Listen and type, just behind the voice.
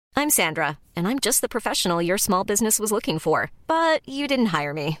I'm Sandra, and I'm just the professional your small business was looking for. But you didn't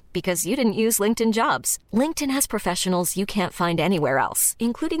hire me because you didn't use LinkedIn Jobs. LinkedIn has professionals you can't find anywhere else,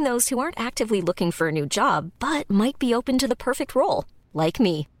 including those who aren't actively looking for a new job, but might be open to the perfect role, like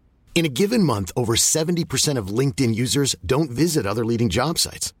me. In a given month, over 70% of LinkedIn users don't visit other leading job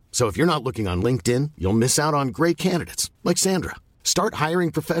sites. So if you're not looking on LinkedIn, you'll miss out on great candidates like Sandra. Start hiring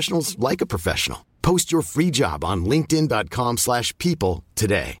professionals like a professional. Post your free job on linkedin.com/people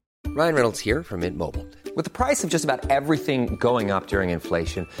today. Ryan Reynolds here from Mint Mobile. With the price of just about everything going up during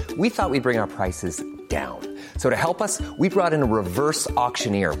inflation, we thought we'd bring our prices down. So to help us, we brought in a reverse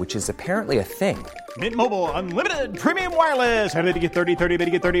auctioneer, which is apparently a thing. Mint Mobile Unlimited Premium Wireless. How to get 30, 30, how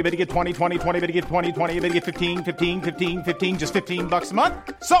to get 30, how to get 20, 20, 20, how to get 20, 20, how to get 15, 15, 15, 15, just $15 a month?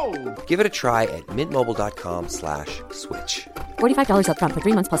 Sold! Give it a try at mintmobile.com/switch. $45 up front for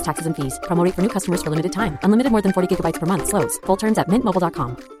 3 months plus taxes and fees. Promo rate for new customers for limited time. Unlimited more than 40 gigabytes per month. Slows full terms at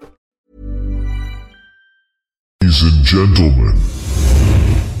mintmobile.com. Ladies and gentlemen,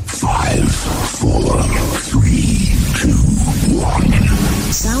 5, 4, 3, 2, 1.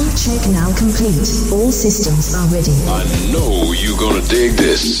 Sound check now complete. All systems are ready. I know you're gonna dig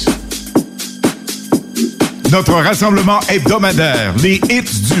this. Notre rassemblement hebdomadaire, les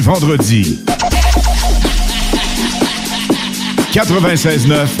hits du vendredi.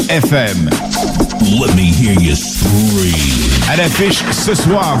 96.9 FM. Let me hear you scream. À l'affiche ce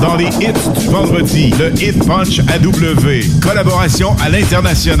soir dans les hits du vendredi, le Hit Punch AW, collaboration à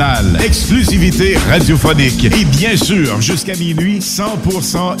l'international, exclusivité radiophonique et bien sûr, jusqu'à minuit,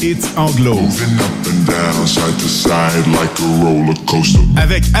 100% hits anglo.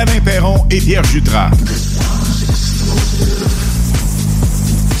 Avec Alain Perron et Pierre Jutras.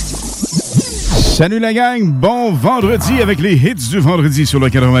 Salut la gang, bon vendredi avec les hits du vendredi sur le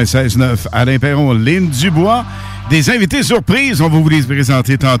 96.9. Alain Perron, Lynn Dubois, des invités surprises, on va vous les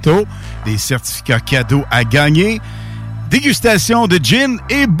présenter tantôt, des certificats cadeaux à gagner, dégustation de gin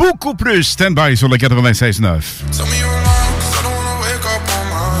et beaucoup plus. Stand by sur le 96.9.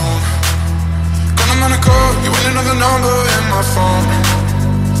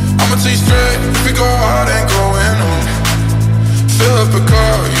 Fill up a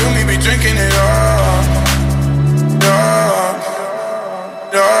car, you and me be drinking it up. Yeah,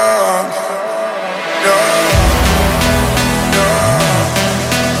 yeah, yeah,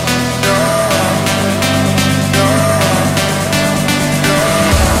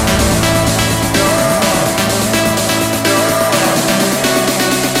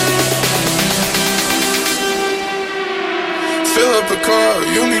 Fill up a car,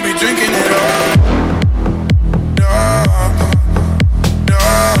 you and me be drinking it up.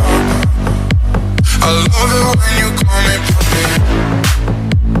 I love it when you call me puppy.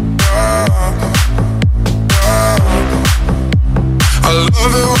 I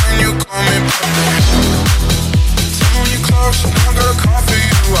love it when you call me puppy. Tell me you're close, and I got a call for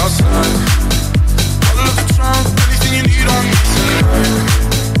you outside. Bottle of Patron, anything you need on me tonight.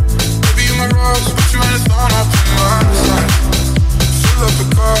 Baby, you're my rose, but you ain't a thorn up in my side. Fill up a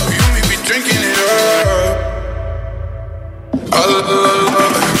car, you and me be drinking it up. I love it, I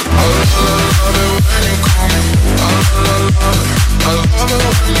love it when you call me. I love it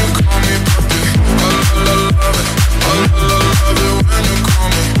when you call me puppy. I love it when you call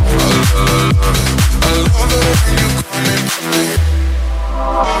me. I love it when you call me puppy.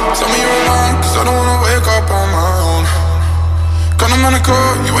 Tell me you're alone, 'cause I don't wanna wake up on my own. Got a man to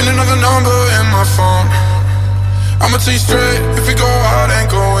call, you ain't another number in my phone. I'ma tell you straight, if we go out, ain't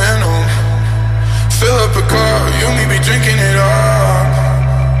going home. Fill up a car, you and me be drinking it up.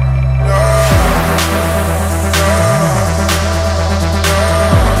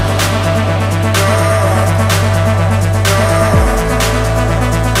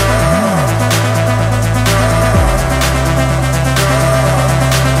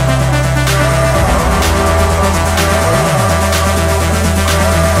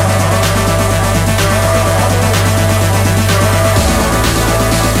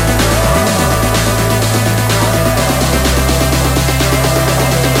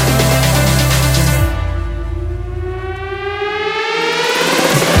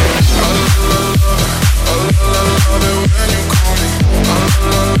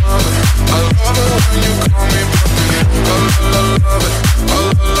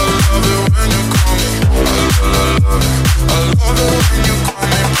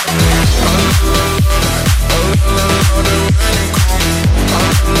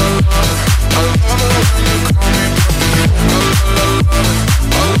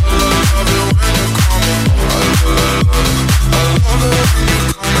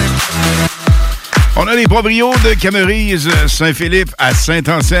 a les proprios de Camerise, Saint-Philippe à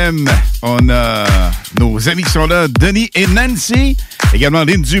Saint-Anselme. On a nos amis qui sont là, Denis et Nancy. Également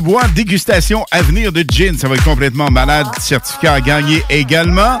Lynn Dubois, dégustation Avenir de gin. Ça va être complètement malade. Certificat à gagner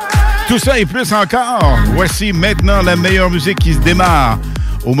également. Tout ça et plus encore. Voici maintenant la meilleure musique qui se démarre.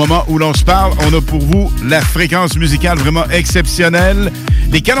 Au moment où l'on se parle, on a pour vous la fréquence musicale vraiment exceptionnelle.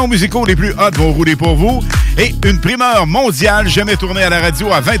 Les canons musicaux les plus hot vont rouler pour vous. Et une primeur mondiale jamais tournée à la radio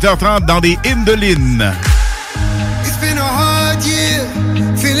à 20h30 dans des hymnes de Lynn. It's been a hard year,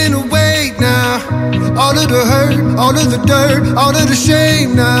 feeling the weight now. All of the hurt, all of the dirt, all of the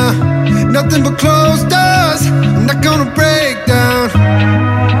shame now. Nothing but closed doors, I'm not gonna break down.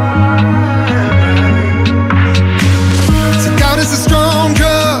 So doubt is a strong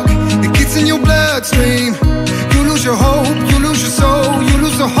drug, it gets in your bloodstream. You lose your hope, you lose your soul, you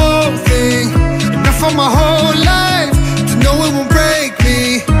lose the whole thing. Enough for my whole life to know it won't break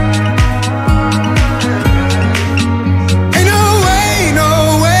me.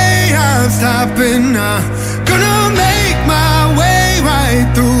 Stopping now, gonna make my way right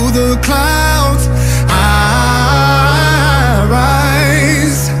through the clouds. I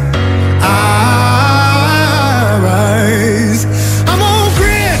rise, I'm gonna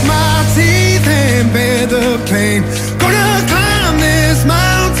grit my teeth and bear the pain. Gonna climb this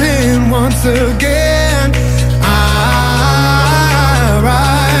mountain once again. I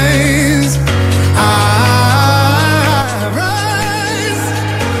rise,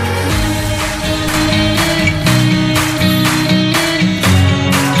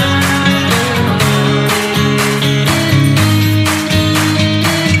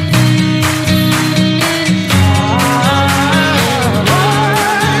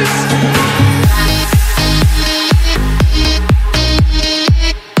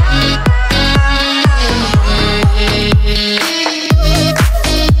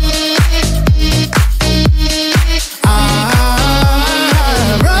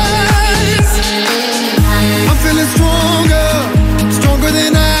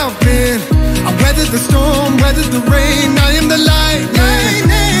 the storm, weathered the rain, I am the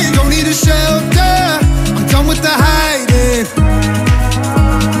lightning. Don't need a shelter, I'm done with the hiding.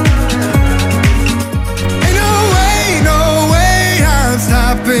 Ain't no way I'm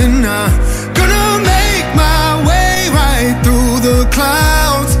stopping now. Gonna make my way right through the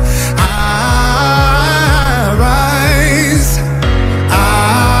clouds. I rise,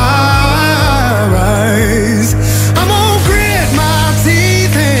 I'm gonna grit my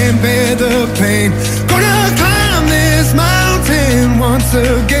teeth and bear the pain. Gonna climb this mountain once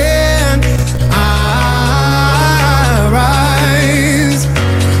again. I rise,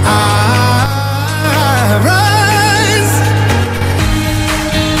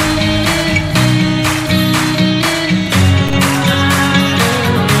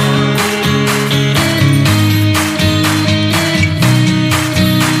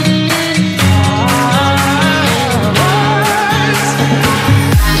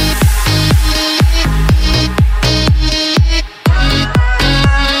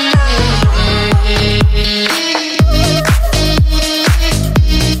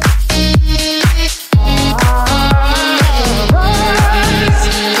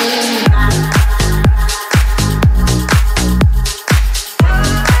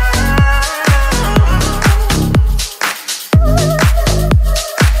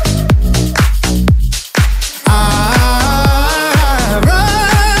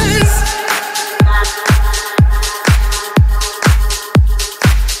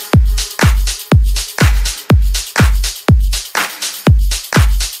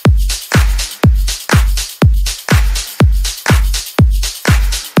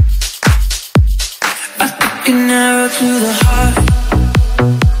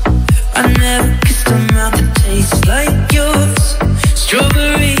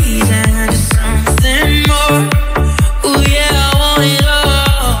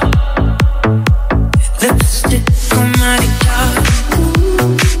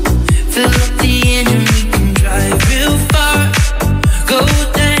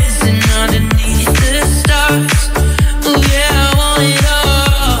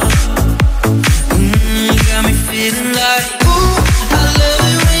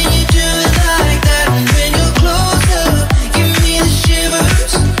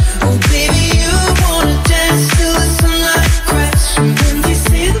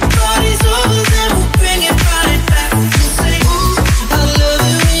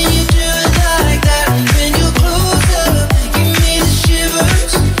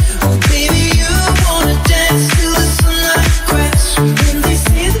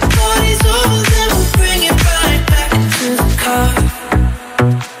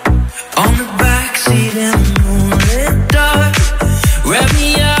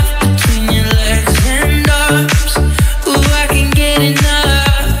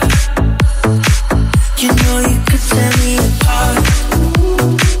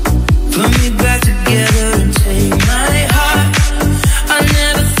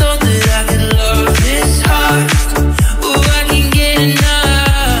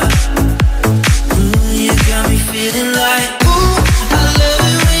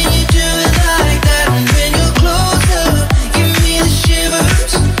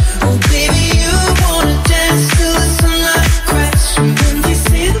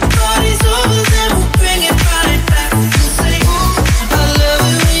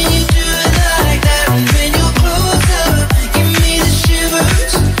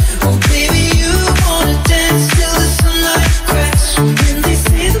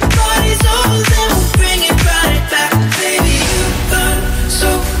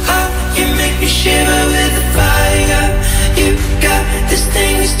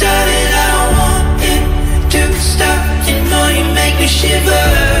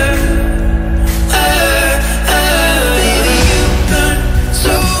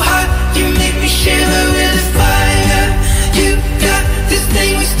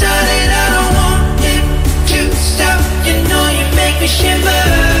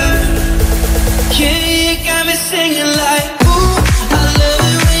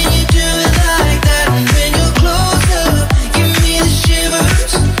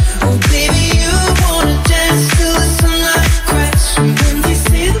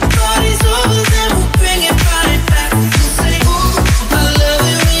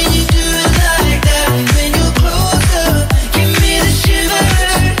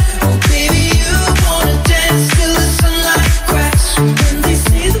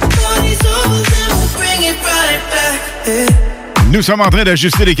 nous sommes en train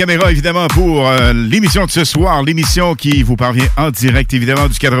d'ajuster les caméras, évidemment, pour l'émission de ce soir. L'émission qui vous parvient en direct, évidemment,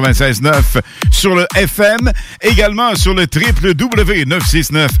 du 96.9 sur le FM. Également sur le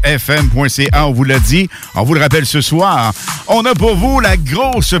www.969fm.ca. On vous l'a dit. On vous le rappelle ce soir. On a pour vous la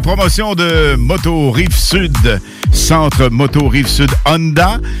grosse promotion de Moto Rive-Sud. Centre Moto Rive-Sud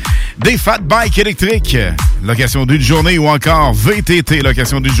Honda. Des fat bikes électriques. Location d'une journée ou encore VTT.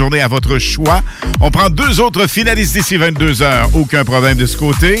 Location d'une journée à votre choix. On prend 2 autres finalistes d'ici 22h. Aucun problème de ce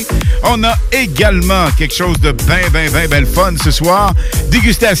côté. On a également quelque chose de bien fun ce soir.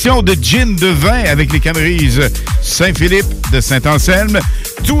 Dégustation de gin de vin avec les Camerises Saint-Philippe de Saint-Anselme.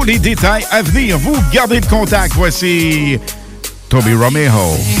 Tous les détails à venir. Vous gardez le contact. Voici Toby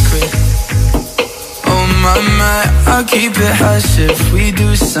Romeo. Oh my, I'll keep it hush if we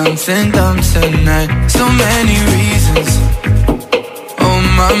do something dumb tonight. So many reasons. Oh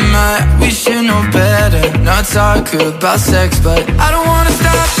my, we should know better. Not talk about sex, but I don't wanna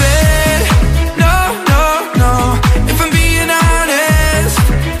stop it. No, if I'm being honest.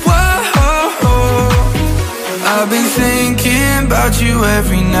 Whoa, I've been thinking about you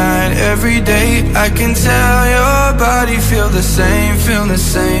every night, every day. I can tell your body feel the same.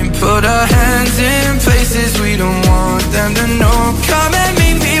 Put our hands in places we don't want them to know. Come and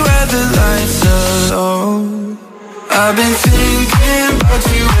meet me where the lights are low. I've been thinking about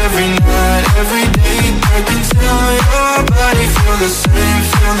you every night, every day. I can tell your body feel the same.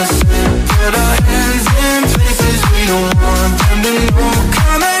 Put our hands in places we don't want them to know.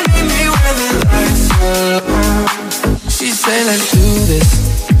 Come and meet me where the lights are low. She say let's do this.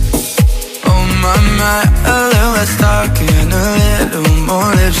 Oh my, a little less talking, a little more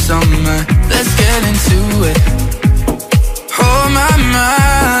lips on mine. Let's get into it. Oh my,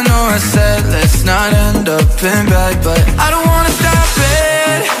 I know I said let's not end up in bed, but I don't wanna stop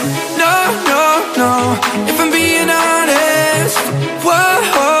it. No, if I'm being honest. Whoa,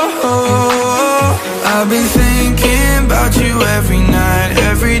 I've been thinking about you every night,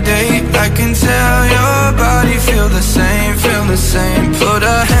 every day. I can tell your body feel the same. Put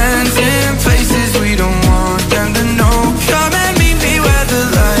our hands in places we don't want them to know. Come and meet me where the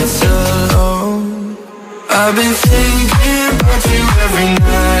lights are low. I've been thinking about you every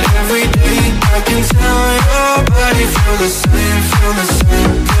night, every day. I can tell your body feel the same.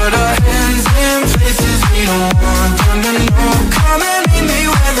 Put our hands in places we don't want them to know. Come and meet me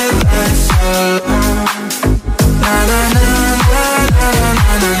where the lights are low. Na na na na na na na na na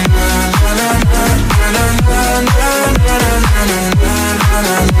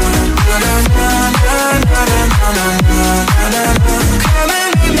Come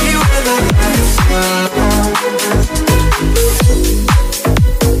and meet me where the lights are low.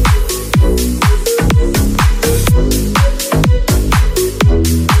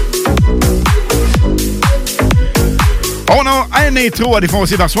 On a un intro à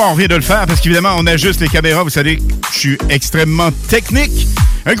défoncer par soir, on vient de le faire parce qu'évidemment on ajuste les caméras, vous savez que je suis extrêmement technique.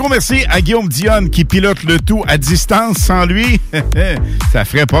 Un gros merci à Guillaume Dionne qui pilote le tout à distance. Sans lui, ça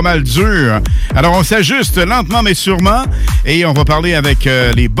ferait pas mal dur. Alors on s'ajuste lentement mais sûrement et on va parler avec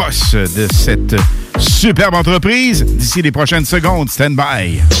les boss de cette superbe entreprise d'ici les prochaines secondes. Stand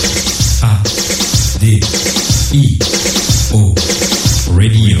by. A-D-I-O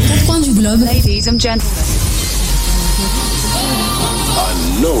Radio. Au coin du globe. Ladies and gentlemen. I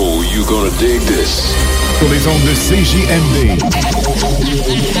know you're gonna dig this. Sur les ondes de CJMD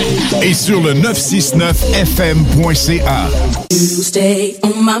et sur le 969fm.ca. You stay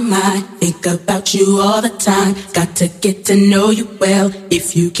on my mind, think about you all the time. Got to get to know you well.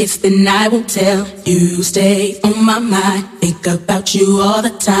 If you kiss, then I won't tell. You stay on my mind, think about you all the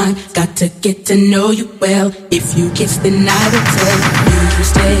time. Got to get to know you well. If you kiss, then I won't tell. You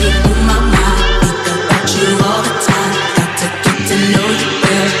stay on my mind, think about you all the time. Got to get to know you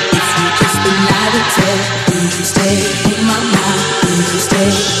well. If you kiss, then I won't tell. You stay on my mind, you stay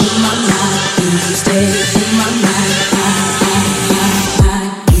on my mind, you stay on my mind.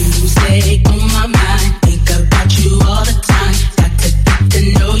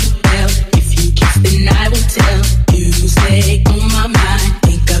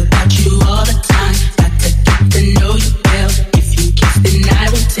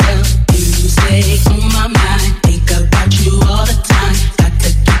 Tell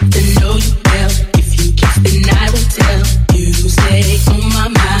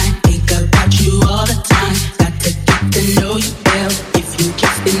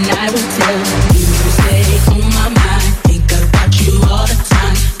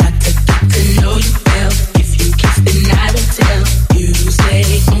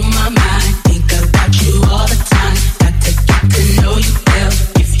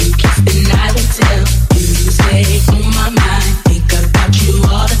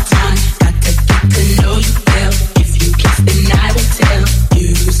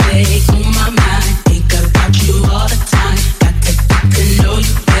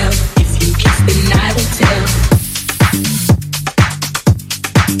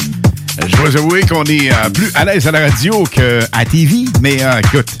dois avouer qu'on est plus à l'aise à la radio qu'à TV, mais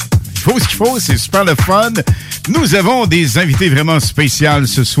écoute, il faut ce qu'il faut, c'est super le fun. Nous avons des invités vraiment spéciaux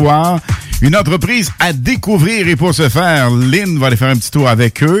ce soir. Une entreprise à découvrir et pour ce faire, Lynn va aller faire un petit tour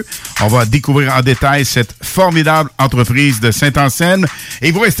avec eux. On va découvrir en détail cette formidable entreprise de Saint-Anselme.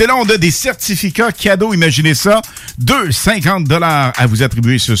 Et vous restez là, on a des certificats cadeaux, imaginez ça, 2,50 $ à vous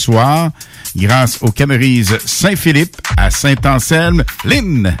attribuer ce soir grâce aux Camerises Saint-Philippe à Saint-Anselme.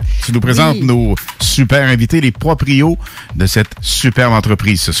 Lynn, tu nous présentes nos super invités, les proprios de cette superbe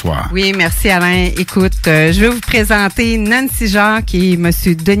entreprise ce soir. Oui, merci Alain. Écoute, je vais vous présenter Nancy Jacques et M.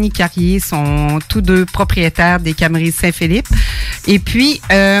 Denis Carrier, sont tous deux propriétaires des Camerises Saint-Philippe. Et puis,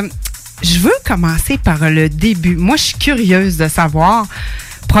 je veux commencer par le début. Moi, je suis curieuse de savoir,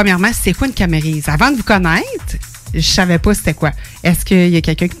 premièrement, c'est quoi une Camerise? Avant de vous connaître, je savais pas c'était quoi. Est-ce qu'il y a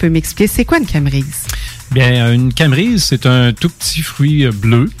quelqu'un qui peut m'expliquer c'est quoi une Camerise? Bien, une Camerise, c'est un tout petit fruit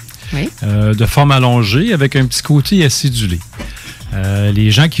bleu, de forme allongée avec un petit côté acidulé.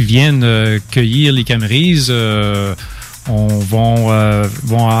 Les gens qui viennent cueillir les Camerises vont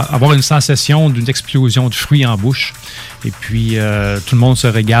avoir une sensation d'une explosion de fruits en bouche. Et puis, tout le monde se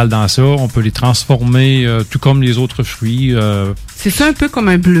régale dans ça. On peut les transformer tout comme les autres fruits. C'est ça un peu comme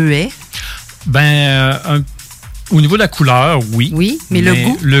un bleuet? Au niveau de la couleur, oui. Oui, mais le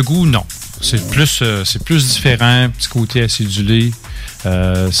goût? Le goût, non. C'est plus différent, petit côté acidulé.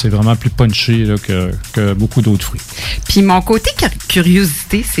 C'est vraiment plus punché là, que beaucoup d'autres fruits. Puis mon côté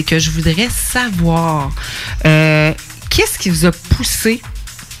curiosité, c'est que je voudrais savoir qu'est-ce qui vous a poussé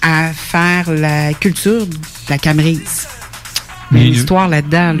à faire la culture de la Camerise? Il y a une histoire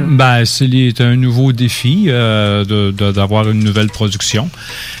là-dedans. Là. C'est un nouveau défi d'avoir une nouvelle production.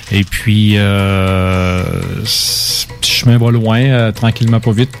 Et puis, chemin va loin, tranquillement,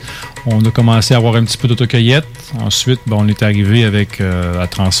 pas vite. On a commencé à avoir un petit peu d'autocueillette. Ensuite, on est arrivé à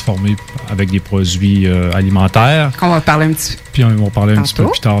transformer avec des produits alimentaires. On va parler un petit peu. Puis on va parler un petit peu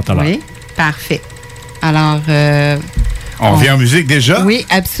plus tard tout à l'heure. Oui, parfait. Alors... on vient en musique déjà? Oui,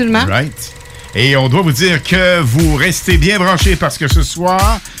 absolument. Right. Et on doit vous dire que vous restez bien branchés parce que ce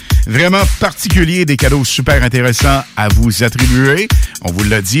soir, vraiment particulier, des cadeaux super intéressants à vous attribuer. On vous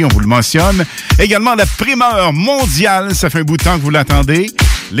l'a dit, on vous le mentionne. Également, la primeur mondiale, ça fait un bout de temps que vous l'attendez.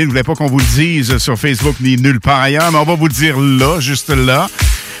 Lynn ne voulait pas qu'on vous le dise sur Facebook ni nulle part ailleurs, mais on va vous le dire là, juste là.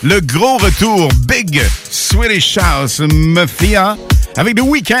 Le gros retour, Big Swedish House Mafia, avec The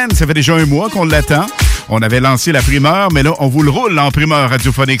Weeknd. Ça fait déjà un mois qu'on l'attend. On avait lancé la primeur, mais là, on vous le roule en primeur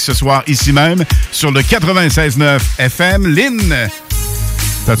radiophonique ce soir, ici même, sur le 96.9 FM. Lynn,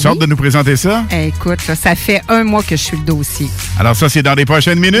 t'as-tu hâte de nous présenter ça? Écoute, ça fait un mois que je suis le dossier. Alors ça, c'est dans les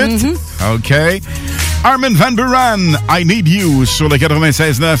prochaines minutes? OK. Armin van Buuren, I Need You, sur le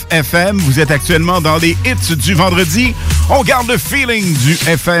 96.9 FM. Vous êtes actuellement dans les hits du vendredi. On garde le feeling du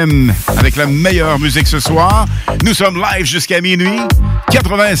FM avec la meilleure musique ce soir. Nous sommes live jusqu'à minuit.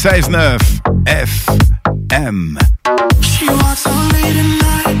 96.9 FM. She walks on me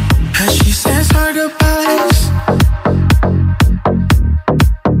tonight as she says her goodbyes.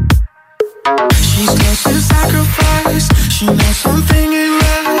 She's close to sacrifice. She knows something ain't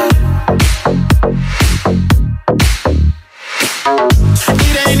right.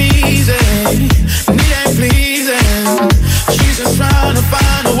 It ain't easy, it ain't pleasing. She's just trying to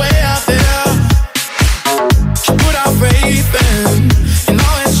find a way out there. She put our faith in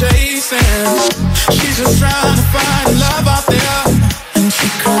all it's chasing. She's just trying to find love out there. And she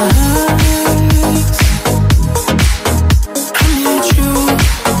cries, I need you.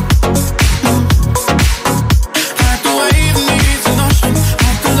 Like the wave needs an ocean,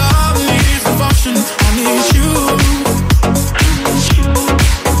 like the love needs devotion. I need you.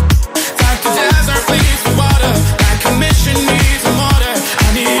 Like the desert needs the water, like a mission needs a mortar. I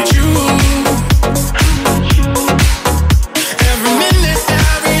need you. Every minute,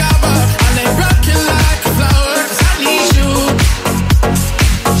 every hour, I lay rocking like a flower.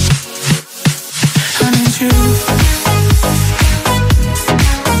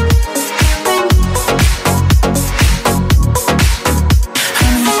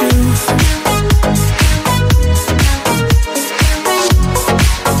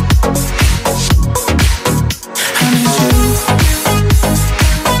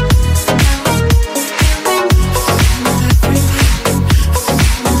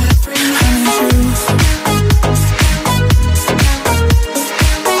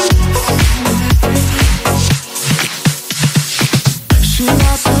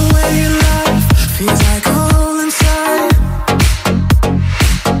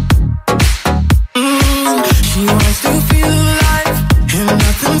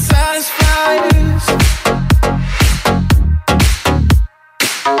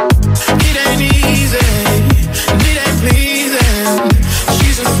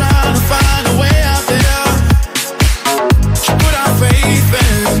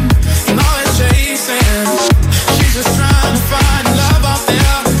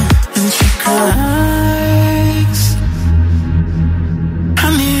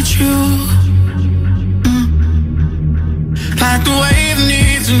 you. Like the wave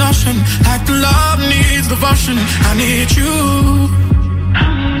needs an ocean, like the love needs devotion. I need you. I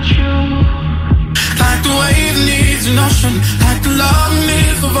need you. Like the wave needs an ocean, like the love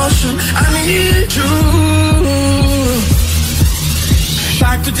needs devotion. I need you.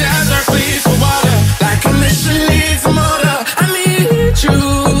 Like the desert needs the water, like a mission needs a motor. I need you.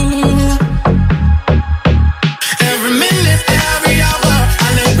 Every minute, every hour, I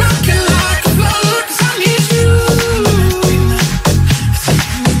lay rocking like a flower, 'cause I need you.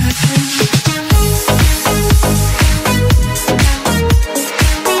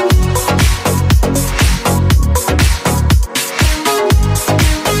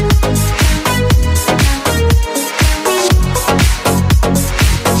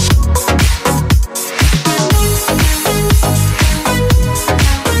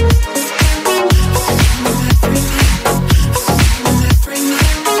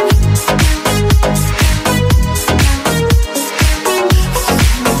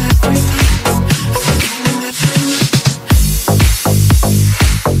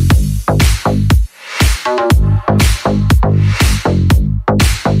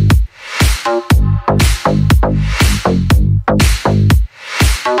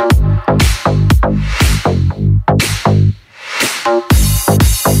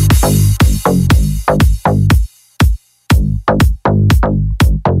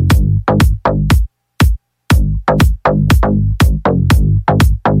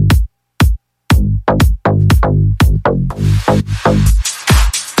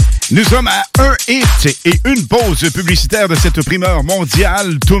 Nous sommes à un hit et une pause publicitaire de cette primeur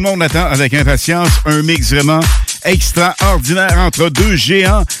mondiale. Tout le monde attend avec impatience un mix vraiment extraordinaire entre deux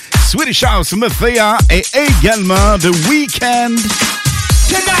géants, Swedish House Mafia et également The Weeknd.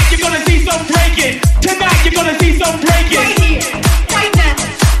 Tonight you're gonna see some breaking. Tonight you're gonna see some breaking. Right here, right now,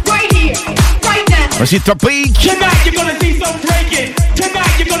 right here, right now. Voici Topic. Tonight you're gonna see some breaking.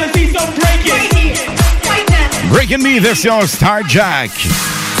 Tonight you're gonna see some breaking. Right here, right now. Breaking Me version Star Jack.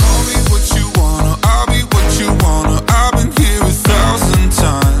 Call me what you wanna, I'll be what you wanna. I've been here 1,000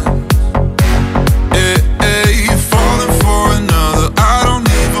 times. Hey, hey, you're falling for another. I don't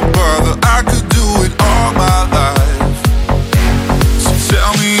even bother. I could do it all my life. So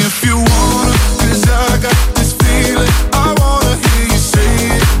tell me if you wanna, 'cause I got this feeling. I wanna hear you say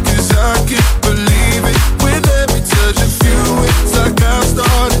it, 'cause I can't believe it. With every touch of you, it's like I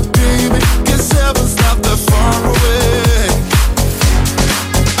started dreaming. 'Cause heaven's not that far away.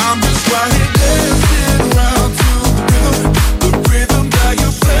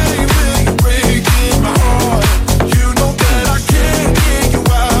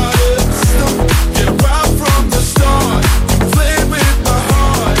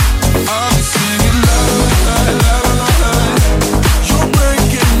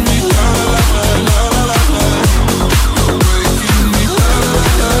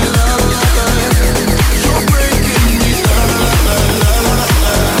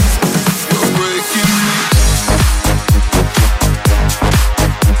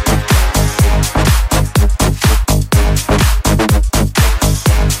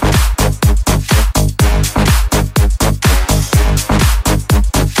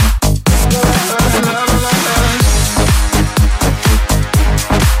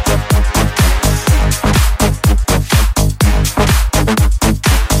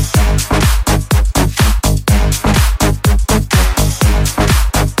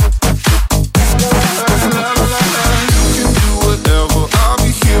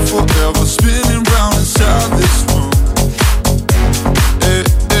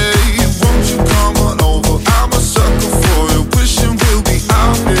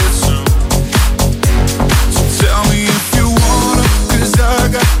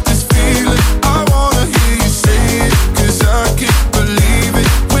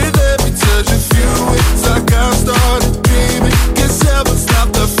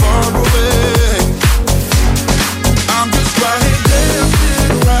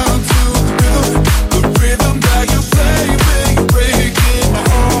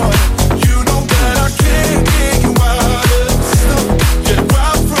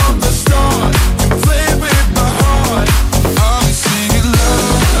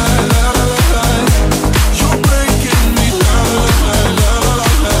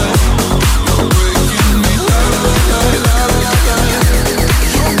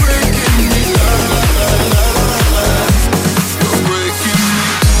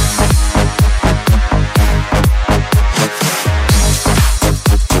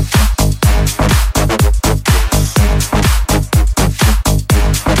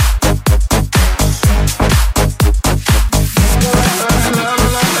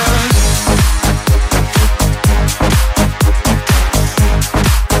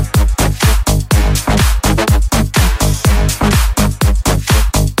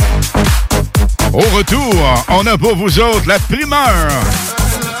 soir, on a pour vous autres la primeur.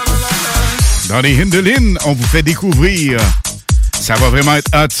 Dans les Hindelines, on vous fait découvrir. Ça va vraiment être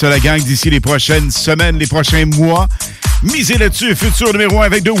hot, ça, la gang, d'ici les prochaines semaines, les prochains mois. Misez là-dessus, futur numéro 1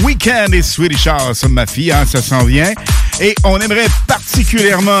 avec The Weeknd et Swedish House Mafia, hein, ça s'en vient. Et on aimerait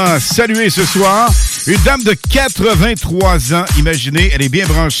particulièrement saluer ce soir une dame de 83 ans. Imaginez, elle est bien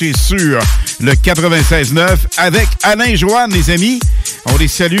branchée sur le 96.9 avec Alain Joanne, les amis. On les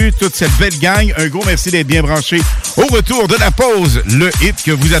salue, toute cette belle gang. Un gros merci d'être bien branchés. Au retour de la pause, le hit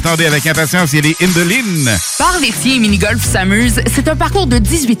que vous attendez avec impatience, c'est les Hindelines. Bar laitier et mini-golf s'amuse, c'est un parcours de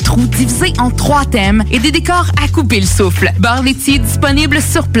 18 trous divisé en 3 thèmes et des décors à couper le souffle. Bar laitier disponible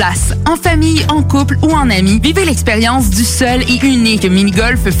sur place, en famille, en couple ou en amis. Vivez l'expérience du seul et unique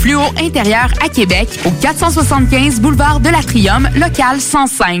mini-golf fluo intérieur à Québec, au 475 boulevard de l'Atrium, local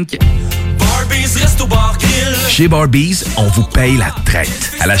 105. Chez Barbies, on vous paye la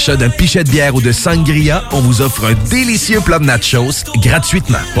traite. À l'achat d'un pichet de bière ou de sangria, on vous offre un délicieux plat de nachos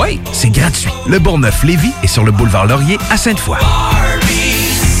gratuitement. Oui, c'est gratuit. Le Bourgneuf-Lévis est sur le boulevard Laurier à Sainte-Foy.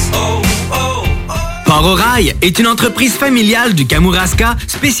 Port au Rail est une entreprise familiale du Kamouraska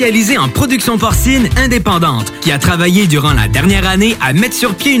spécialisée en production porcine indépendante qui a travaillé durant la dernière année à mettre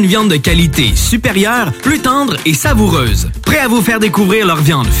sur pied une viande de qualité supérieure, plus tendre et savoureuse. Prêt à vous faire découvrir leur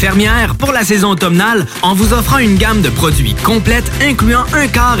viande fermière pour la saison automnale en vous offrant une gamme de produits complète incluant un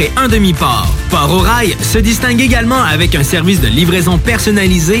quart et un demi-port. Port au Rail se distingue également avec un service de livraison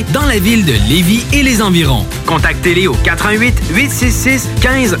personnalisé dans la ville de Lévis et les environs. Contactez-les au 88 866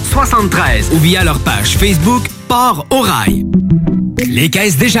 15 73 ou via leur page Facebook Port au Rail. Les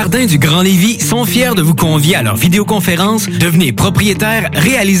Caisses Desjardins du Grand Lévis sont fiers de vous convier à leur vidéoconférence Devenez propriétaire,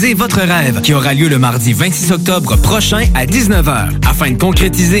 réalisez votre rêve qui aura lieu le mardi 26 octobre prochain à 19h. Afin de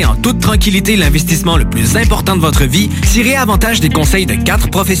concrétiser en toute tranquillité l'investissement le plus important de votre vie, tirez avantage des conseils de 4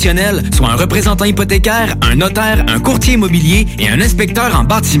 professionnels, soit un représentant hypothécaire, un notaire, un courtier immobilier et un inspecteur en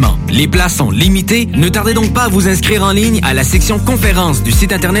bâtiment. Les places sont limitées, ne tardez donc pas à vous inscrire en ligne à la section conférences du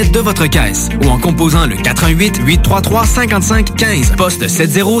site internet de votre caisse ou en composant le 88 833 55 15. Poste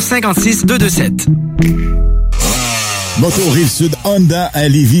 7056 227. Moto Rive-Sud Honda à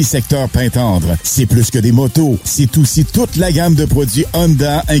Lévis, secteur Pintendre. C'est plus que des motos, c'est aussi toute la gamme de produits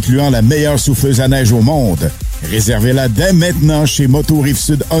Honda, incluant la meilleure souffleuse à neige au monde. Réservez-la dès maintenant chez Moto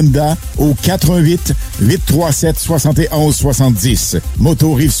Rive-Sud Honda au 88 837 71 70.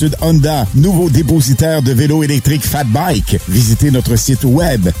 Moto Rive-Sud Honda, nouveau dépositaire de vélos électriques Fat Bike. Visitez notre site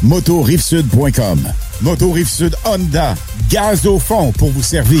web motorivesud.com. Moto Rive-Sud Honda, gaz au fond pour vous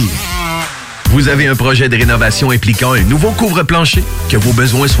servir. Vous avez un projet de rénovation impliquant un nouveau couvre-plancher? Que vos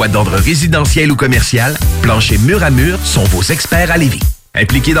besoins soient d'ordre résidentiel ou commercial, Plancher Mur à Mur sont vos experts à Lévis.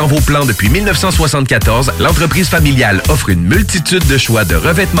 Impliquée dans vos plans depuis 1974, l'entreprise familiale offre une multitude de choix de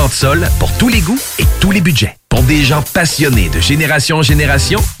revêtements de sol pour tous les goûts et tous les budgets. Pour des gens passionnés de génération en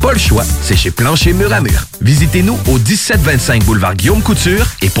génération, pas le choix, c'est chez Plancher Mur à Mur. Visitez-nous au 1725 boulevard Guillaume Couture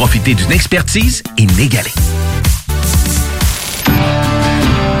et profitez d'une expertise inégalée.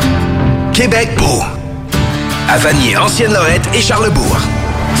 Québec beau. À Vanier, Ancienne-Lorette et Charlebourg.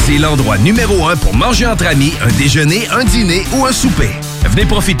 C'est l'endroit numéro 1 pour manger entre amis, un déjeuner, un dîner ou un souper. Venez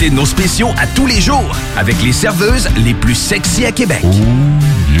profiter de nos spéciaux à tous les jours avec les serveuses les plus sexy à Québec.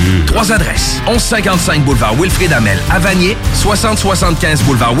 3 adresses. 1155 boulevard Wilfrid Hamel à Vanier, 6075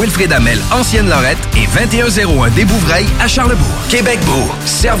 boulevard Wilfrid Hamel, Ancienne-Lorette et 2101 des Bouvrailles à Charlebourg. Québec beau,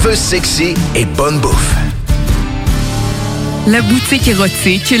 serveuse sexy et bonne bouffe. La boutique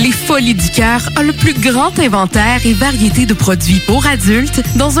érotique Les Folies du Cœur a le plus grand inventaire et variété de produits pour adultes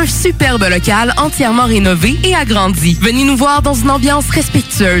dans un superbe local entièrement rénové et agrandi. Venez nous voir dans une ambiance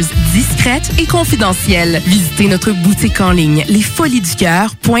respectueuse, discrète et confidentielle. Visitez notre boutique en ligne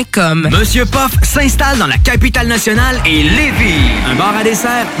lesfoliesducoeur.com. Monsieur Poff s'installe dans la capitale nationale et Lévis. Un bar à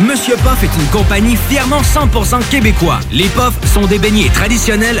dessert, Monsieur Poff est une compagnie fièrement 100% québécois. Les Poffs sont des beignets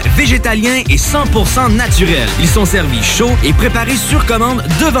traditionnels, végétaliens et 100% naturels. Ils sont servis chauds et préparés sur commande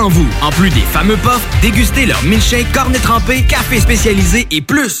devant vous. En plus des fameux puffs, dégustez leur milkshake, cornet trempé, café spécialisé et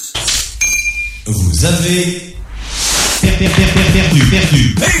plus. Vous avez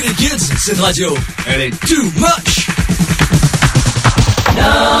perdu. Hey les kids, cette radio, elle est too much.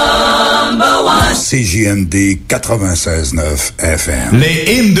 Number one. CJMD 96.9 FM.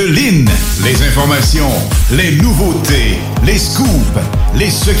 Les Hindelines, les informations, les nouveautés, les scoops, les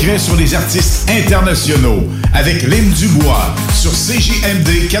secrets sur les artistes internationaux avec Lynn Dubois sur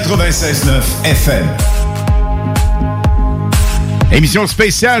CJMD 96.9 FM. Émission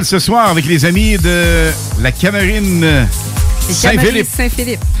spéciale ce soir avec les amis de la Camarine Saint-Philippe.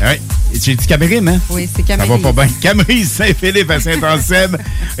 Saint-Philippe. Oui. J'ai dit Camerim, hein? Oui, c'est Camerim. Ça va pas bien. Camerim Saint-Philippe à Saint-Anselme.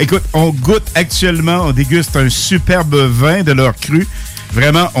 Écoute, on goûte actuellement, on déguste un superbe vin de leur cru.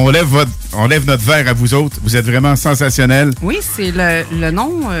 Vraiment, on lève notre verre à vous autres. Vous êtes vraiment sensationnels. Oui, c'est le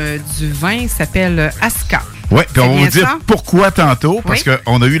nom du vin s'appelle Aska. Oui, puis on va vous dire pourquoi tantôt, parce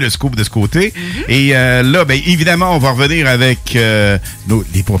qu'on a eu le scoop de ce côté. Mm-hmm. Et là, bien évidemment, on va revenir avec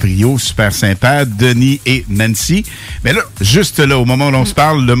les proprios super sympas, Denis et Nancy. Mais là, juste là, au moment où l'on se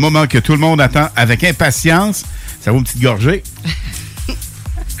parle, le moment que tout le monde attend avec impatience, ça vaut une petite gorgée.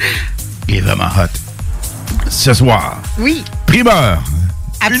 Il est vraiment hot. Ce soir. Oui. Primeur.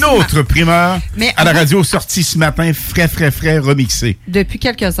 Absolument. Une autre primeur à la radio sortie ce matin, frais, remixé. Depuis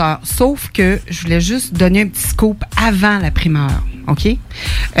quelques heures. Sauf que je voulais juste donner un petit scoop avant la primeur. OK?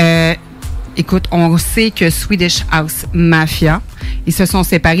 Écoute, on sait que Swedish House Mafia, ils se sont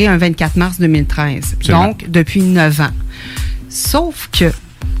séparés un 24 mars 2013. Absolument. Donc, depuis 9 ans. Sauf que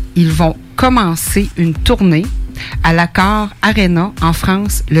ils vont commencer une tournée à l'Accor Arena en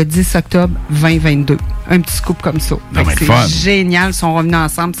France le 10 octobre 2022. Un petit scoop comme ça. C'est génial. Ils sont revenus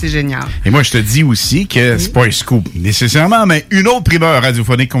ensemble. C'est génial. Et moi, je te dis aussi que c'est pas un scoop nécessairement, mais une autre primeur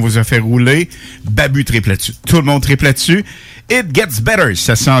radiophonique qu'on vous a fait rouler, Babu triple là-dessus. Tout le monde triple là-dessus. It Gets Better.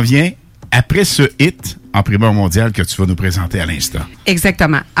 Ça s'en vient après ce hit en primeur mondiale que tu vas nous présenter à l'instant.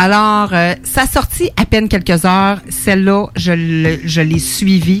 Exactement. Alors, ça a sorti à peine quelques heures. Celle-là, je l'ai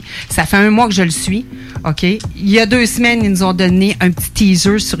suivie. Ça fait 1 mois que je le suis. OK? Il y a 2 semaines, ils nous ont donné un petit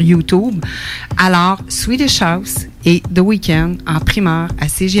teaser sur YouTube. Alors, Swedish House et The Weeknd en primeur à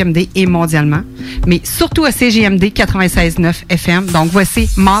CJMD et mondialement, mais surtout à CJMD 96.9 FM. Donc, voici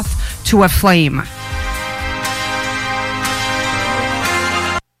Moth to a Flame.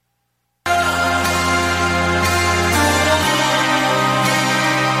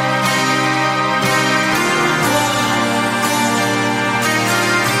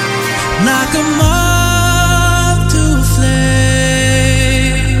 Like a moth to a flame,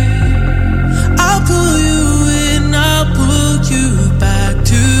 I'll pull you in, I'll pull you back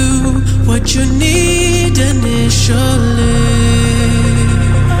to what you need initially.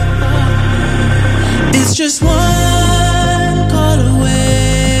 It's just one call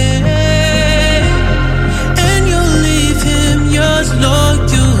away, and you'll leave him yours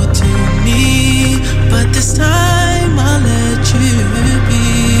loyal to me. But this time I'll let you be.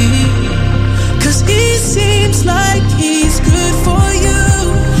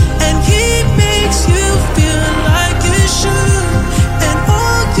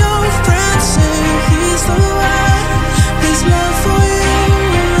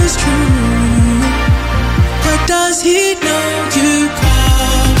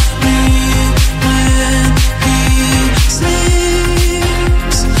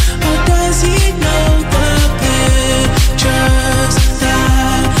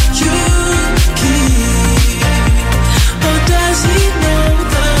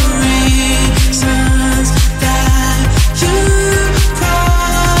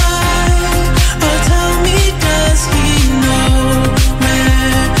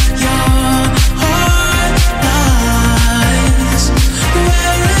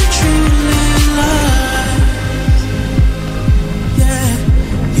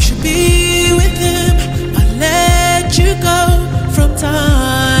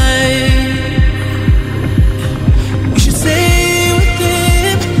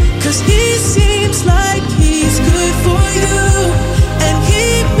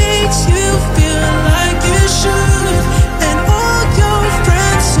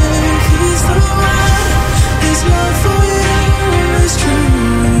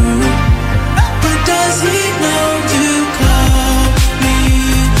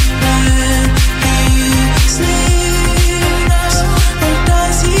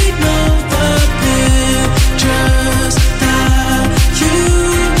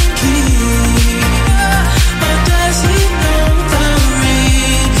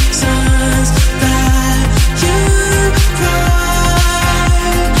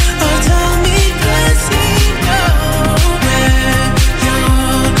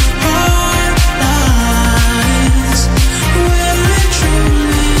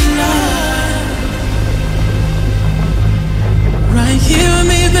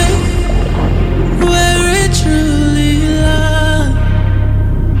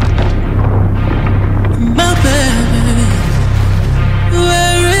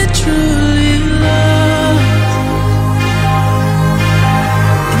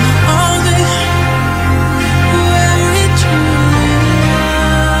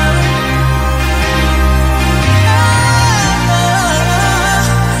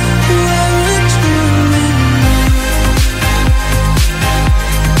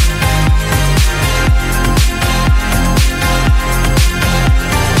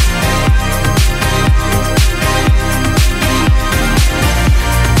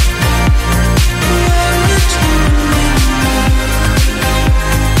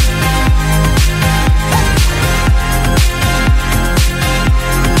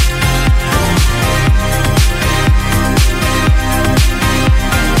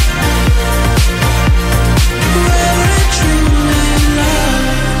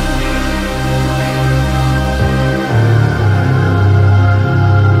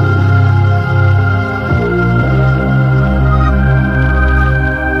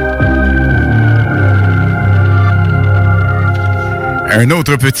 Un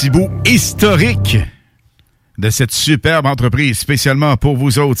autre petit bout historique de cette superbe entreprise, spécialement pour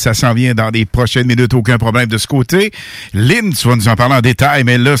vous autres. Ça s'en vient dans les prochaines minutes, aucun problème de ce côté. Lynn, tu vas nous en parler en détail,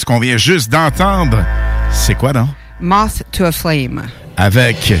 mais là, ce qu'on vient juste d'entendre, c'est quoi, non? Moth to a Flame.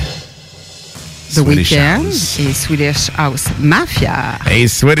 Avec The Weeknd et Swedish House Mafia. Et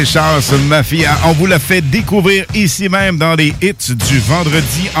Swedish House Mafia, on vous l'a fait découvrir ici même dans les hits du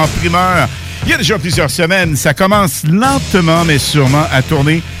vendredi en primeur. Il y a déjà plusieurs semaines, ça commence lentement mais sûrement à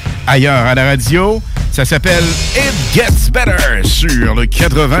tourner ailleurs à la radio. Ça s'appelle It Gets Better sur le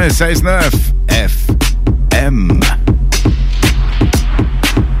 96.9 FM.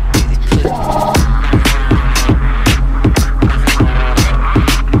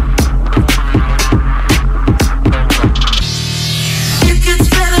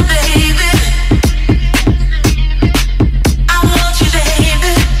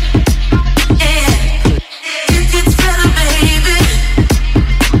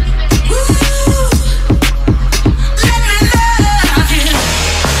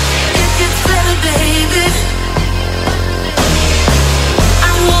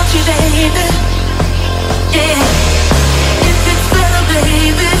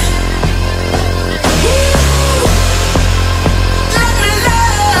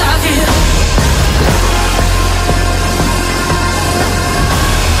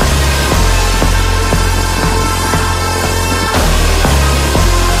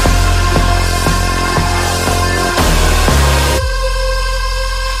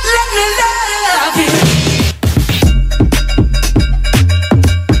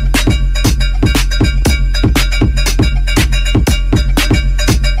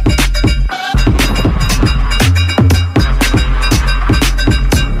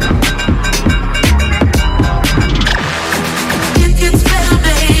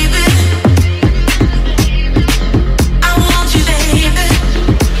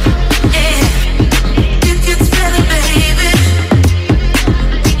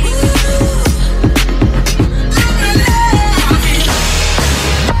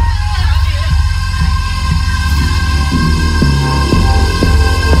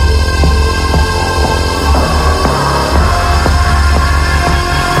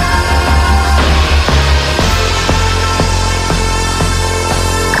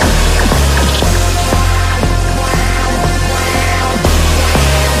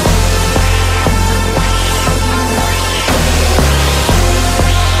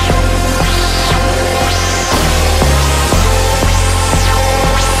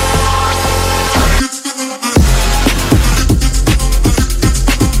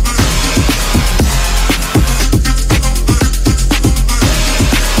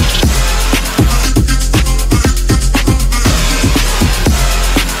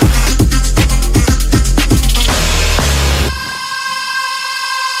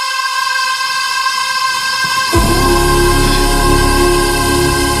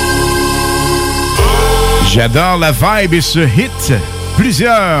 J'adore la vibe et ce hit.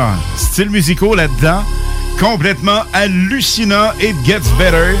 Plusieurs styles musicaux là-dedans. Complètement hallucinant. It Gets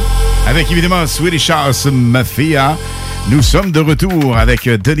Better. Avec évidemment Swedish House Mafia. Nous sommes de retour avec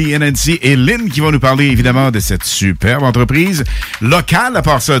Denis et Nancy et Lynn qui vont nous parler évidemment de cette superbe entreprise locale à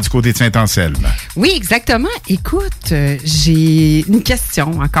part ça du côté de Saint-Anselme. Oui, exactement. Écoute, j'ai une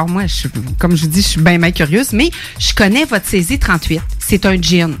question. Encore moi, comme je vous dis, je suis bien curieuse, mais je connais votre saisie 38. C'est un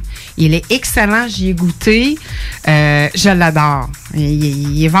gin. Il est excellent, j'y ai goûté. Je l'adore.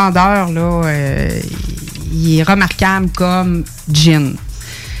 Il est vendeur, là. Il est remarquable comme gin.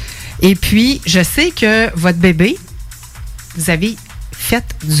 Et puis, je sais que votre bébé, vous avez fait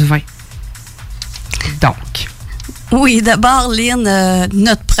du vin. Donc. Oui, d'abord, Lynn,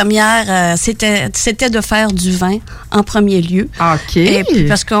 notre première, c'était de faire du vin en premier lieu. OK. Et puis,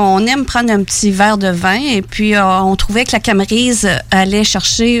 parce qu'on aime prendre un petit verre de vin et puis on trouvait que la Camerise allait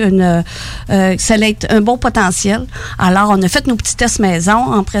chercher ça allait être un bon potentiel. Alors, on a fait nos petits tests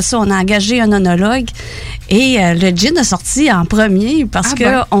maison. Après ça, on a engagé un oenologue et le gin a sorti en premier parce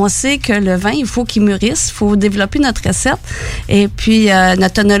que on sait que le vin, il faut qu'il mûrisse, il faut développer notre recette. Et puis,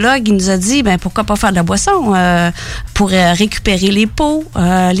 notre oenologue, il nous a dit, pourquoi pas faire de la boisson pour récupérer les pots,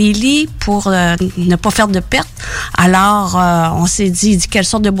 les lits, pour ne pas faire de pertes. Alors, on s'est dit, quelle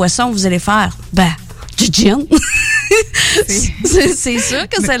sorte de boisson vous allez faire? Du gin. C'est sûr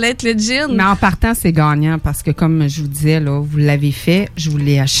que ça allait être le gin. Mais en partant, c'est gagnant parce que, comme je vous disais, là, vous l'avez fait, je vous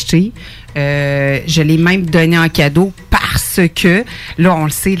l'ai acheté. Je l'ai même donné en cadeau parce que, là, on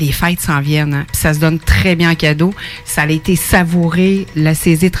le sait, les fêtes s'en viennent. Hein, puis ça se donne très bien en cadeau. Ça a été savouré, la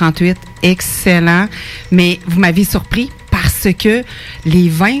saisie 38, excellent. Mais vous m'avez surpris parce parce que les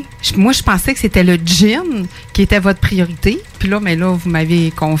vins, moi, je pensais que c'était le gin qui était votre priorité. Puis là, mais là, vous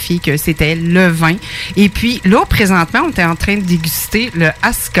m'avez confié que c'était le vin. Et puis là, présentement, on était en train de déguster le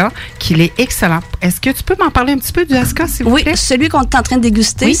Aska, qui est excellent. Est-ce que tu peux m'en parler un petit peu du Aska, s'il vous plaît? Oui, celui qu'on est en train de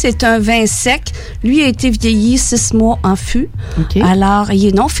déguster, c'est un vin sec. Lui a été vieilli 6 mois en fût. Okay. Alors, il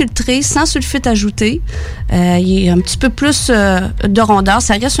est non filtré, sans sulfite ajouté. Il est un petit peu plus de rondeur.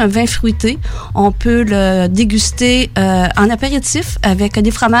 Ça reste un vin fruité. On peut le déguster en apéritif avec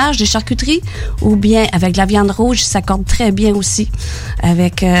des fromages, des charcuteries, ou bien avec de la viande rouge. Ça s'accorde très bien aussi.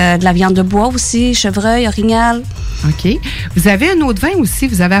 Avec de la viande de bois aussi, chevreuil, orignal. OK. Vous avez un autre vin aussi.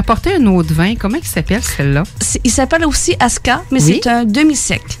 Vous avez apporté un autre vin. Comment il s'appelle, celle-là? Il s'appelle aussi Aska, mais c'est un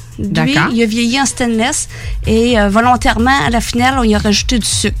demi-sec. Lui, il a vieilli en stainless et volontairement, à la finale, on y a rajouté du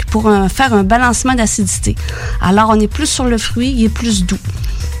sucre pour faire un balancement d'acidité. Alors, on est plus sur le fruit, il est plus doux.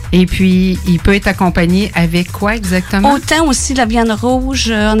 Et puis, il peut être accompagné avec quoi exactement? Autant aussi la viande rouge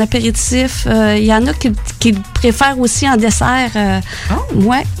en apéritif. Il y en a qui préfèrent aussi en dessert.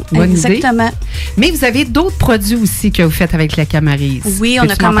 Oui, exactement. Idée. Mais vous avez d'autres produits aussi que vous faites avec la Camarise. Oui, on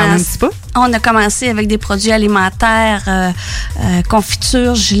a commencé avec des produits alimentaires,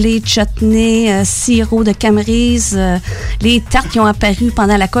 confitures, gelées, chutney, sirop de Camarise, les tartes qui ont apparu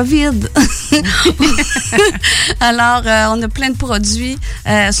pendant la COVID. Alors, on a plein de produits.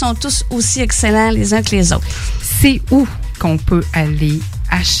 Sont tous aussi excellents les uns que les autres. C'est où qu'on peut aller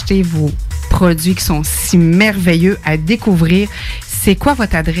acheter vos produits qui sont si merveilleux à découvrir? C'est quoi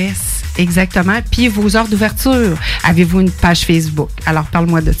votre adresse exactement? Puis vos heures d'ouverture. Avez-vous une page Facebook? Alors,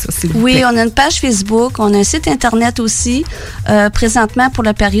 parle-moi de ça, s'il vous plaît. Oui, on a une page Facebook. On a un site Internet aussi. Présentement, pour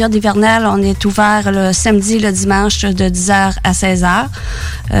la période hivernale, on est ouvert le samedi et le dimanche de 10h à 16h.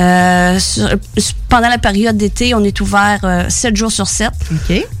 Pendant la période d'été, on est ouvert 7 jours sur 7.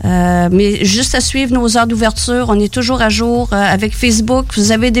 OK. Mais juste à suivre nos heures d'ouverture, on est toujours à jour avec Facebook.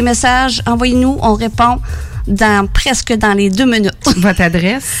 Vous avez des messages, envoyez-nous, on répond presque dans les 2 minutes. Votre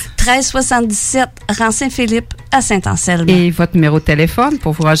adresse? 1377 rang Saint-Philippe à Saint-Anselme. Et votre numéro de téléphone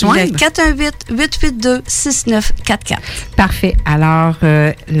pour vous rejoindre? Le 418-882-6944. Parfait. Alors,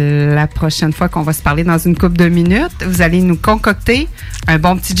 la prochaine fois qu'on va se parler dans une couple de minutes, vous allez nous concocter un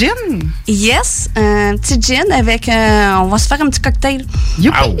bon petit gin? Yes, un petit gin avec on va se faire un petit cocktail.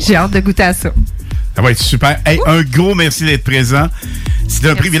 Youpi, j'ai hâte de goûter à ça. Ça va être super. Hey, un gros merci d'être présent. C'est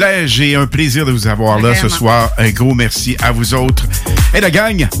un privilège et un plaisir de vous avoir là ce soir. Un gros merci à vous autres. Et la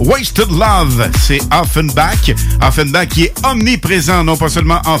gang, Wasted Love, c'est Offenbach. Offenbach qui est omniprésent, non pas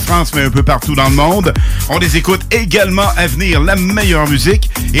seulement en France, mais un peu partout dans le monde. On les écoute également à venir, la meilleure musique.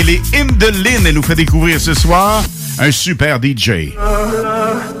 Et les hymnes de Lynn, elle nous fait découvrir ce soir un super DJ.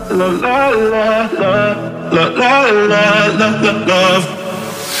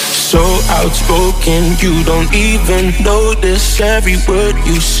 So outspoken, you don't even notice. Every word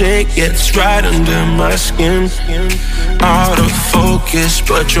you say gets right under my skin. Out of focus,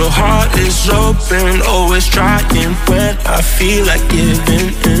 but your heart is open. Always trying when I feel like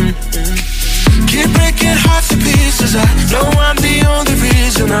giving in. Keep breaking hearts to pieces. I know I'm the only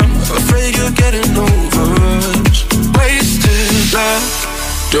reason. I'm afraid you're getting over us. Wasted love,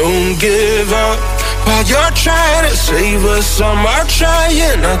 don't give up. While you're trying to save us, some are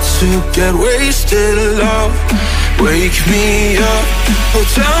trying not to get wasted. Love, wake me up. Oh,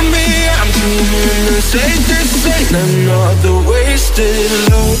 tell me I'm dreaming and say this ain't another wasted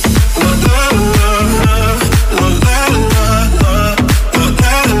love. La la la la, la la la la, la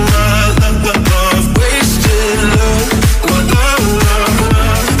la la la, love, wasted love. La la la la,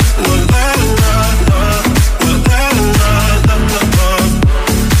 la la la la, la la la la, love.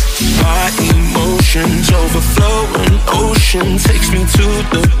 My emotions overflowing, ocean takes me to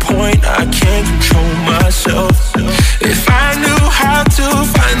the point I can't control myself. If I knew how to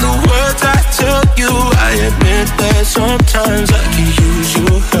find the words I tell you, I admit that sometimes I can use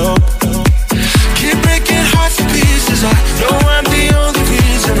your help. Keep breaking hearts to pieces. I know I'm the only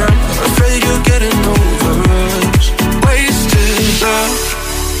reason. I'm afraid you're getting over us. Wasted love,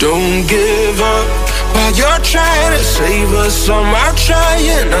 don't give up. While you're trying to save us, some are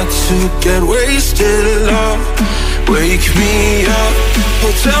trying not to get wasted. Love, wake me up.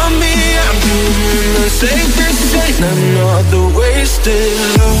 Oh, tell me I'm doing the same. This ain't another wasted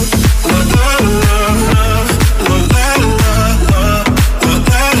love. La la la la, la la la la, la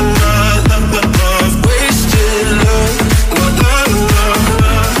la la la, love, wasted love. La la la la,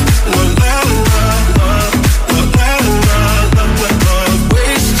 la la la la, la la la la, love,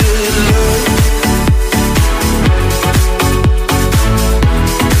 wasted love.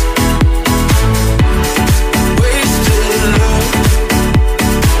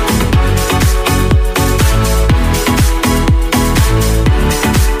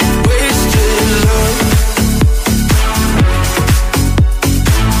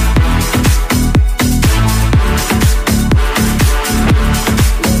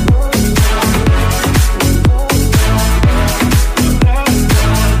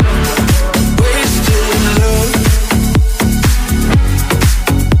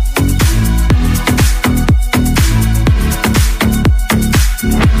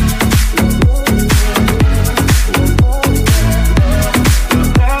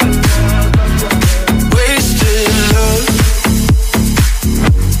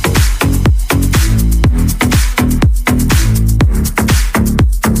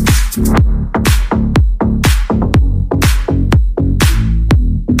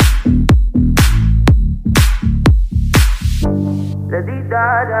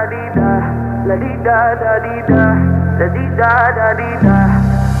 I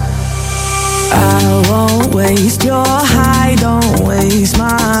won't waste your high, don't waste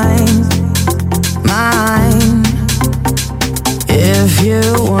mine. If you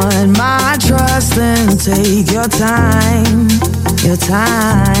want my trust, then take your time.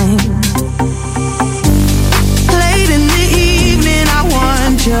 Late in the evening, I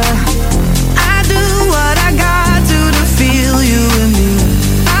want you. I do what I got to feel you and me.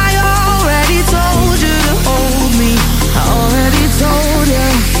 I already told you to hold me. I already told you.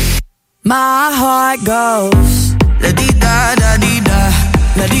 My heart goes la-dee-da-da-dee-da,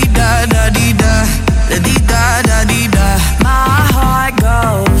 la-dee-da-da-dee-da, la-dee-da-da-dee-da. My heart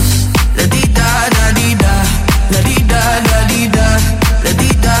goes la-dee-da-da-dee-da, la-dee-da-da-dee-da,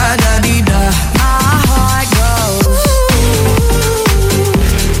 la-dee-da-da-dee-da. My heart goes.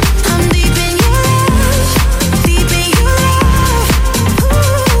 I'm deep in your love, deep in your love.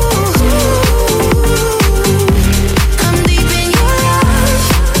 I'm deep in your love,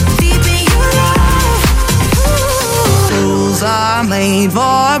 deep in your love. Rules are made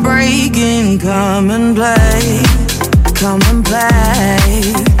for breaking. Come and play, come and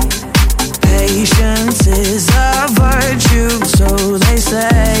play. Patience is a virtue, so they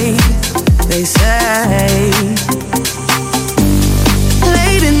say, they say.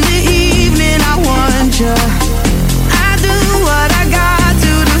 Late in the evening, I want you. I do what I got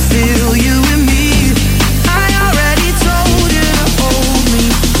to feel you and me. I already told you to hold me.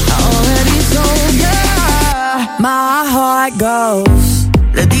 I already told you. My heart goes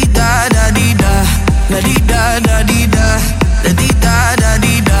la-dee-da-da-dee-da, la-dee-da-da-dee-da,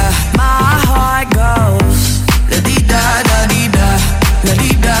 la-dee-da-da-dee-da. My heart goes la-dee-da-da-dee-da,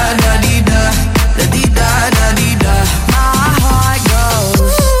 la-dee-da-da-dee-da, la-dee-da-da-dee-da. My heart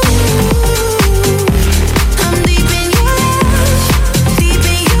goes. I'm deep in your love, deep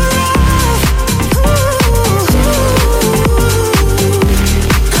in your love.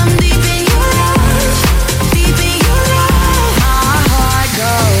 I'm deep in your love, deep in your love. My heart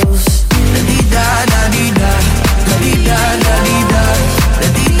goes la-dee-da-da-dee-da, la-dee-da-da-dee-da,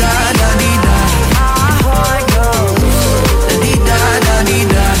 la-dee-da-da-dee-da. My heart goes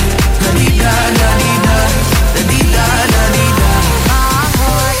la-dee-da-da-dee-da, la-dee-da-da-dee-da, la-dee-da-da-dee-da. My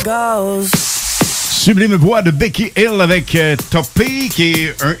heart goes. Sublime voix de Becky Hill avec Topé, qui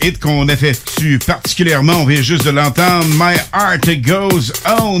est un hit qu'on effectue particulièrement. On vient juste de l'entendre. My Heart Goes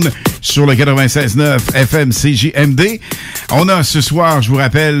On sur le 96.9 FM CJMD. On a ce soir, je vous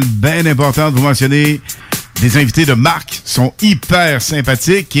rappelle, bien important de vous mentionner, des invités de marque, sont hyper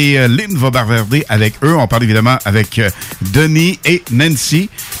sympathiques et Lynn va bavarder avec eux. On parle évidemment avec Denis et Nancy,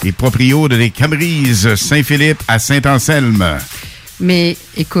 les proprios de les Camerises Saint-Philippe à Saint-Anselme. Mais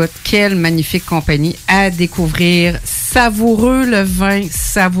écoute, quelle magnifique compagnie à découvrir. Savoureux le vin,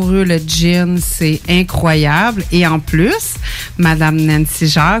 savoureux le gin, c'est incroyable. Et en plus, Madame Nancy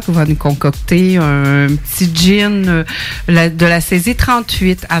Jacques va nous concocter un petit gin de la saisie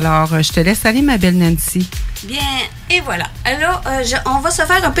 38. Alors, je te laisse aller, ma belle Nancy. Bien, et voilà. Alors, on va se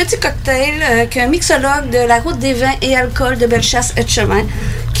faire un petit cocktail qu'un mixologue de la Route des vins et alcool de Bellechasse et de Chemin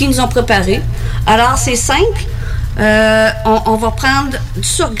qui nous ont préparé. Alors, c'est simple. On va prendre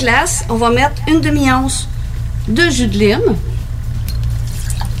sur glace, on va mettre une demi-once de jus de lime.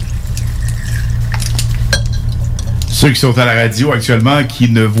 Ceux qui sont à la radio actuellement, qui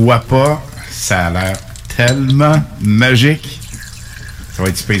ne voient pas, ça a l'air tellement magique. Ça va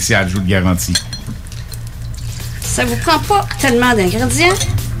être spécial, je vous le garantis. Ça vous prend pas tellement d'ingrédients,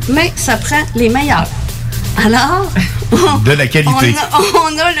 mais ça prend les meilleurs. Alors, de la qualité.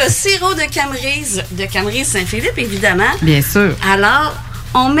 On a le sirop de Camerise Saint-Philippe, évidemment. Bien sûr. Alors,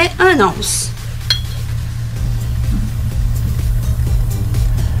 on met 1 once.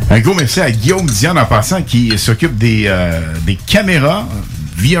 Un gros merci à Guillaume Diane, en passant, qui s'occupe des caméras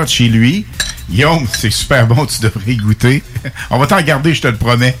via chez lui. Guillaume, c'est super bon, tu devrais y goûter. On va t'en garder, je te le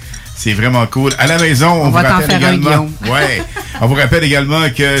promets. C'est vraiment cool. À la maison, on vous rappelle également. Ouais. On vous rappelle également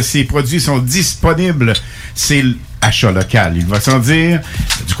que ces produits sont disponibles. C'est l'achat local. Il va sans dire.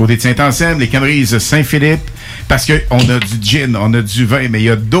 Du côté de Saint-Anselme, les Camerises Saint-Philippe. Parce qu'on a du gin, on a du vin, mais il y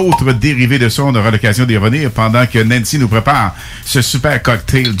a d'autres dérivés de ça. On aura l'occasion d'y revenir pendant que Nancy nous prépare ce super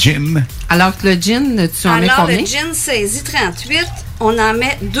cocktail gin. Alors que le gin, tu en mets combien? Alors, le gin saisie 38, on en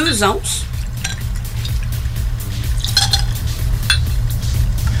met 2 onces.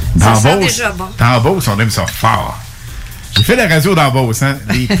 Dans Beauce, on aime ça fort. J'ai fait la radio dans Beauce, hein?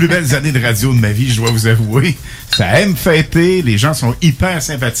 Les plus belles années de radio de ma vie, je dois vous avouer. Ça aime fêter, les gens sont hyper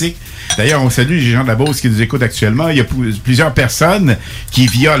sympathiques. D'ailleurs, on salue les gens de la Beauce qui nous écoutent actuellement. Il y a plusieurs personnes qui,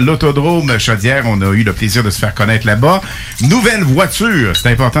 via l'Autodrome Chaudière, on a eu le plaisir de se faire connaître là-bas. Nouvelle voiture, c'est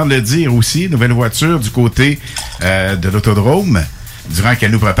important de le dire aussi, nouvelle voiture du côté de l'Autodrome, durant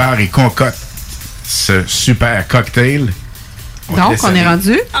qu'elle nous prépare et concocte ce super cocktail. Donc, on est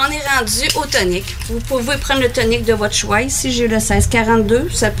rendu? On est rendu au tonic. Vous pouvez prendre le tonic de votre choix. Ici, j'ai le 1642.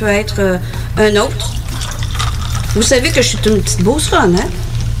 Ça peut être un autre. Vous savez que je suis une petite beauceronne, hein?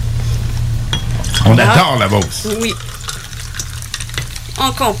 On adore la Beauce. Oui.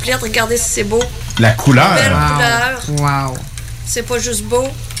 On complète. Regardez si c'est beau. La couleur. Belle couleur. Wow. C'est pas juste beau.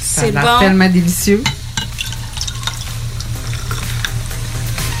 C'est bon. Tellement délicieux.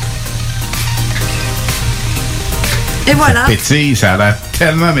 Et voilà. Ça pétille, ça a l'air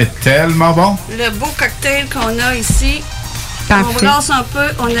tellement, mais tellement bon. Le beau cocktail qu'on a ici. Parfait. On brasse un peu.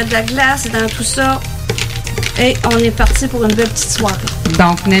 On a de la glace dans tout ça. Et on est parti pour une belle petite soirée.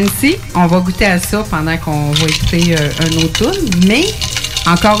 Donc, Nancy, on va goûter à ça pendant qu'on va écouter un autre tune. Mais,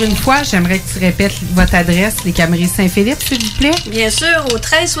 encore une fois, j'aimerais que tu répètes votre adresse, les Cameries Saint-Philippe, s'il vous plaît. Bien sûr, au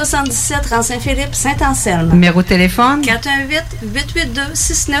 1377 rue Saint-Philippe, Saint-Anselme. Numéro de téléphone?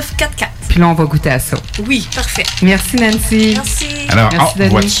 418-882-6944. Puis là, on va goûter à ça. Oui, parfait. Merci, Nancy. Merci. Alors, Merci, en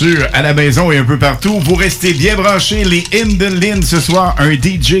voiture, à la maison et un peu partout, vous restez bien branchés. Les In the Lin ce soir, un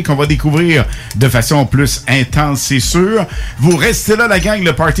DJ qu'on va découvrir de façon plus intense, c'est sûr. Vous restez là, la gang.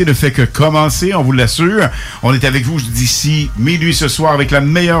 Le party ne fait que commencer, on vous l'assure. On est avec vous d'ici minuit ce soir avec la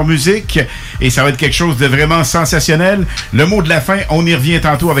meilleure musique. Et ça va être quelque chose de vraiment sensationnel. Le mot de la fin, on y revient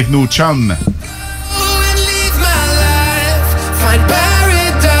tantôt avec nos chums.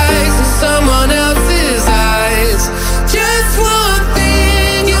 Someone else's eyes. Just one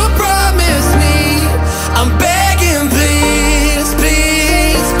thing you promised me. I'm begging, please,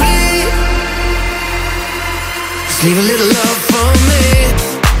 please, please. Just leave a little love for me.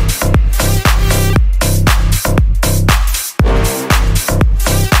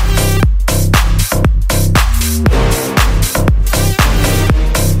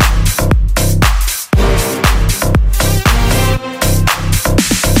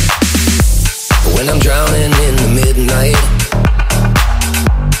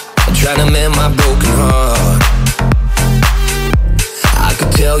 Trying to mend my broken heart. I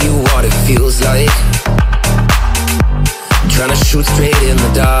could tell you what it feels like. Trying to shoot straight in the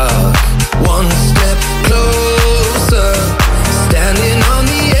dark. One step closer, standing on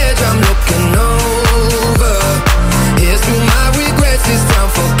the edge, I'm looking over. Here's through my regrets, it's time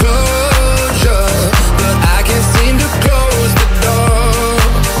for closure. But I can't seem to close the door.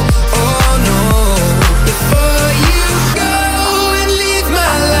 Oh no, before you go and leave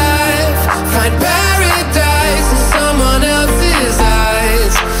my life, find paradise in someone else's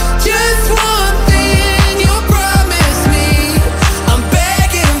eyes. Just one thing you promised me. I'm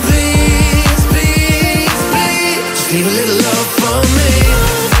begging, please, please, please. Just leave a little love for me.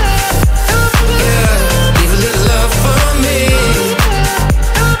 Yeah, leave a little love for me.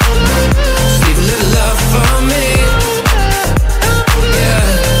 Just leave a little love for me. Yeah,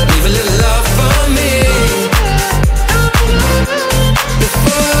 leave a little love for me.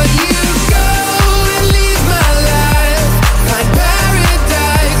 Before you go and leave my life, find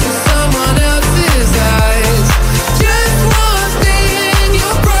paradise in someone else's eyes. Just one thing you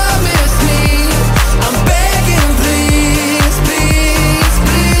promised me. I'm begging, please, please,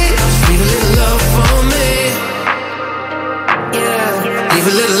 please. Just leave a little love for me. Yeah, leave a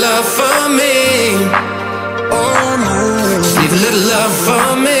little love for me. Oh no, just leave a little love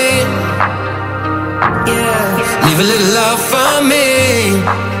for me. Yeah, leave a little love for me.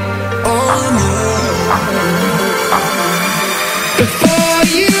 Oh no. Before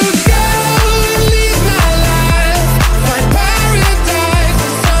you go and leave my life, find paradise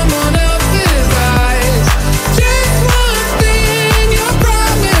in someone else's eyes. Just one thing you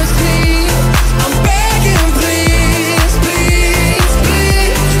promised me. I'm begging, please, please,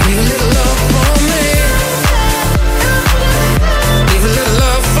 please. Leave a little love for me. Leave a little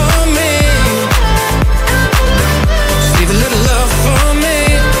love for me. Just leave a little love for me.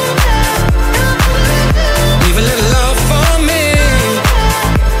 Leave a little love for me.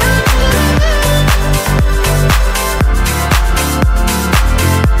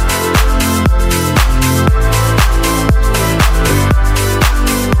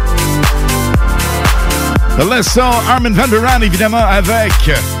 The leçon Armin van Buuren, évidemment, avec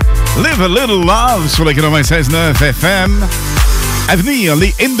Live a Little Love sur le 96.9 FM. À venir,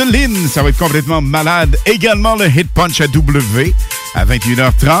 les In the Lin, ça va être complètement malade. Également, le Hit Punch à W. à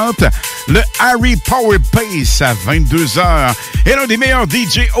 21h30. Le Harry Power Pace à 22h. Et l'un des meilleurs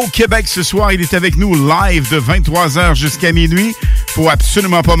DJ au Québec ce soir, il est avec nous live de 23h jusqu'à minuit. Faut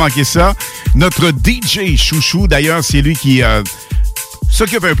absolument pas manquer ça. Notre DJ chouchou, d'ailleurs, c'est lui qui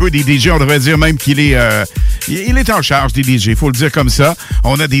s'occupe un peu des DJ. On devrait dire même qu'il est... il est en charge des DJ, il faut le dire comme ça.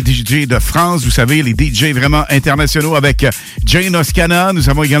 On a des DJ de France, vous savez, les DJ vraiment internationaux avec Jane Oscana. Nous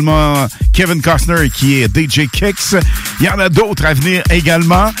avons également Kevin Costner qui est DJ Kicks. Il y en a d'autres à venir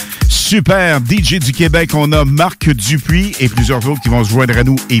également. Super DJ du Québec, on a Marc Dupuis et plusieurs autres qui vont se joindre à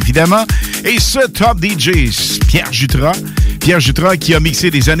nous, évidemment. Et ce top DJ, Pierre Jutras. Pierre Jutras qui a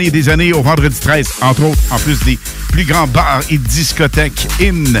mixé des années au Vendredi 13, entre autres, en plus des plus grands bars et discothèques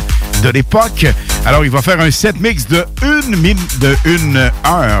de l'époque. Alors, il va faire un set mix de 1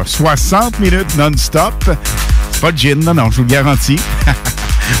 heure, 60 minutes non-stop. C'est pas de gin, non, je vous le garantis.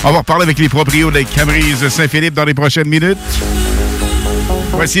 On va reparler avec les proprios de Camerise Saint-Philippe dans les prochaines minutes.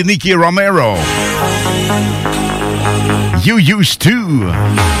 Voici Nicky Romero. You Used To.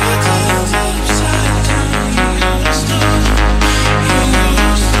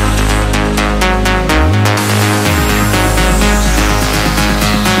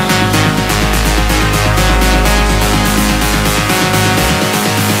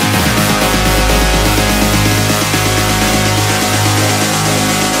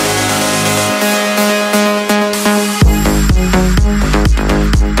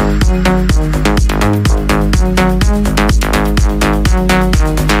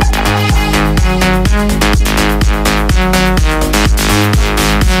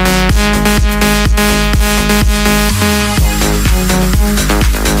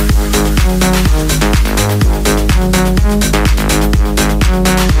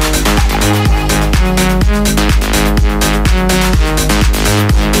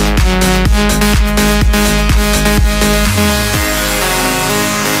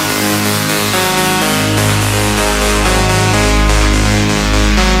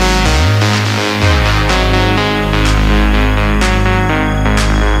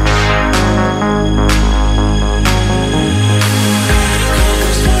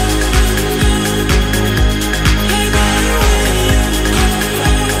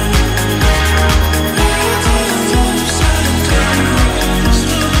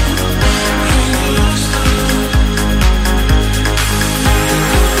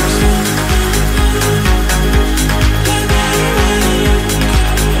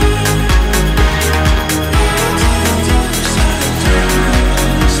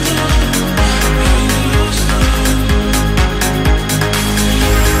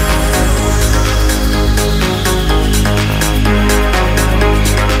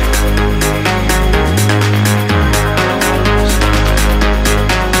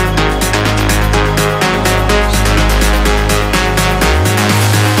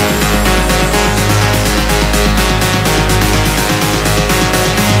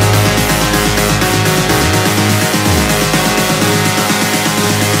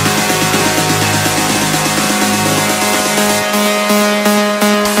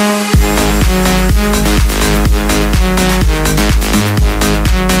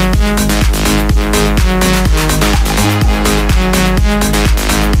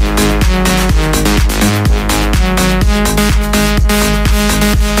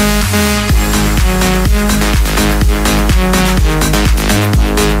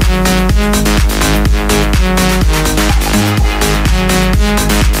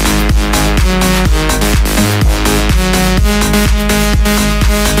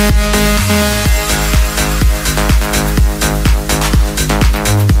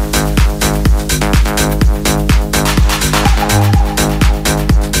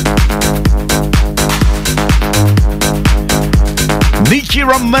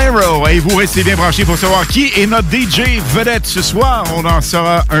 Romero. Et vous restez bien branchés pour savoir qui est notre DJ vedette ce soir. On en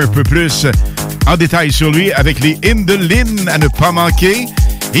saura un peu plus en détail sur lui avec les Indolines à ne pas manquer.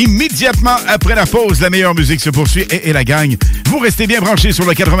 Immédiatement après la pause, la meilleure musique se poursuit et la gang. Vous restez bien branchés sur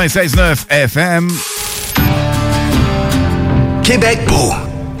le 96.9 FM. Québec beau.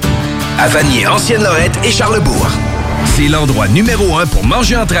 À Vanier, Ancienne-Lorette et Charlebourg. C'est l'endroit numéro 1 pour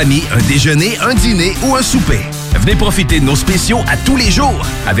manger entre amis, un déjeuner, un dîner ou un souper. Venez profiter de nos spéciaux à tous les jours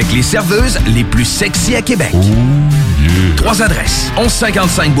avec les serveuses les plus sexy à Québec. 3 adresses.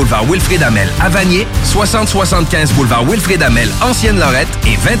 1155 boulevard Wilfrid Hamel à Vanier, 6075 boulevard Wilfrid Hamel, Ancienne-Lorette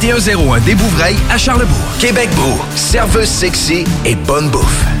et 2101 des Bouvrailles à Charlebourg. Québec beau, serveuse sexy et bonne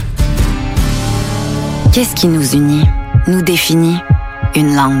bouffe. Qu'est-ce qui nous unit, nous définit?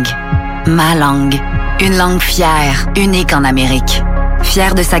 Une langue. Ma langue. Une langue fière, unique en Amérique.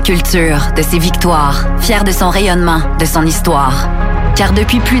 Fier de sa culture, de ses victoires, fier de son rayonnement, de son histoire. Car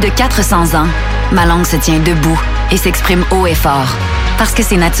depuis plus de 400 ans, ma langue se tient debout et s'exprime haut et fort. Parce que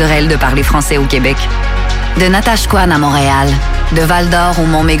c'est naturel de parler français au Québec. De Natashquan à Montréal, de Val-d'Or au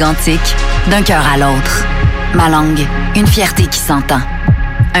Mont-Mégantic, d'un cœur à l'autre. Ma langue, une fierté qui s'entend.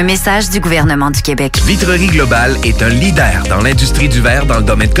 Un message du gouvernement du Québec. Vitrerie Globale est un leader dans l'industrie du verre dans le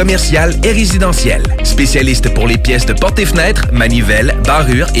domaine commercial et résidentiel. Spécialiste pour les pièces de portes et fenêtres, manivelles,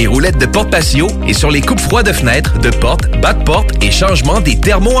 barrures et roulettes de porte patio et sur les coupes froids de fenêtres, de portes, bas de porte et changement des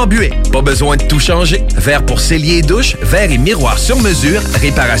thermos embués. Pas besoin de tout changer. Verre pour cellier et douche, verre et miroir sur mesure,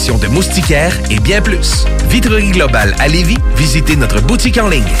 réparation de moustiquaires et bien plus. Vitrerie Globale à Lévis, visitez notre boutique en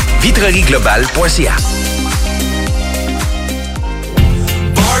ligne. vitrerieglobale.ca.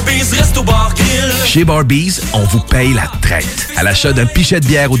 Chez Barbies, on vous paye la traite. À l'achat d'un pichet de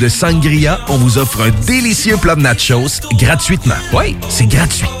bière ou de sangria, on vous offre un délicieux plat de nachos gratuitement. Oui, c'est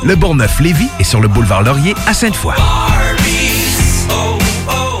gratuit. Le Bourgneuf-Lévis est sur le boulevard Laurier à Sainte-Foy.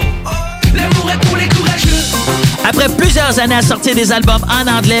 Après plusieurs années à sortir des albums en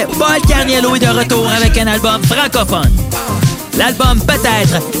anglais, Paul Carniello est de retour avec un album francophone. L'album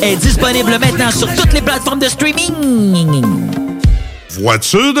Peut-être est disponible maintenant sur toutes les plateformes de streaming.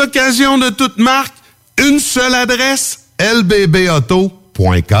 Voiture d'occasion de toute marque, une seule adresse, lbbauto.com.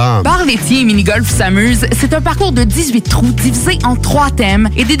 Bar laitier et mini-golf s'amuse, c'est un parcours de 18 trous divisé en 3 thèmes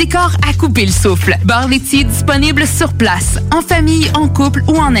et des décors à couper le souffle. Bar laitier disponible sur place, en famille, en couple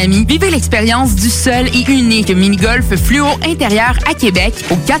ou en amis. Vivez l'expérience du seul et unique mini-golf fluo intérieur à Québec,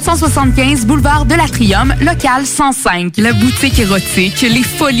 au 475 boulevard de l'Atrium, local 105. La boutique érotique Les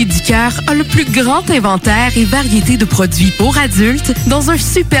Folies du Cœur a le plus grand inventaire et variété de produits pour adultes dans un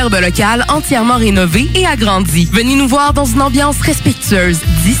superbe local entièrement rénové et agrandi. Venez nous voir dans une ambiance respectueuse,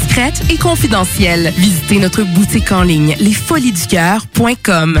 discrète et confidentielle. Visitez notre boutique en ligne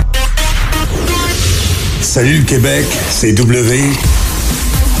lesfoliesducoeur.com. Salut le Québec, c'est W.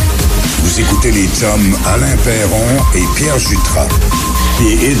 Vous écoutez les chums Alain Perron et Pierre Jutras.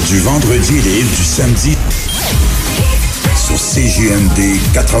 Les hits du vendredi et les hits du samedi sur CJMD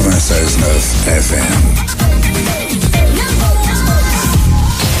 96.9 FM.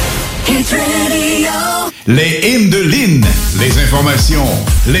 Les hymnes de Lynn, les informations,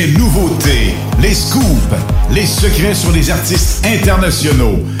 les nouveautés, les scoops, les secrets sur les artistes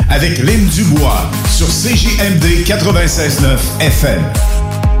internationaux avec Lynn Dubois sur CJMD 96.9 FM.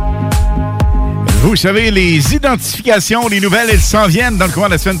 Vous savez, les identifications, les nouvelles, elles s'en viennent dans le courant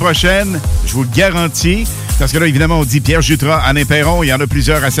de la semaine prochaine. Je vous le garantis. Parce que là, évidemment, on dit Pierre Jutras, Alain Perron. Il y en a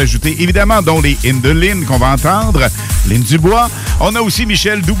plusieurs à s'ajouter, évidemment, dont les hymnes de Lynn qu'on va entendre. Lynn Dubois. On a aussi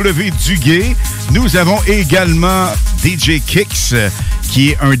Michel W. Duguay. Nous avons également DJ Kix, qui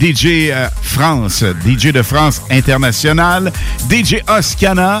est un DJ France, DJ de France international. DJ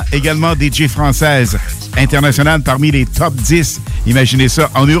Oscana, également DJ française internationale parmi les top 10, imaginez ça,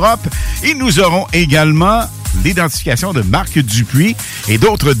 en Europe. Et nous aurons également l'identification de Marc Dupuis et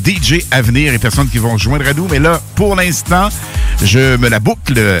d'autres DJ à venir et personnes qui vont joindre à nous. Mais là, pour l'instant, je me la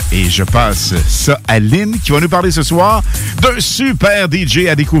boucle et je passe ça à Lynn qui va nous parler ce soir d'un super DJ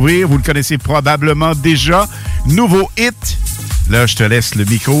à découvrir. Vous le connaissez probablement déjà. Nouveau hit. Là, je te laisse le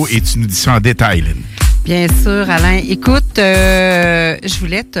micro et tu nous dis ça en détail, Lynn. Bien sûr, Alain. Écoute, je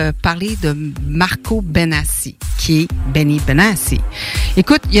voulais te parler de Marco Benassi, qui est Benny Benassi.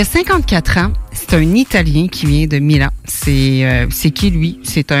 Écoute, il y a 54 ans, c'est un Italien qui vient de Milan. C'est qui, lui?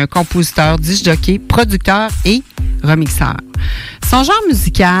 C'est un compositeur, disc jockey, producteur et remixeur. Son genre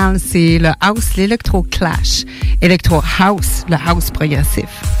musical, c'est le house, l'électro-clash, électro-house, le house progressif.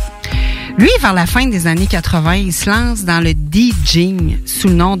 Lui, vers la fin des années 80, il se lance dans le DJing sous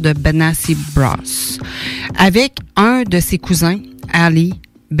le nom de Benassi Bros, avec un de ses cousins, Ali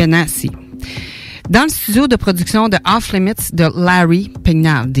Benassi, dans le studio de production de Off Limits de Larry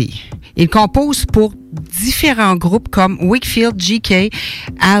Pignaldi. Il compose pour différents groupes comme Wakefield, GK,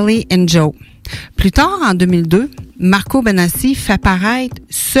 Ali and Joe. Plus tard, en 2002, Marco Benassi fait paraître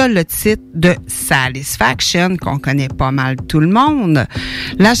seul le titre de Satisfaction, qu'on connaît pas mal tout le monde.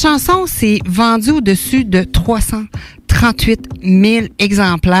 La chanson s'est vendue au-dessus de 338 000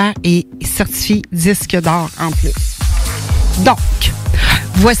 exemplaires et certifiée disque d'or en plus. Donc,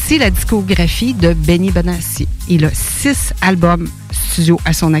 voici la discographie de Benny Benassi. Il a 6 albums studio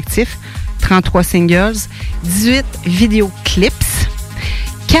à son actif, 33 singles, 18 vidéoclips,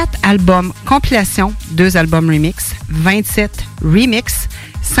 4 albums compilation, 2 albums remix, 27 remix,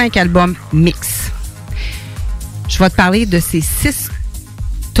 5 albums mix. Je vais te parler de ces 6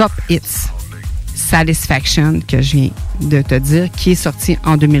 top hits. Satisfaction, que je viens de te dire, qui est sorti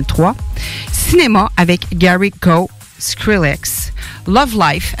en 2003. Cinéma avec Gary Coe, Skrillex, Love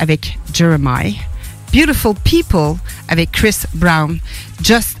Life avec Jeremiah, Beautiful People avec Chris Brown,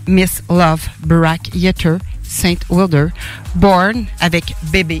 Just Miss Love, Barack Yetter, Saint Wilder, Born avec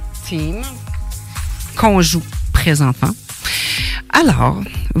Baby Team, qu'on joue présentement. Alors,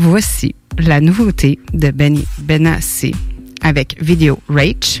 voici la nouveauté de Benny Benassi avec Video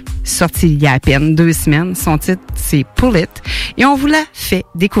Rage, sorti il y a à peine 2 semaines. Son titre, c'est Pull It. Et on vous l'a fait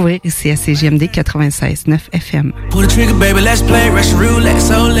découvrir ici à CGMD 96.9 FM. Pull the trigger, baby, let's play Russian roulette,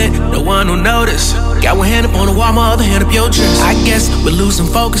 so lit, no one will notice. Got one hand up on the wall, my other hand up your chest. I guess we're losing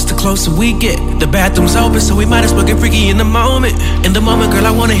focus the closer we get. The bathroom's open, so we might as well get freaky in the moment. In the moment, girl,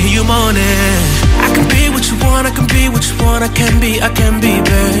 I wanna hear you moaning. I can be what you want, I can be what you want, I can be,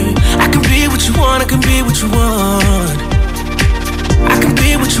 babe. I can be what you want, I can be what you want. I can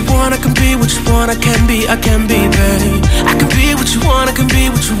be what you want, I can be what you want, I can be, babe. I can be what you want, I can be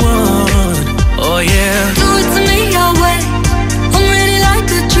what you want. Oh yeah. Do it to me your way. I'm ready like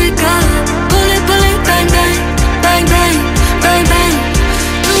a trigger. Pull it, bang, bang, bang, bang, bang, bang.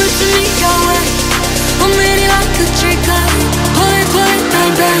 Do it to me your way. I'm ready like a trigger. Pull it, bang,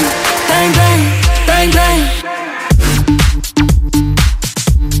 bang, bang, bang, bang, bang.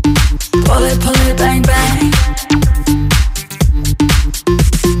 Pull it, bang, bang.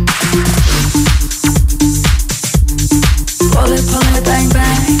 Pull it, bang,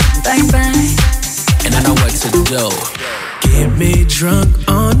 bang, bang, bang. And I know what to do. Get me drunk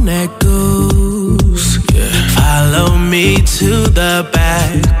on that goose. Yeah. Follow me to the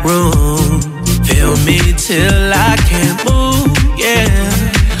back room. Feel me till I can't move. Yeah.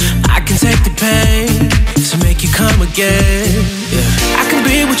 I can take the pain to make you come again. Yeah. I can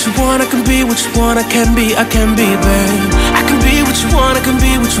be what you want, I can be what you want, I can be, babe. I can be what you want, I can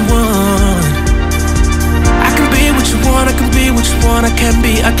be what you want. I can be what you want, I can be what you want, I can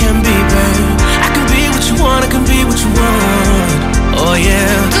be, babe. I can be what you want, I can be what you want. Oh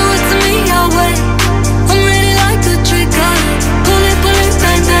yeah. Do it to me your way. I'm ready like a trigger. Pull it,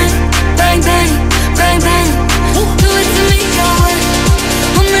 bang, bang, bang, bang, bang, bang. Do it to me your way.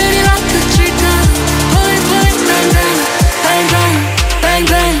 I'm ready like a trigger. Pull it, bang, bang, bang, bang, bang,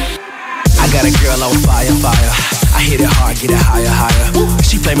 bang. I got a girl on fire, fire. I hit it hard, get it higher, higher.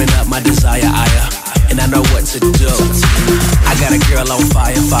 She flaming up my desire, and I know what to do. I got a girl on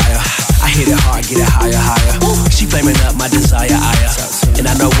fire, fire. I hit it hard, get it higher, higher. She flaming up my desire, and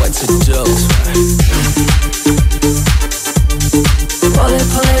I know what to do. Pull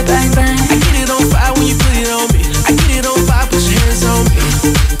it, bang, bang. I get it on fire when you put it on me. I get it on fire, put your hands on me.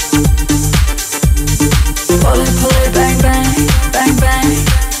 Pull it, bang, bang, bang, bang.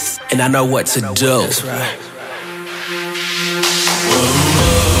 And I know what to do. That's right.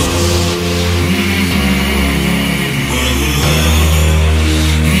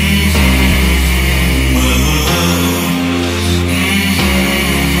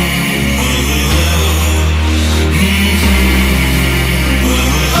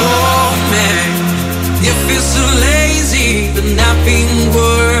 So lazy, but nothing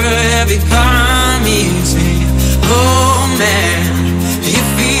worth every promise. Oh man, you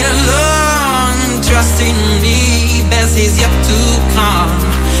feel alone, trusting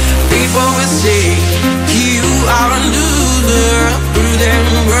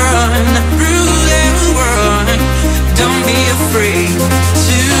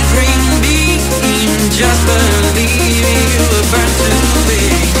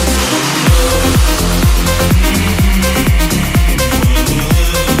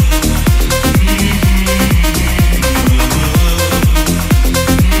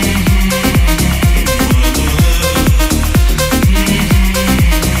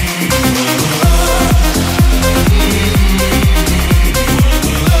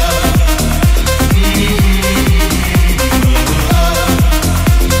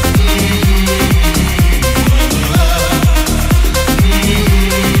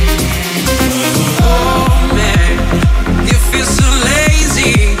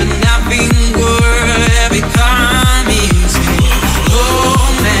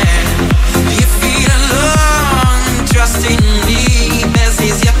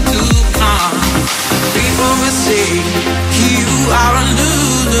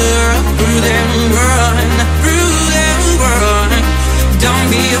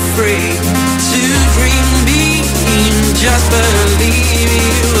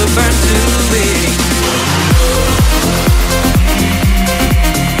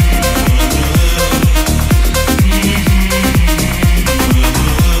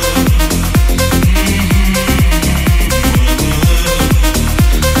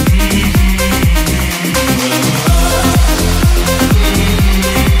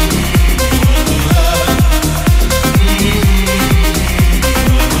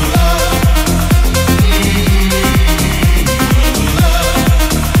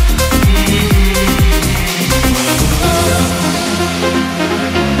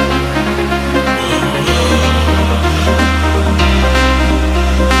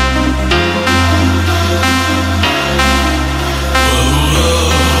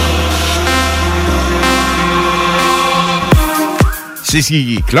C'est ce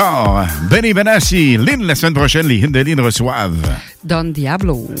qui clore. Benny Benassi, Lynn, la semaine prochaine, les hits de Lynn reçoivent Don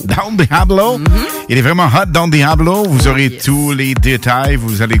Diablo. Don Diablo. Il est vraiment hot, Don Diablo. Vous aurez tous les détails.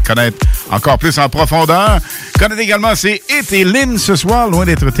 Vous allez le connaître encore plus en profondeur. Connaissez également ses hits et Lynn ce soir, loin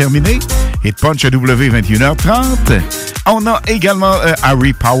d'être terminé. Hit Punch à W21h30. On a également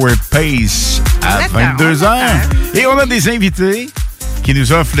Harry Power Pace à 22h. Et on a des invités qui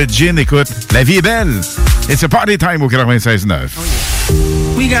nous offrent le gin. Écoute, la vie est belle. It's a party time au 96.9.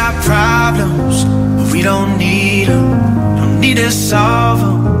 We got problems, but we don't need them. Don't need to solve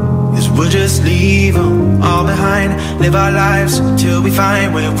them, 'cause we'll just leave them all behind. Live our lives till we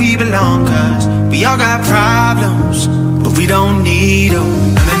find where we belong. 'Cause we all got problems, but we don't need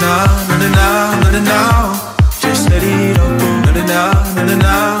them. No, no, no, no, no, no, no, no. Just let it all go. No, no, no, no, no,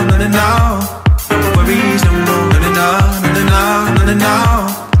 no, no, no, no. No worries no more. No, no, no, no, no, no, no, no, no.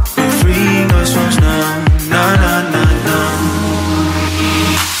 We're free, no songs, no, no, no, no, no.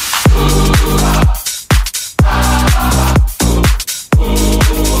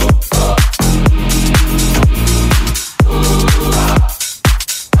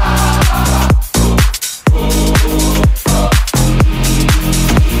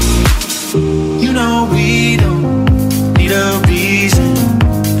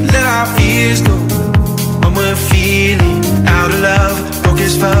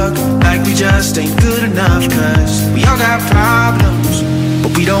 Just ain't good enough, 'cause we all got problems,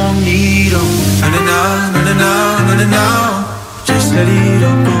 but we don't need them. No, no, no, no, no, no, no, no. Just let it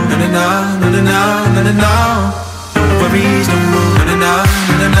all go. No, no, no, no, no, no, no, no, no. No worries no more. No, no, no,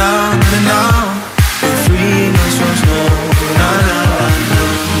 no, no, no, no, no. We're free, no songs, no, no, no, no,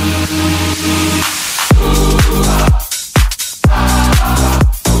 no.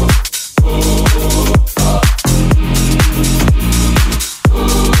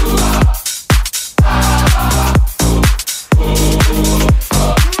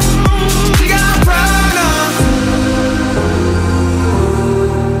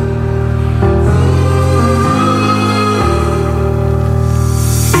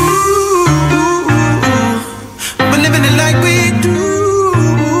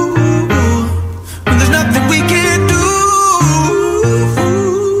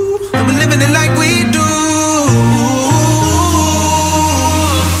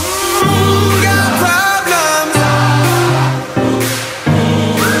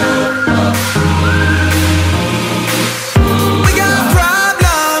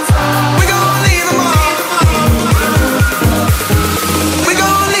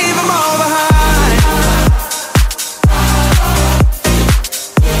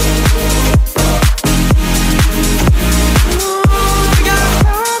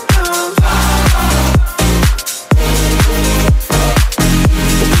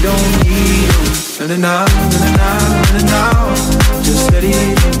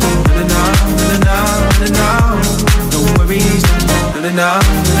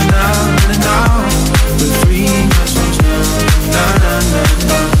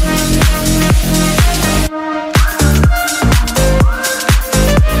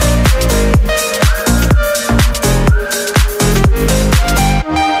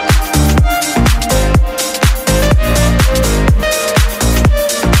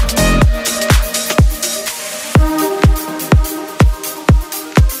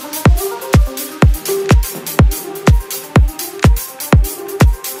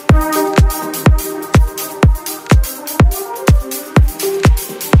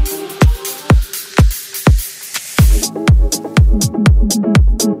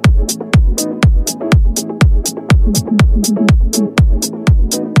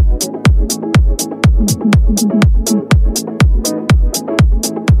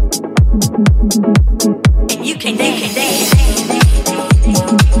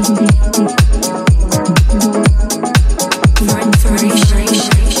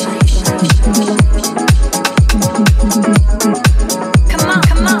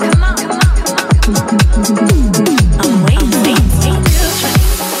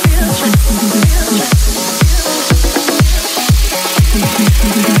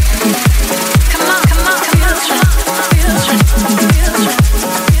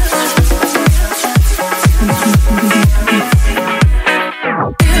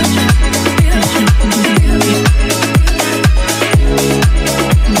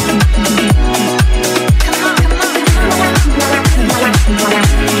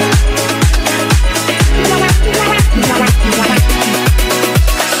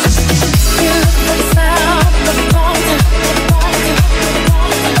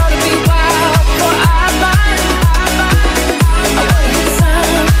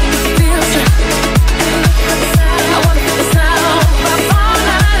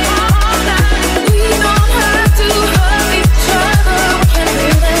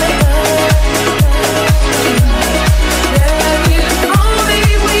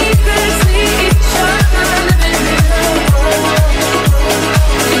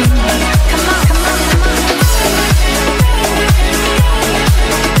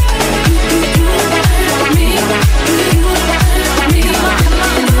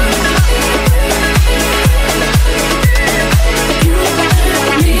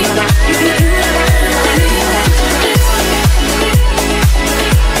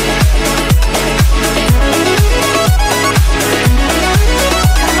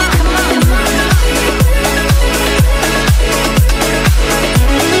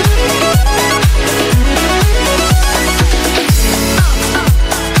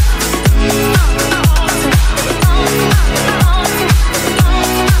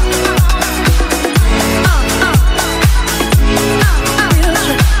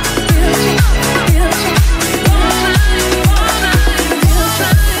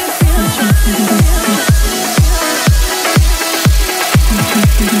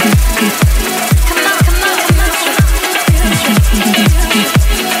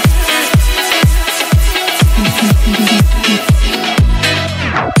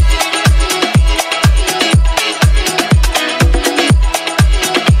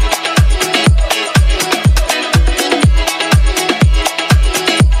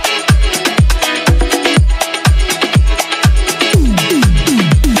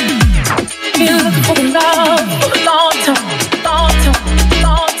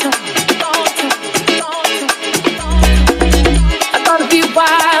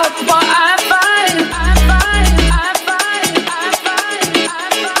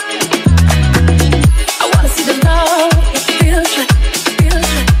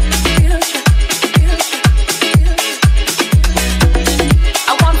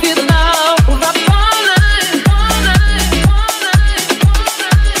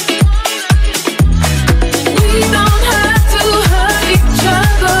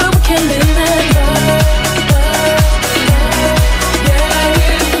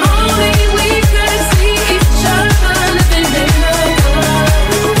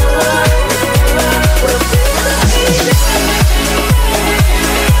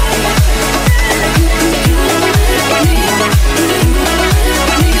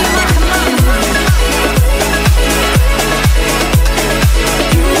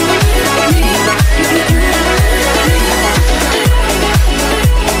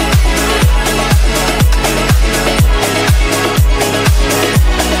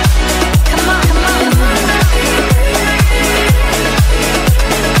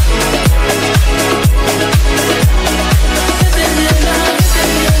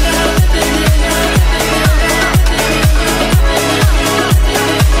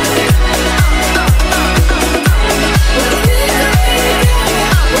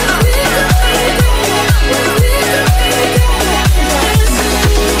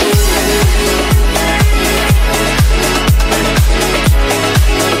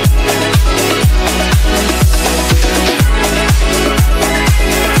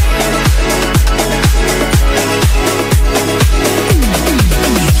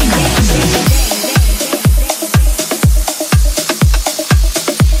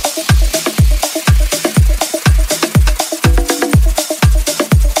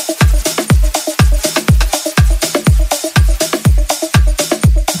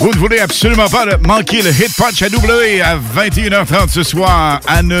 Vous ne voulez absolument pas manquer le Hit Punch à W à 21h30 ce soir.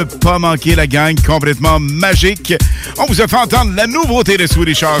 À ne pas manquer la gang complètement magique. On vous a fait entendre la nouveauté de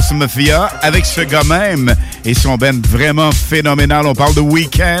Swedish House Mafia avec ce gars même et son band vraiment phénoménal. On parle de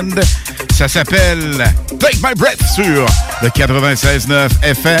Weekend. Ça s'appelle Take My Breath sur le 96.9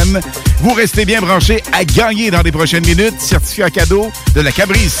 FM. Vous restez bien branchés à gagner dans les prochaines minutes. Certificat cadeau de la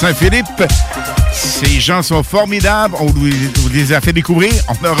Cabrise Saint-Philippe. Ces gens sont formidables. On vous les a fait découvrir.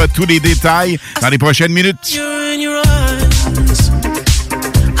 On aura tous les détails dans les prochaines minutes.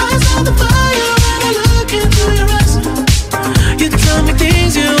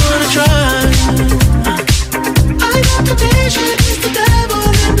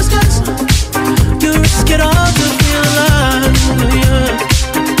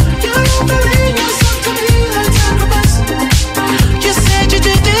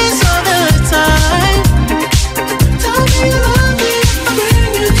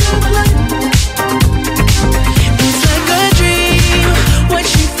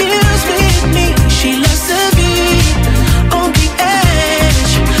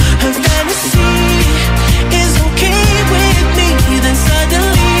 Is okay with me.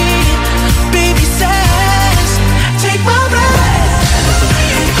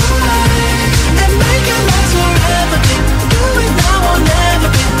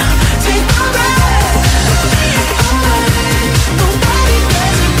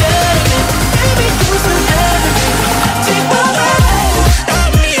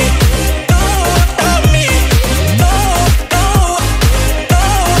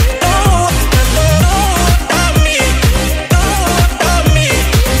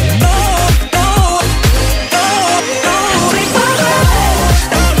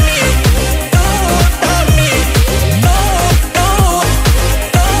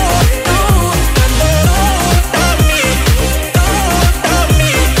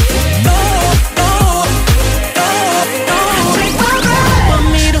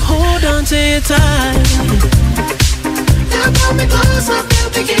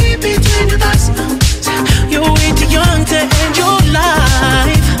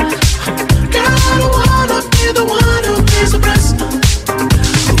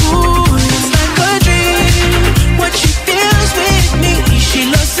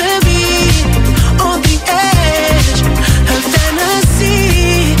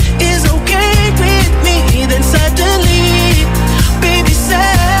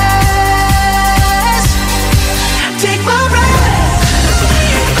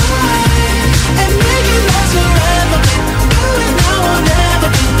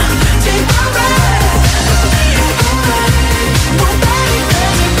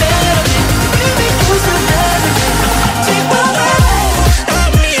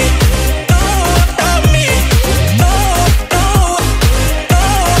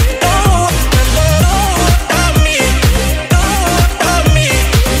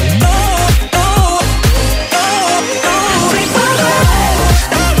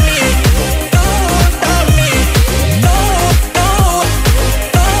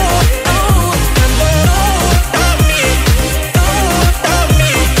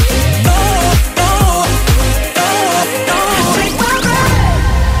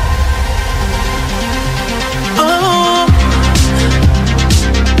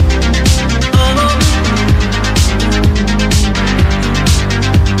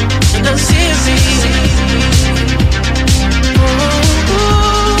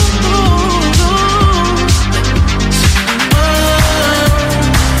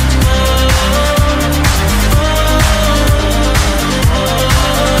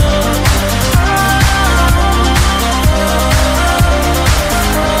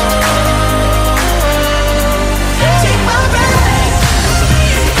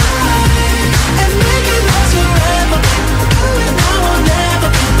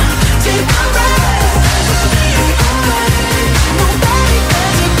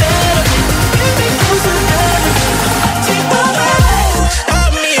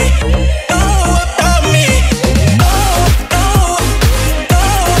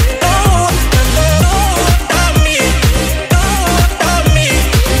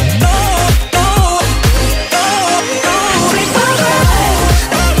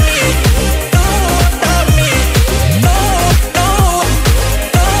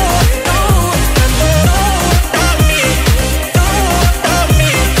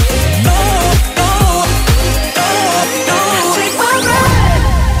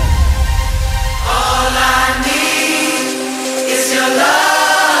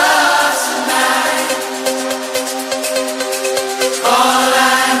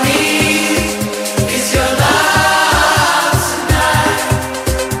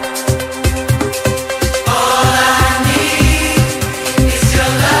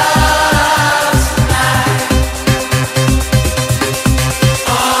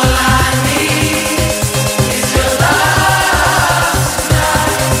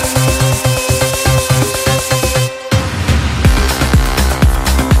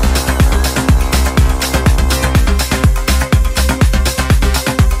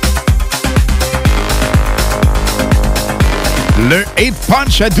 Le Hit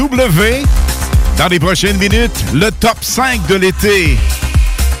Punch à W. Dans les prochaines minutes, le top 5 de l'été.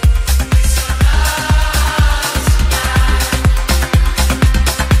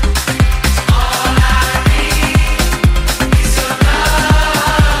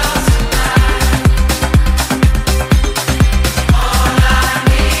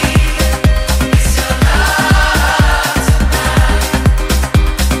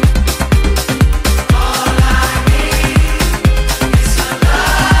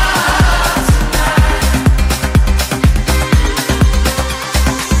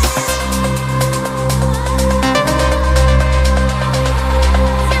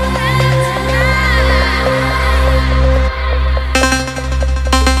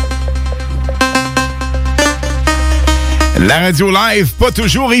 La radio live, pas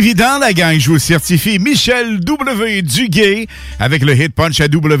toujours évident, la gang. Je vous certifie Michel W. Duguay avec le Hit Punch à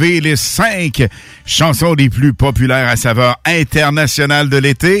W, les 5 chansons les plus populaires à saveur internationale de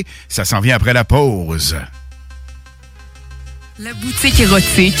l'été. Ça s'en vient après la pause. La boutique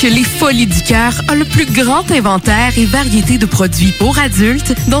érotique Les Folies du Cœur a le plus grand inventaire et variété de produits pour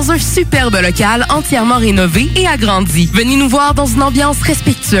adultes dans un superbe local entièrement rénové et agrandi. Venez nous voir dans une ambiance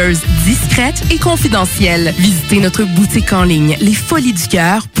respectueuse, discrète et confidentielle. Visitez notre boutique en ligne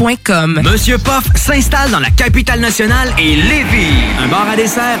lesfoliesducoeur.com. Monsieur Poff s'installe dans la capitale nationale et Lévis. Un bar à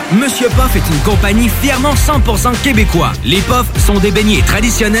dessert, Monsieur Poff est une compagnie fièrement 100% québécois. Les Poffs sont des beignets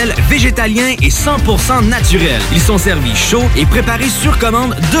traditionnels, végétaliens et 100% naturels. Ils sont servis chauds et préparés sur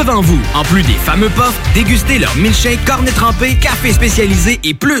commande devant vous. En plus des fameux puffs, dégustez leur milkshake, cornet trempé, café spécialisé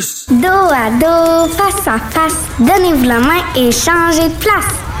et plus. Dos à dos, face à face, donnez-vous la main et changez de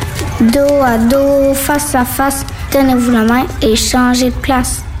place. Dos à dos, face à face, donnez-vous la main et changez de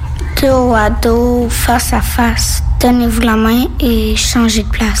place. Dos à dos, face à face, donnez-vous la main et changez de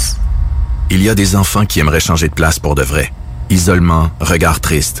place. Il y a des enfants qui aimeraient changer de place pour de vrai. Isolement, regard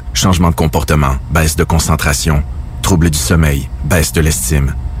triste, changement de comportement, baisse de concentration, trouble du sommeil, baisse de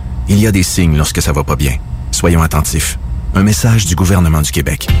l'estime. Il y a des signes lorsque ça va pas bien. Soyons attentifs. Un message du gouvernement du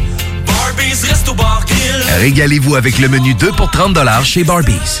Québec. Régalez-vous avec le menu 2 pour 30 $ chez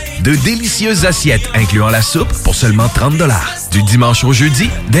Barbies. De délicieuses assiettes incluant la soupe pour seulement 30 $. Du dimanche au jeudi,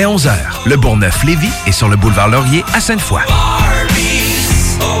 dès 11h. Le Bourgneuf-Lévis est sur le boulevard Laurier à Sainte-Foy.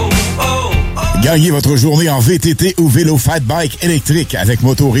 Gagnez votre journée en VTT ou vélo fat bike électrique avec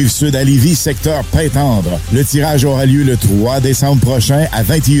Moto Rive-Sud à Lévis, secteur Pintendre. Le tirage aura lieu le 3 décembre prochain à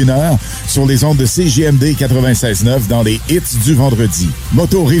 21h sur les ondes de CJMD 96.9 dans les hits du vendredi.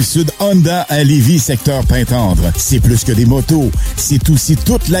 Moto Rive-Sud Honda à Lévis, secteur Pintendre. C'est plus que des motos, c'est aussi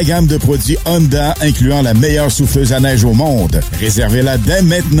toute la gamme de produits Honda incluant la meilleure souffleuse à neige au monde. Réservez-la dès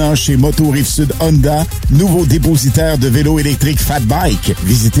maintenant chez Moto Rive-Sud Honda, nouveau dépositaire de vélos électriques fat bike.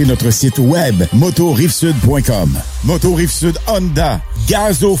 Visitez notre site web motorivesud.com. Moto Rive-Sud Honda,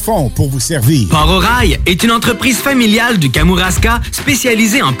 gaz au fond pour vous servir. Port-au-Rail est une entreprise familiale du Kamouraska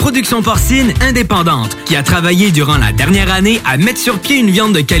spécialisée en production porcine indépendante qui a travaillé durant la dernière année à mettre sur pied une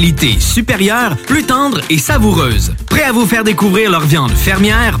viande de qualité supérieure, plus tendre et savoureuse. Prêt à vous faire découvrir leur viande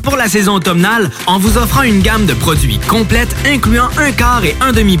fermière pour la saison automnale en vous offrant une gamme de produits complète incluant un quart et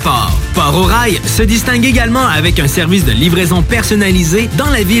un demi-porc. Port-au-Rail se distingue également avec un service de livraison personnalisé dans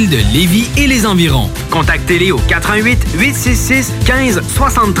la ville de Lévis et les environs. Contactez-les au 88 866 15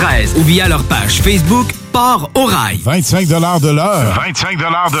 73 ou via leur page Facebook Port-au-Rail. 25 $ de l'heure. 25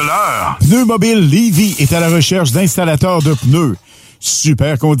 $ de l'heure. Pneus Mobile Lévis est à la recherche d'installateurs de pneus.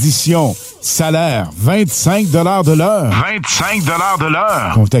 Super conditions. Salaire, 25 $ de l'heure. 25 $ de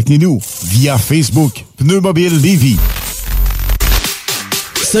l'heure. Contactez-nous via Facebook. Pneus Mobile Lévis.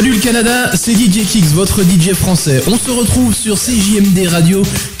 Salut le Canada, c'est DJ Kix, votre DJ français. On se retrouve sur CJMD Radio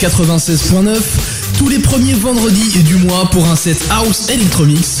 96.9 tous les premiers vendredis du mois pour un set House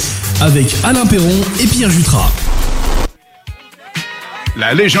Electromix avec Alain Perron et Pierre Jutras.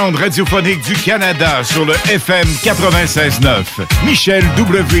 La légende radiophonique du Canada sur le FM 96.9. Michel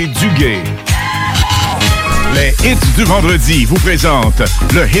W. Duguay. Les hits du vendredi vous présentent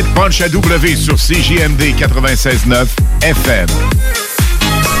le Hit Punch à W sur CJMD 96.9 FM.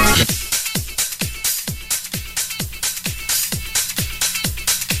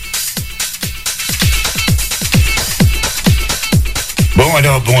 Bon,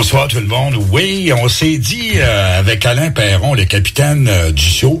 alors, bonsoir tout le monde. Oui, on s'est dit avec Alain Perron, le capitaine du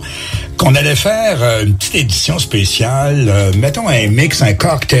show, qu'on allait faire une petite édition spéciale, mettons un mix, un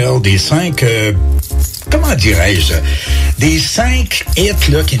cocktail des 5... comment dirais-je, des 5 hits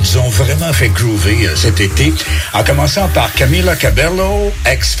là, qui nous ont vraiment fait groover cet été, en commençant par Camila Cabello,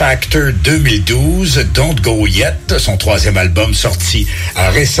 X Factor 2012, Don't Go Yet, son 3e album sorti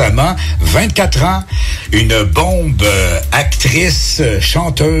récemment, 24 ans, une bombe actrice,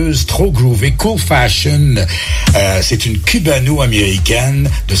 chanteuse, trop groovée, cool fashion, c'est une cubano-américaine,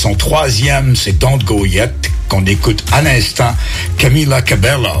 de son 3e, c'est Don't Go Yet, qu'on écoute à l'instant, Camila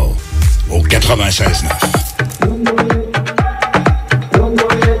Cabello, au 96.9.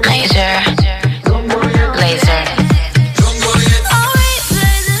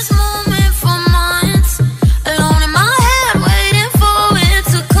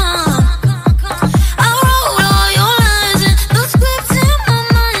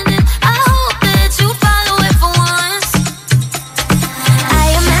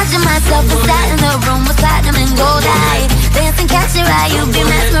 You'll be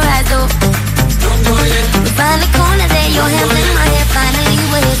mesmerized, oh. We find the corner there, your hands in my hair. Finally,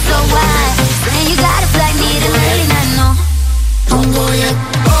 we're here, so why? Saying you got a flight, need an early night, no. Don't go yet,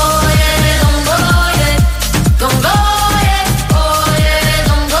 oh yeah, don't go yet, don't go yet, oh yeah,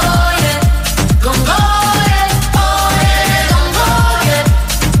 don't go yet, don't go yet, oh yeah, don't go yet,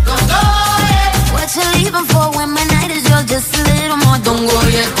 don't go yet. What you leaving for when my night is yours? Just a little more, don't go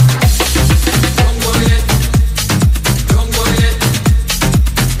yet.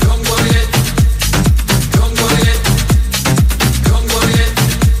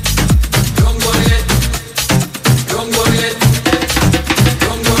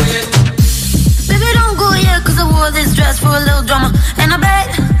 This dress for a little drama, and I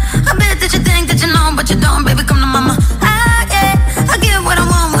bet that you think that you know, but you don't, baby, come to mama. I get what I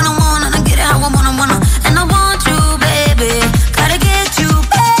want when I want, and I get it how I wanna, and I want you, baby, gotta get you,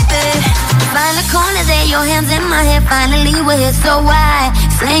 baby. Find the corner there, your hands in my hair, finally we're here, so why?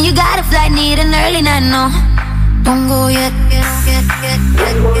 Saying you got a flight, need an early night, no. Don't go yet, no.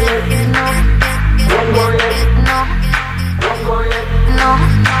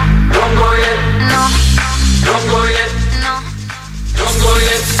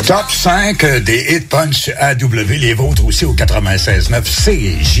 Top 5 des hit punch AW, les vôtres aussi au 96.9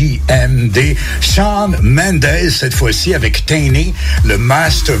 CJMD. Shawn Mendes, cette fois-ci avec Taney, le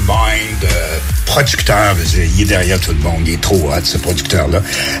mastermind producteur. Il est derrière tout le monde, il est trop hot ce producteur-là.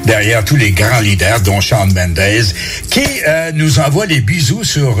 Derrière tous les grands leaders, dont Shawn Mendes, qui nous envoie les bisous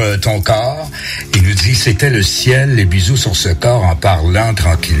sur ton corps. Il nous dit c'était le ciel, les bisous sur ce corps en parlant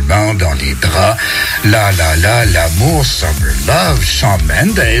tranquillement dans les draps. L'amour, summer love, Shawn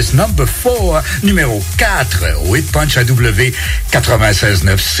Mendes. Number 4, numéro 4, au Hit Punch AW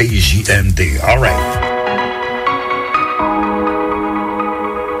 96.9 CJMD. All right.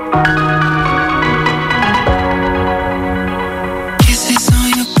 Kisses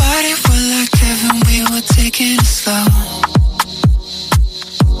on your body were like heaven, we were taking it slow.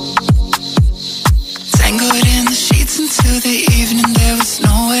 Tangled in the sheets until the evening, there was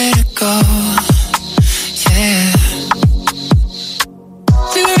nowhere to go. Yeah.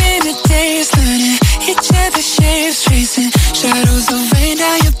 Days learning each other's shapes, tracing shadows of rain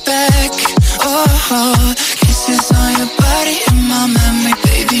down your back. Oh, kisses on your body in my memory,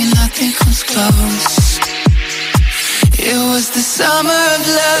 baby, nothing comes close. It was the summer of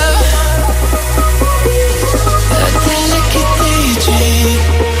love, a delicate daydream,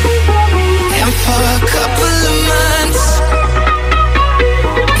 and for a couple of months,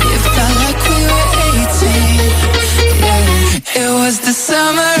 it felt like we were 18. Yeah, it was the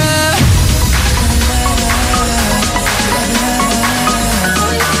summer of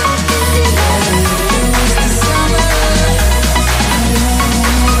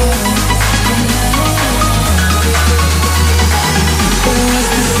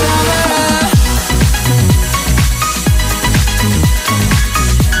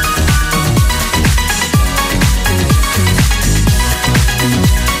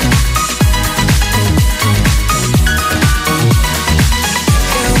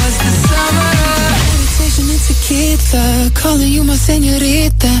calling you my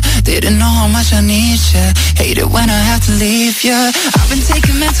señorita. Didn't know how much I need ya. Hate it when I have to leave ya. I've been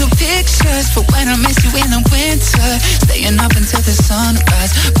taking mental pictures for when I miss you in the winter. Staying up until the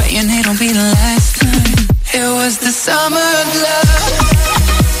sunrise, praying it don't be the last time. It was the summer of love.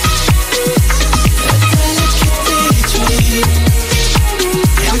 A delicate daydream.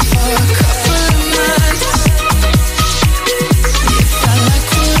 And for a couple of months, it felt like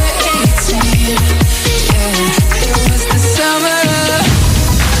we were 18. Yeah, it was the summer of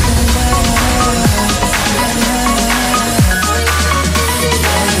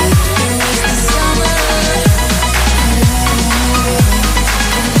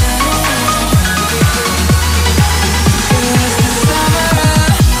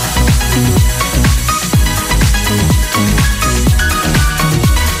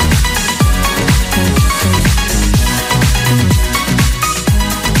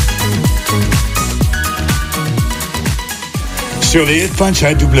Sur les Hit Punch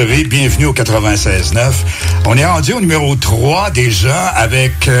AW, bienvenue au 96.9. On est rendu au numéro 3 déjà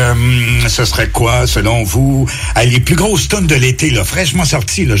avec, ce serait quoi, selon vous, les plus grosses tonnes de l'été, là, fraîchement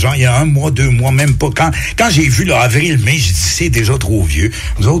sorties, là, genre il y a 1 mois, 2 mois, même pas. Quand j'ai vu là, avril, mai, j'ai dit c'est déjà trop vieux.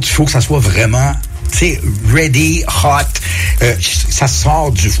 Nous autres, il faut que ça soit vraiment... c'est ready, hot, ça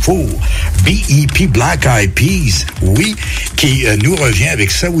sort du four. BEP, Black Eyed Peas, oui, qui nous revient avec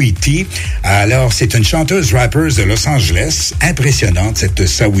Saweetie. Alors, c'est une chanteuse rappeuse de Los Angeles, impressionnante, cette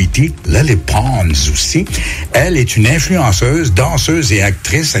Saweetie. Lily Pons aussi. Elle est une influenceuse, danseuse et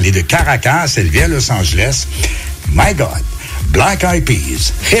actrice. Elle est de Caracas, elle vient à Los Angeles. My God, Black Eyed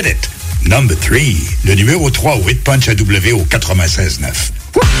Peas, Hit It, number 3. Le numéro 3 au Hit Punch AW au 96.9.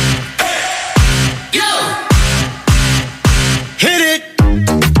 Yo! Hit it!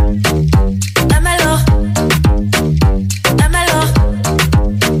 Dámelo. Dámelo.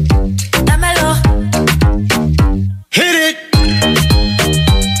 Dámelo. Hit it!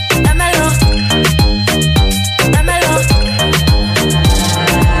 Dámelo. Dámelo.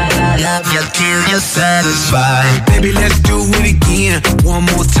 Love you till you're satisfied. Baby, let's do it again. One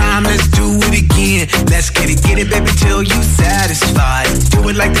more time, let's do it again. Let's get it, baby, till you satisfied. Do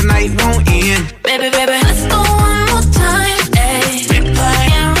it like the night won't end. Baby, let's go one more time, ayy. Replay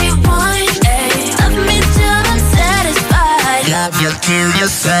and rewind, ayy. Love me till I'm satisfied. Love you till you're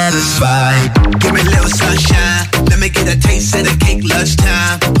satisfied. Give me a little sunshine. Let me get a taste of the cake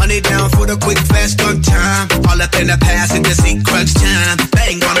lunchtime. Honey down for the quick, fast, good time. All up in the past, it just ain't crunch time.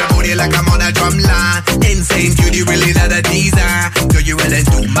 Bang on the booty like I'm on a drum line. Insane beauty, really not a design. Girl, you really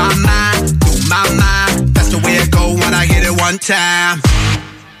do my mind, do my mind. That's the way it go when I hit it one time.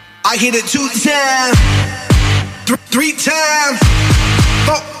 I hit it 2 times, 3 times,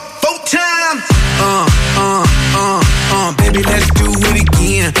 4 times. Baby, let's do it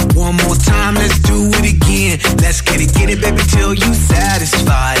again. One more time, let's do it again. Let's get it, baby, till you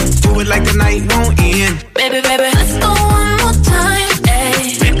satisfied. Do it like the night won't end. Baby, let's go one more time,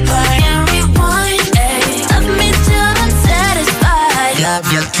 ayy. Replay and rewind, ayy. Love me till I'm satisfied.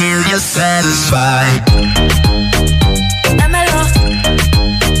 Love you till you're satisfied. Dámelo.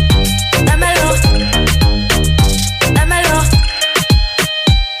 Dámelo. Dámelo.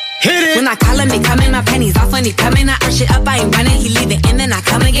 Hit it. When I call him, he coming, my pennies off when he coming. I arch it up, I ain't running, he leave it in, then I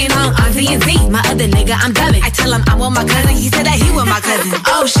come again on Auntie and Z. My other nigga, I'm dubbing. I tell him I'm with my cousin, he said that he with my cousin.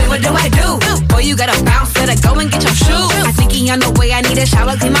 Oh shit, what do I do? Boy, you gotta bounce, better go and get your shoes. I think he on the way, I need a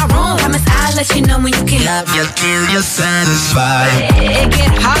shower, clean my room. Promise I'll let you know when you can. Love you till you're satisfied. It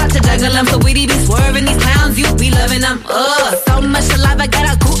get hard to juggle them, so we be swerving these clowns, you be loving them. So much saliva, got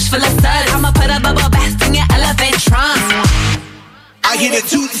a gooch full of suds. I'ma put a bubble bath in your elephant trunk. I hit it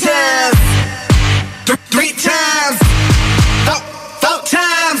 2 times, 3 times, 4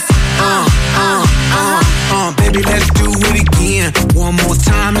 times. Baby, let's do it again. One more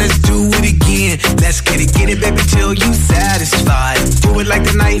time, let's do it again. Let's get it, baby, till you satisfied. Do it like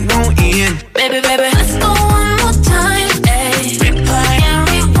the night won't end. Baby, let's go one more time, ayy. Replay and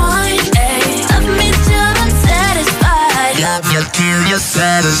rewind, ayy. Love me till I'm satisfied. Love you till you're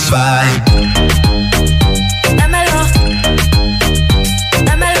satisfied. Dámelo.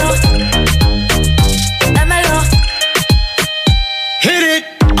 Dámelo. Dámelo. Hit it.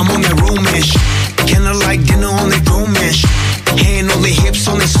 I'm on that room-ish. Kinda like dinner on that room-ish. Hand on the hips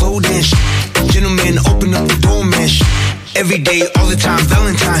on that slow dance. Gentlemen, open up the door-ish. Every day, all the time,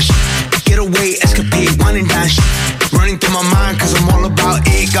 Valentine's. Getaway, escapade, wine and dine. Running through my mind, cause I'm all about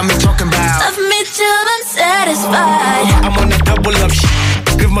it. Got me talking about Love me till I'm satisfied. I'm on that double up shit.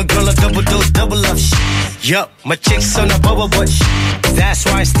 Give my girl a double dose, double up shit. Yup, my chick's on a bubble butt shit. That's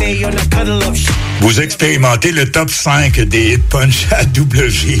why I stay on a cuddle up shit. Vous expérimentez le top 5 des Hit Punch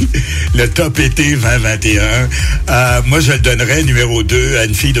AW, le top été 2021. Moi, je le donnerais numéro 2 à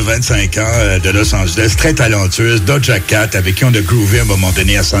une fille de 25 ans de Los Angeles, très talentueuse, Doja Cat, avec qui on a groové à un moment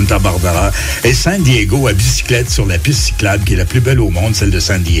donné à Santa Barbara, et San Diego à bicyclette sur la piste cyclable, qui est la plus belle au monde, celle de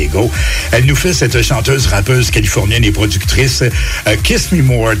San Diego. Elle nous fait cette chanteuse, rappeuse californienne et productrice, Kiss Me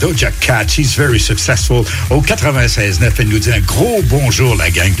More, Doja Cat, she's very successful. Au 96.9, elle nous dit un gros bonjour,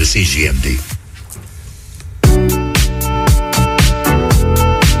 la gang de CJMD.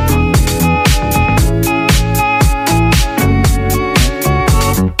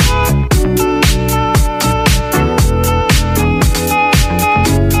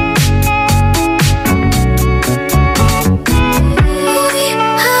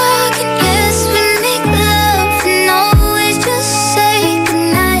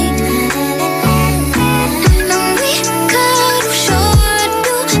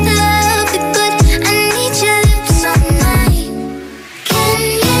 Love it,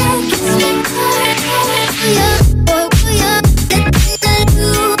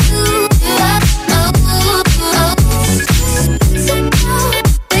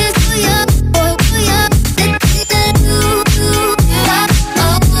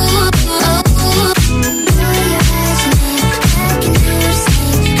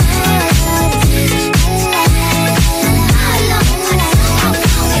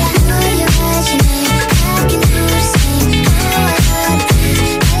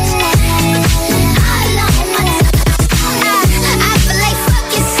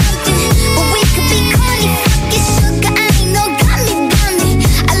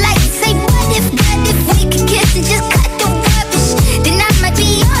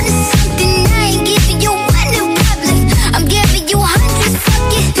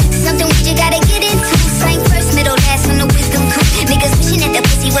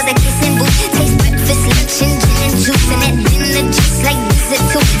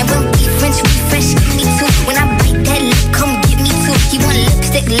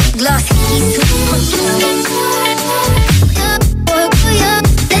 lip gloss. He's sweet.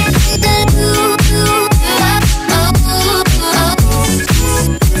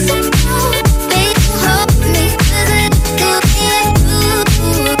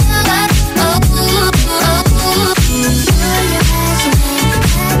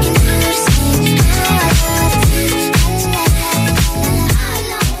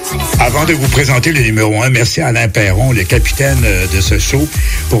 Avant de vous présenter le numéro 1, merci à Alain Perron, le capitaine de ce show,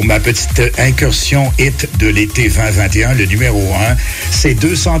 pour ma petite incursion hit de l'été 2021. Le numéro 1, c'est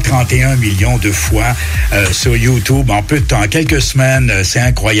 231 millions de fois sur YouTube en peu de temps, en quelques semaines. C'est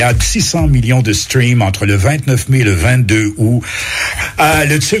incroyable. 600 millions de streams entre le 29 mai et le 22 août.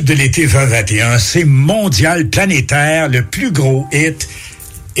 Le tube de l'été 2021, c'est mondial, planétaire, le plus gros hit.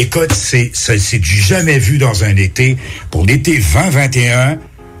 Écoute, c'est du jamais vu dans un été. Pour l'été 2021,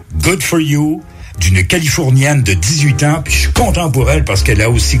 Good for You, d'une Californienne de 18 ans, puis je suis content pour elle parce qu'elle a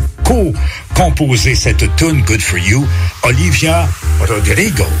aussi co-composé cette tune Good for You, Olivia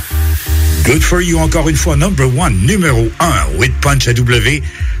Rodrigo. Good for You, encore une fois, numéro 1, with Punch AW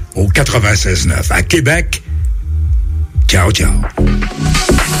au 96.9. À Québec, ciao, ciao.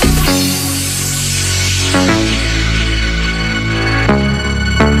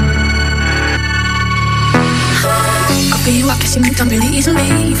 You, I guess you moved on really easily.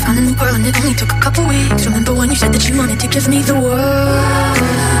 You found a new girl and it only took a couple weeks. Remember when you said that you wanted to give me the world?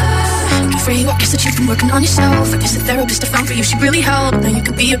 Good for you, I guess that you've been working on yourself. I guess the therapist I found for you, she really helped. Now you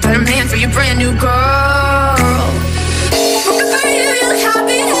can be a better man for your brand new girl. Good for you, you look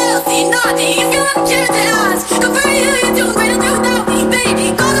happy, healthy, naughty. If you haven't cared to ask, good for you, you're doing great without me,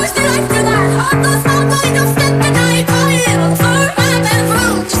 baby. Go lose the life to that hot, those not going, don't spend the night. Buy it on for my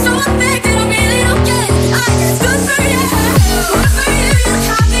bedroom, just so I make it, I really don't get it. I guess good for you.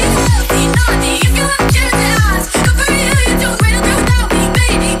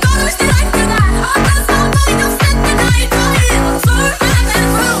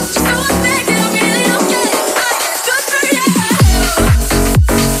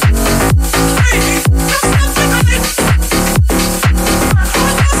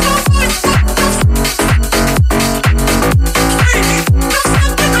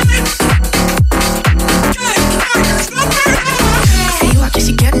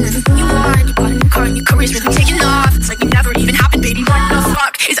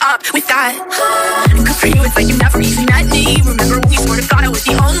 With that, and good for you, it's like you never even met me. Remember when we sort of thought I was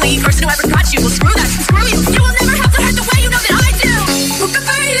the only person who ever got you? Well, screw that, screw you. You will never have to hurt the way you know that I do. Well, good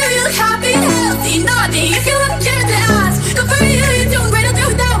for you, you look happy, healthy, naughty. If you haven't cared to ask, good for you, you're doing great, I'll do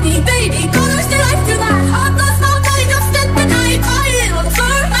without me, baby. Go lose the life to that hot, lost, not money, don't spend the night. Buy it on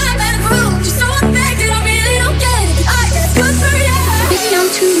for my bedroom, just so I make it, I really don't get it. I guess good for you. Maybe I'm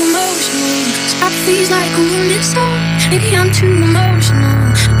too emotional, stop feels like a wounded soul. Maybe I'm too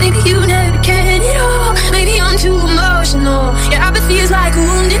emotional. Maybe you never cared at all. Maybe I'm too emotional. Yeah, apathy is like a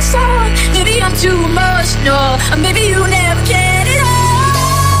wounded soul. Maybe I'm too emotional. Or maybe you never cared at all.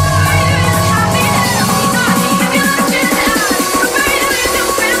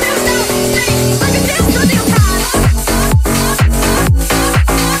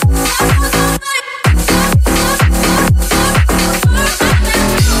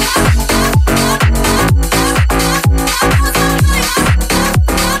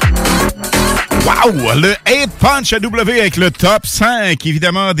 Wow! Le 8 Punch AW avec le top 5,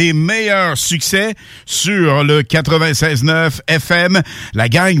 évidemment, des meilleurs succès sur le 96.9 FM. La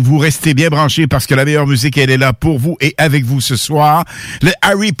gang, vous restez bien branchés parce que la meilleure musique, elle est là pour vous et avec vous ce soir. Le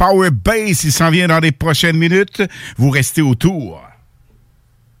Harry Power Bass, il s'en vient dans les prochaines minutes. Vous restez autour.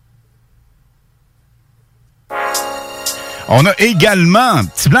 On a également,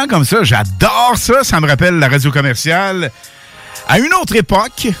 petit blanc comme ça, j'adore ça, ça me rappelle la radio commerciale. À une autre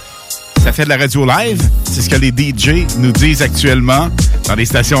époque, ça fait de la radio live, c'est ce que les DJ nous disent actuellement dans les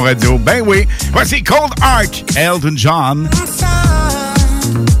stations radio. Ben oui, voici Cold Ark, Elton John.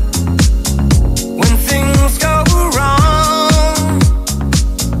 When things go wrong,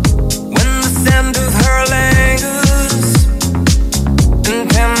 when the sound of her lingers and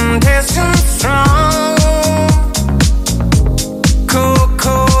temptation strong, cold,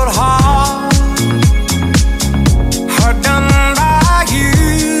 cold heart, hard done by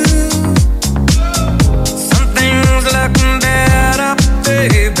you. Something's looking better,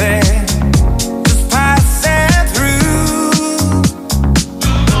 baby. Just pass it through.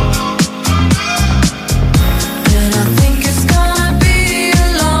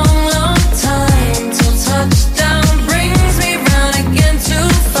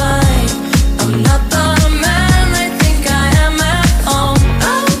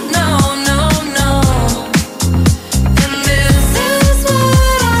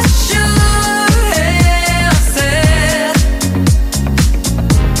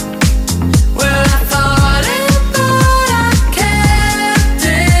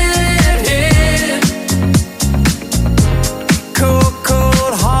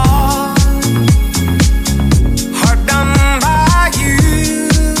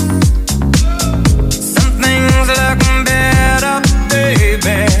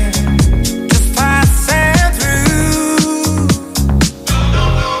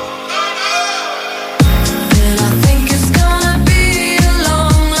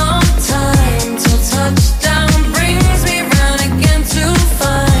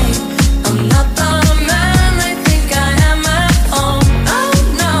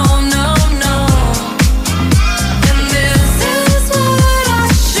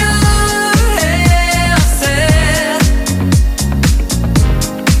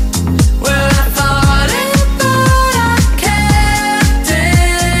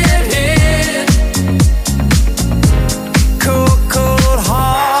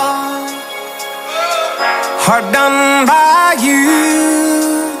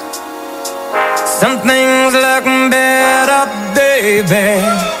 baby,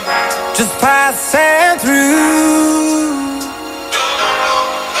 just passing through.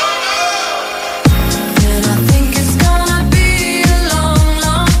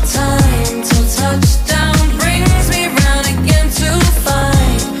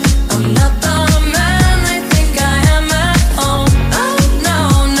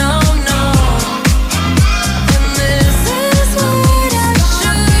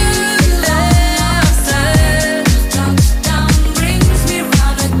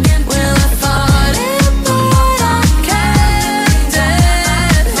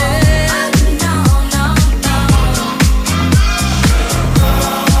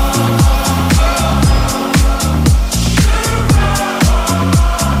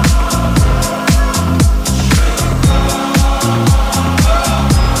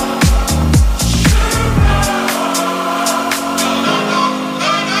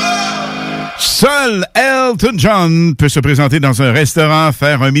 Seul Elton John peut se présenter dans un restaurant,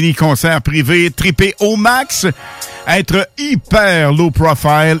 faire un mini-concert privé, triper au max, être hyper low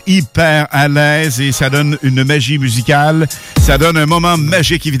profile, hyper à l'aise et ça donne une magie musicale. Ça donne un moment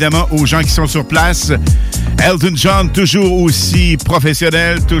magique, évidemment, aux gens qui sont sur place. Elton John, toujours aussi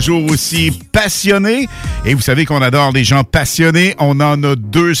professionnel, toujours aussi passionné. Et vous savez qu'on adore les gens passionnés. On en a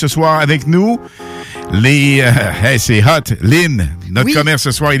deux ce soir avec nous. C'est hot. Lynn, notre commerce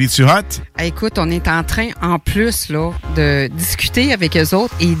ce soir, il est-tu hot? Écoute, on est en train, en plus, là, de discuter avec eux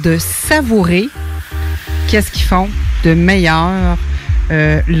autres et de savourer qu'est-ce qu'ils font de meilleur.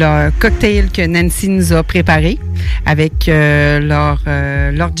 Le cocktail que Nancy nous a préparé avec leur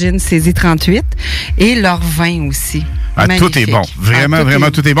gin Saisy 38 et leur vin aussi. Ah, tout est bon.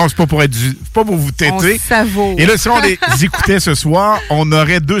 Vraiment, tout est bon. C'est pas pour être pas pour vous têter. On savoure. Et là, si on les écoutait ce soir, on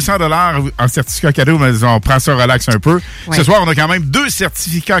aurait 200$ en certificat cadeau, mais on prend ça relax un peu. Ouais. Ce soir, on a quand même 2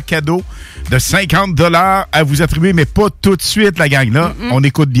 certificats cadeaux de 50$ à vous attribuer, mais pas tout de suite, la gang. Là, on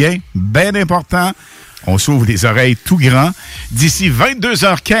écoute bien. Bien important. On s'ouvre les oreilles tout grand. D'ici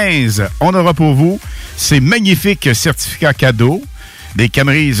 22h15, on aura pour vous ces magnifiques certificats cadeaux des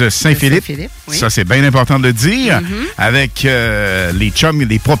Camerise Saint-Philippe. Oui. Ça, c'est bien important de le dire. Avec les chums,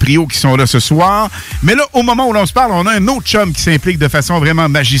 les proprios qui sont là ce soir. Mais là, au moment où l'on se parle, on a un autre chum qui s'implique de façon vraiment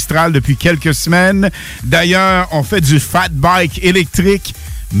magistrale depuis quelques semaines. D'ailleurs, on fait du fat bike électrique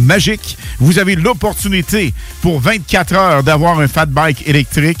magique. Vous avez l'opportunité pour 24 heures d'avoir un fat bike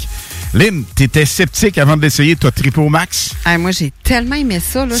électrique. Lynn, t'étais sceptique avant de l'essayer, t'as trippé au max? Moi, j'ai tellement aimé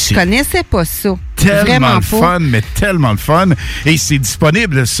ça, là. Je connaissais pas ça. Tellement le fun, mais tellement le fun. Et c'est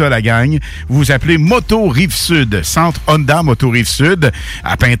disponible, ça, la gang. Vous vous appelez Moto Rive-Sud, Centre Honda Moto Rive-Sud,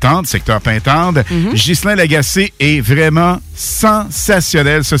 à Pintante, secteur Pintante. Ghislain Lagacé est vraiment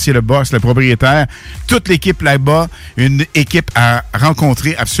sensationnel. Ça, c'est le boss, le propriétaire. Toute l'équipe là-bas, une équipe à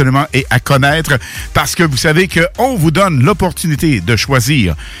rencontrer absolument et à connaître. Parce que vous savez qu'on vous donne l'opportunité de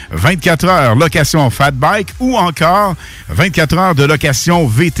choisir 24 heures location fat bike ou encore 24 heures de location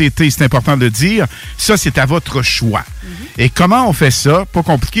VTT. C'est important de le dire. Ça, c'est à votre choix. Et comment on fait ça? Pas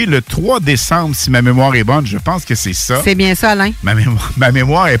compliqué. Le 3 décembre, si ma mémoire est bonne, je pense que c'est ça. C'est bien ça, Alain. Ma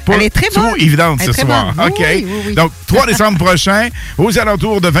mémoire est pas trop évidente ce soir. Bonne. OK. Oui. Donc, 3 décembre prochain, aux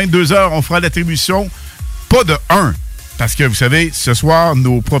alentours de 22h, on fera l'attribution pas de 1. Parce que, vous savez, ce soir,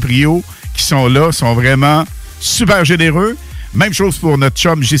 nos proprios qui sont là sont vraiment super généreux. Même chose pour notre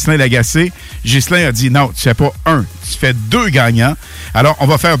chum Ghislain Lagacé. Ghislain a dit non, tu fais pas 1, tu fais 2 gagnants. Alors, on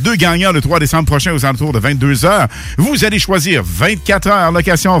va faire 2 gagnants le 3 décembre prochain aux alentours de 22h. Vous allez choisir 24 heures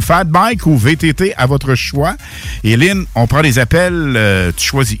location fat bike ou VTT à votre choix. Et Lynn, on prend les appels, tu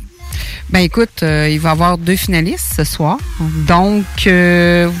choisis. Ben écoute, il va y avoir 2 finalistes ce soir. Donc,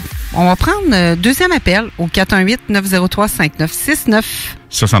 on va prendre deuxième appel au 418-903-5969.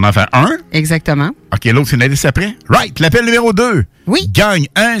 Ça en fait 1? Exactement. OK, l'autre finaliste après? Right, l'appel numéro 2. Oui. Gagne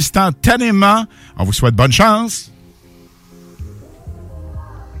instantanément. On vous souhaite bonne chance.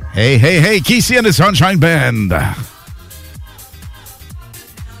 Hey, Casey and the Sunshine Band.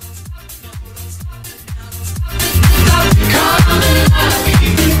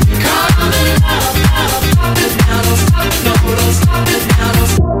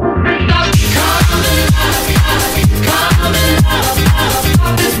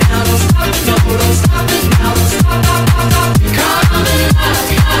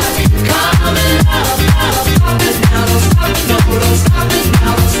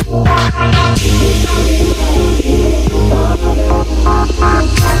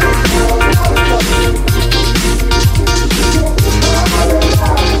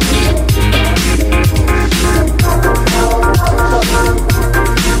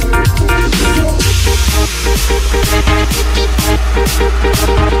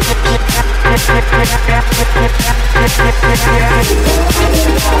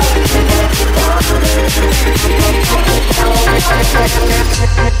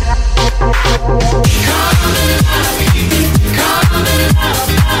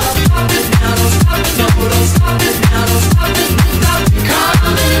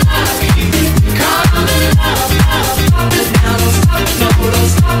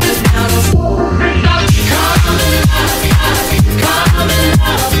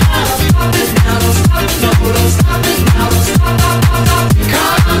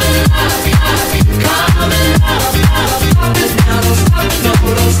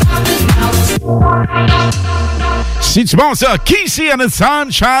 C'est-tu bon, ça? Casey and the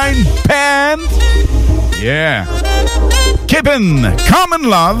Sunshine Band. Yeah. Keepin' Common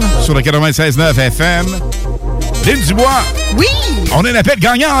Love sur le 96.9 FM. Lynn Dubois. Oui. On a un appel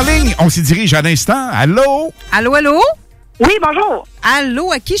gagnant en ligne. On s'y dirige à l'instant. Allô? Allô, allô? Oui, bonjour.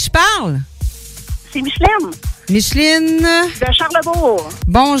 Allô, à qui je parle? C'est Micheline. Micheline. De Charlebourg.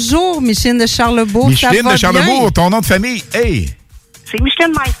 Bonjour, Micheline de Charlebourg. Micheline de Charlebourg, ton nom de famille. Hey! C'est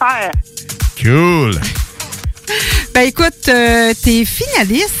Micheline Maillefer. Cool. Ben écoute, t'es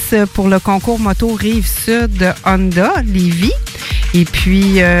finaliste pour le concours moto Rive-Sud Honda Lévis. Et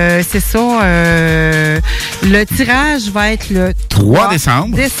puis, c'est ça, le tirage va être le 3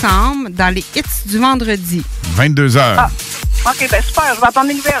 décembre dans les hits du vendredi. 22h. Ah, OK, ben super, je vais attendre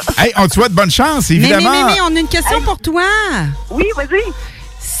les nouvelles. Hey, on te souhaite bonne chance, évidemment. Mais, on a une question pour toi. Oui, vas-y.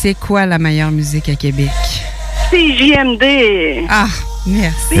 C'est quoi la meilleure musique à Québec? C'est JMD. Ah,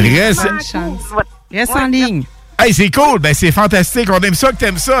 merci. Reste en ligne. Hey, c'est cool. Ben, c'est fantastique. On aime ça que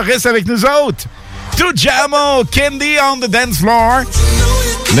t'aimes ça. Reste avec nous autres. To Jamo, Candy on the Dance Floor.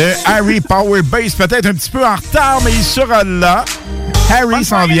 Le Harry Power Bass, peut-être un petit peu en retard, mais il sera là. Harry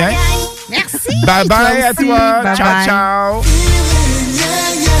s'en vient. Merci. Bye-bye à toi. Bye ciao, bye. ciao.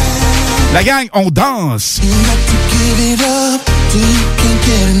 La gang, on danse.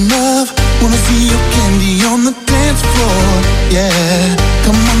 Wanna see your candy on the dance floor, yeah.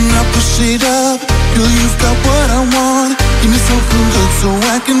 Come on now, push it up. Girl, you've got what I want. Give me something good so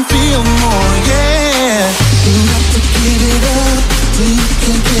I can feel more, yeah. You got to give it up till you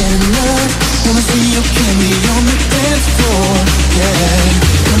can't get enough. Wanna see your candy on the dance floor, yeah.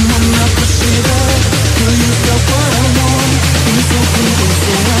 Come on now, push it up. Girl, you've got what I want. Give me something good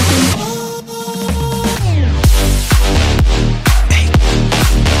so I can.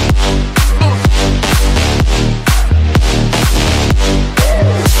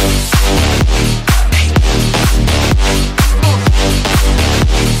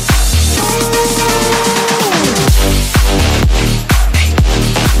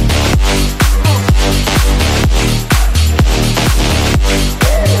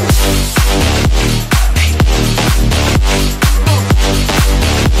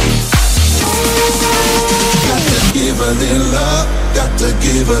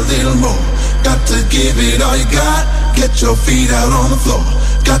 Give a little more, got to give it all you got. Get your feet out on the floor.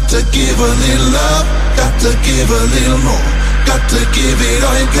 Got to give a little love, got to give a little more. Got to give it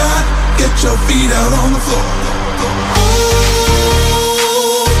all you got. Get your feet out on the floor.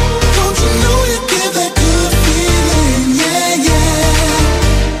 Oh, don't you know you give that good feeling, yeah, yeah.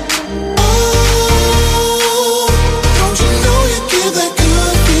 Oh, don't you know you give that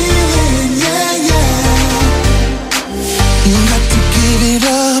good feeling, yeah, yeah. You got to give it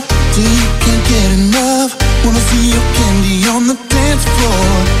up till you can't get enough. Wanna see your candy on the dance floor,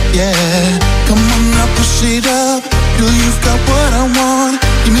 yeah. Come on now, push it up. Girl, you've got what I want.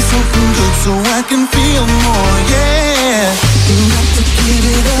 Give me something good so I can feel more, yeah. You got to give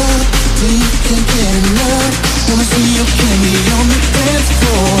it up till you can't get enough. Wanna see your candy on the dance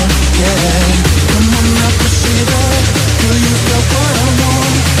floor, yeah. Come on now, push it up. Girl, you've got what I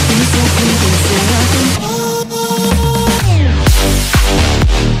want. Give me something good so I can.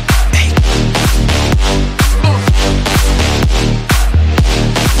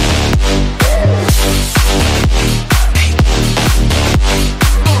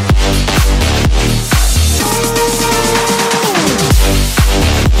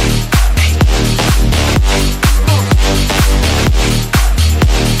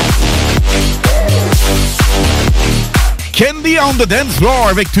 Candy on the Dance Floor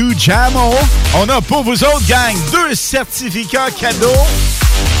avec To Jamo. On a pour vous autres, gang, 2 certificats cadeaux.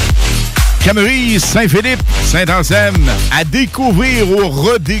 Cameroun, Saint-Philippe, Saint-Anselme, à découvrir ou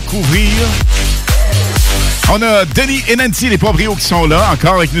redécouvrir. On a Denis et Nancy, les proprios qui sont là,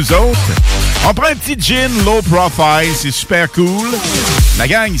 encore avec nous autres. On prend un petit gin low profile, c'est super cool. La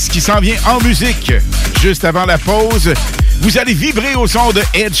gang, ce qui s'en vient en musique, juste avant la pause, vous allez vibrer au son de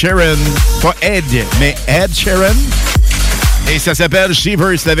Ed Sheeran. Pas Ed, mais Ed Sheeran. Et ça s'appelle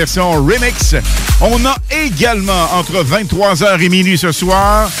Shivers, la version remix. On a également, entre 23h et minuit ce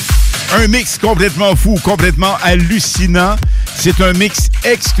soir, un mix complètement fou, complètement hallucinant. C'est un mix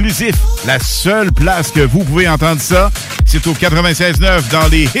exclusif. La seule place que vous pouvez entendre ça, c'est au 96.9 dans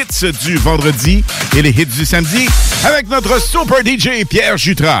les hits du vendredi et les hits du samedi avec notre super DJ Pierre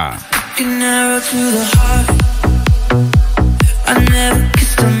Jutras.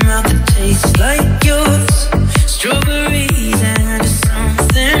 Strawberries and just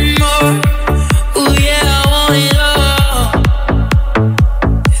something more. Ooh yeah, I want it all.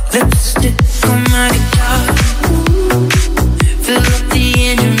 Lipstick on my guitar. Fill up the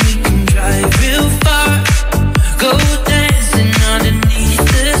engine, we can drive real far. Go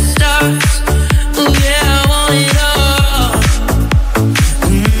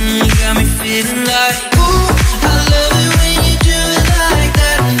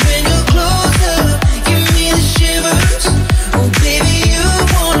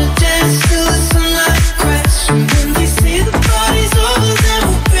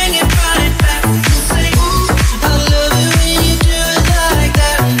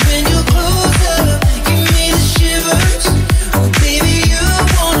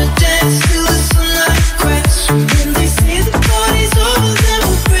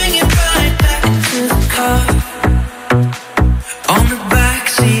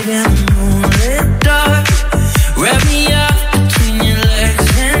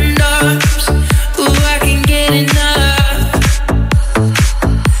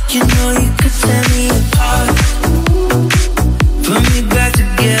You know you could tear me apart. Put me back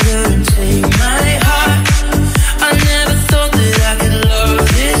together and take my heart. I never thought that I could love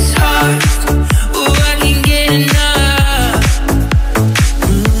this hard. Ooh, I can't get enough.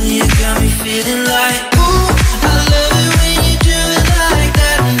 Ooh, you got me feeling like, ooh, I love it when you do it like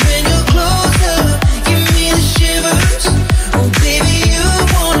that. And when you're closer, give me the shivers. Oh baby, you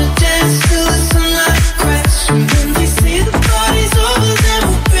wanna dance till the sunlight cracks. And when they say the party's over,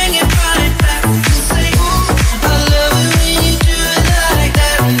 then we'll bring it right back. We'll say, ooh, I love it when you do it like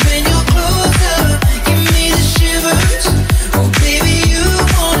that. And when you're closer, give me the shivers. Oh baby, you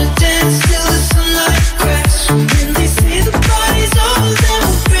wanna dance till the sunlight cracks. And when they say the party's over, then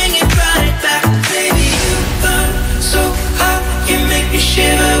we'll bring it right back. Baby, you burn so hot, you make me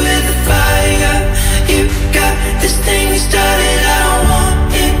shiver with the fire. You got this thing we started, I don't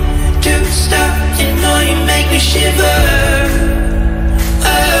want it to stop. You know you make me shiver.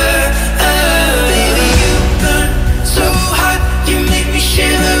 Baby, you burn so hot, you make me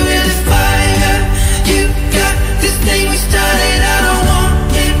shiver with the fire. You got this thing we started, I don't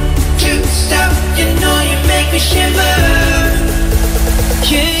want it to stop. You know you make me shiver.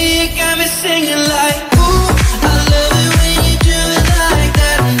 Yeah, you got me singing like, ooh, I love it when you do it like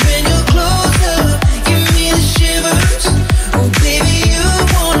that. And when you're closer, give me the shivers. Oh baby, you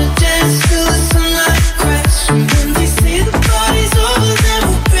wanna dance till the sunlight cracks. And when they say the party's over, then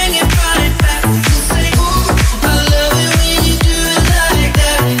we'll bring it right back. We'll say, ooh, I love it when you do it like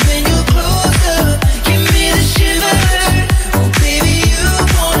that. And when you're closer, give me the shivers. Oh baby, you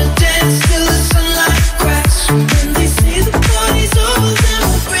wanna dance till the sunlight cracks. And when they say the party's over, then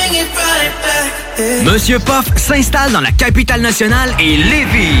we'll bring it right back. Monsieur Poff s'installe dans la capitale nationale et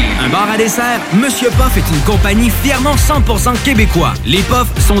Lévis. Un bar à dessert, Monsieur Poff est une compagnie fièrement 100% québécois. Les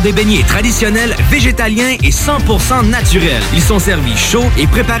Poffs sont des beignets traditionnels, végétaliens et 100% naturels. Ils sont servis chauds et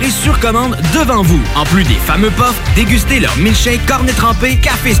préparés sur commande devant vous. En plus des fameux Poffs, dégustez leur milkshake, cornet trempé,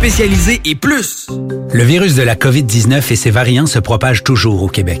 café spécialisé et plus. Le virus de la COVID-19 et ses variants se propagent toujours au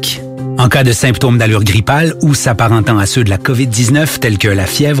Québec. En cas de symptômes d'allure grippale ou s'apparentant à ceux de la COVID-19 tels que la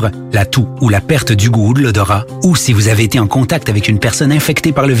fièvre, la toux ou la perte du goût ou de l'odorat, ou si vous avez été en contact avec une personne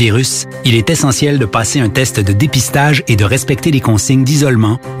infectée par le virus, il est essentiel de passer un test de dépistage et de respecter les consignes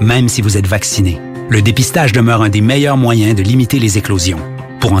d'isolement, même si vous êtes vacciné. Le dépistage demeure un des meilleurs moyens de limiter les éclosions.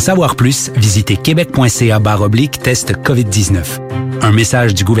 Pour en savoir plus, visitez québec.ca/test COVID-19. Un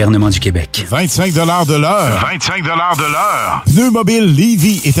message du gouvernement du Québec. 25 de l'heure. 25 de l'heure. Pneus Mobile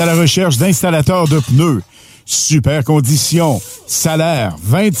Lévis est à la recherche d'installateurs de pneus. Super conditions. Salaire,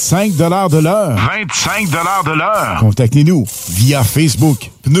 25 de l'heure. 25 de l'heure. Contactez-nous via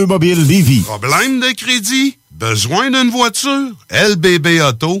Facebook. Pneus Mobile Lévis. Problème de crédit? Besoin d'une voiture?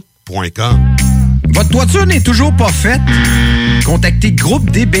 lbbauto.com. Votre toiture n'est toujours pas faite? Contactez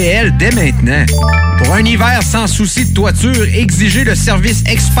Groupe DBL dès maintenant. Pour un hiver sans souci de toiture, exigez le service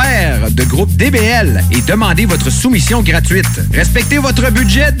expert de Groupe DBL et demandez votre soumission gratuite. Respectez votre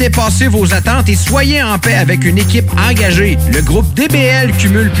budget, dépassez vos attentes et soyez en paix avec une équipe engagée. Le Groupe DBL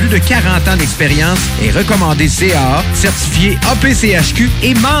cumule plus de 40 ans d'expérience et recommandé CAA, certifié APCHQ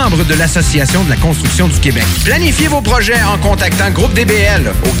et membre de l'Association de la construction du Québec. Planifiez vos projets en contactant Groupe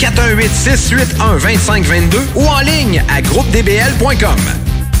DBL au 418-681-2522 ou en ligne à groupedbl.com.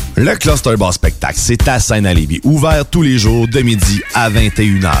 Le Cluster Bar Spectacle, c'est à Seine-à-Lévis, ouvert tous les jours de midi à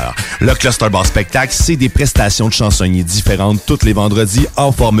 21h. Le Cluster Bar Spectacle, c'est des prestations de chansonniers différentes tous les vendredis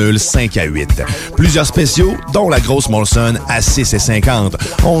en formule 5 à 8. Plusieurs spéciaux, dont la grosse Molson à 6,50.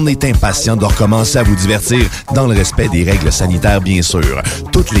 On est impatient de recommencer à vous divertir dans le respect des règles sanitaires, bien sûr.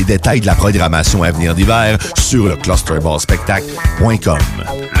 Tous les détails de la programmation à venir d'hiver sur le clusterbarspectacle.com.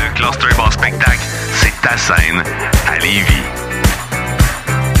 Le Cluster Bar Spectacle, c'est à Seine, à Lévis.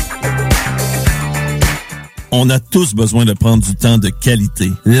 On a tous besoin de prendre du temps de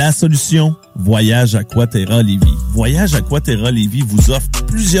qualité. La solution, Voyage Aquaterra Lévis. Voyage Aquaterra Lévis vous offre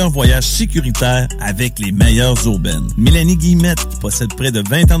plusieurs voyages sécuritaires avec les meilleures aubaines. Mélanie Guillemette, qui possède près de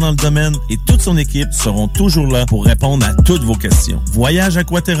 20 ans dans le domaine, et toute son équipe seront toujours là pour répondre à toutes vos questions. Voyage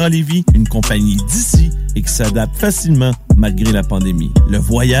Aquaterra Lévis, une compagnie d'ici et qui s'adapte facilement malgré la pandémie. Le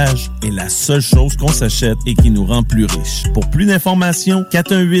voyage est la seule chose qu'on s'achète et qui nous rend plus riches. Pour plus d'informations,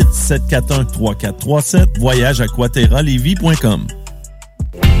 418-741-3437, voyageaquaterralévis.com.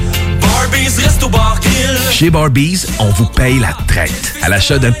 Chez Barbies, on vous paye la traite. À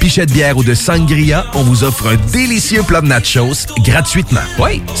l'achat d'un pichet de bière ou de sangria, on vous offre un délicieux plat de nachos gratuitement.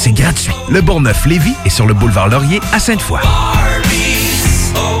 Oui, c'est gratuit. Le Bourgneuf-Lévis est sur le boulevard Laurier à Sainte-Foy.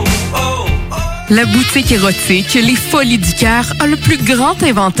 La boutique érotique Les Folies du Cœur a le plus grand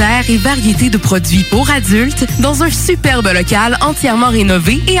inventaire et variété de produits pour adultes dans un superbe local entièrement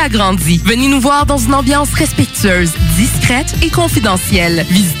rénové et agrandi. Venez nous voir dans une ambiance respectueuse, discrète et confidentielle.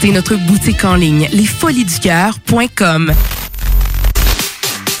 Visitez notre boutique en ligne lesfoliesducoeur.com.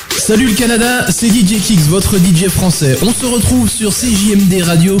 Salut le Canada, c'est DJ Kix, votre DJ français. On se retrouve sur CJMD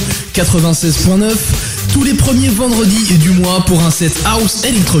Radio 96.9 tous les premiers vendredis du mois pour un set House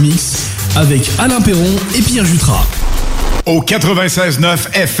Electromix avec Alain Perron et Pierre Jutras. Au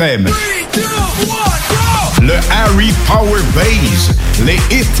 96.9 FM, le Harry Power Base, les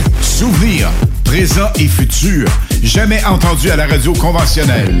hits, souvenirs, présents et futurs, jamais entendus à la radio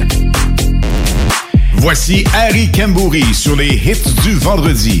conventionnelle. Voici Harry Cambouri sur les hits du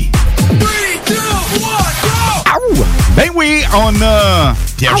vendredi. 3, 2, 1, go! Ben oui, on a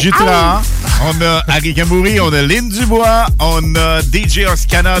Pierre Jutras, on a Harry Cambouri, on a Lynn Dubois, on a DJ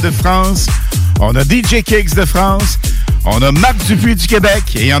Oscana de France, on a DJ Kix de France, on a Marc Dupuis du Québec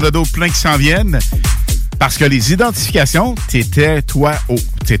et il y en a d'autres plein qui s'en viennent. Parce que les identifications, tu étais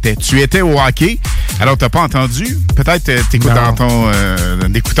au hockey, alors t'as pas entendu. Peut-être t'écoutes dans ton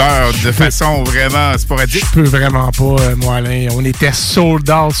écouteur de façon vraiment sporadique. Je peux vraiment pas, moi, Alain. On était sold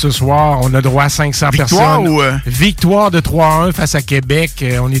out ce soir. On a droit à 500 personnes. Victoire de 3-1 face à Québec.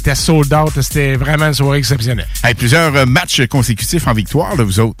 On était sold out. C'était vraiment une soirée exceptionnelle. Hey, plusieurs matchs consécutifs en victoire, là,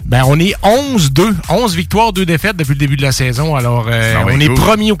 vous autres. Ben, on est 11-2. 11 victoires, 2 défaites depuis le début de la saison. Alors, on est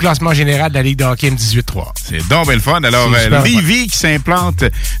premier au classement général de la Ligue de hockey M18-3. C'est donc bien le fun. Alors, Lévis qui s'implante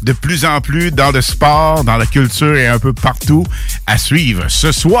de plus en plus dans le sport, dans la culture et un peu partout à suivre.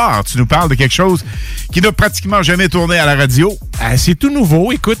 Ce soir, tu nous parles de quelque chose qui n'a pratiquement jamais tourné à la radio. C'est tout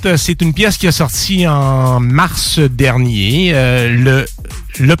nouveau. Écoute, c'est une pièce qui a sorti en mars dernier.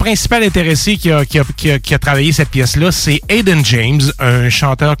 Le principal intéressé qui a travaillé cette pièce-là, c'est Aiden James, un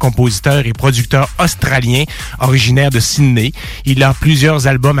chanteur, compositeur et producteur australien originaire de Sydney. Il a plusieurs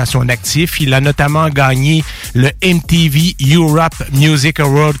albums à son actif. Il a notamment gagné le MTV Europe Music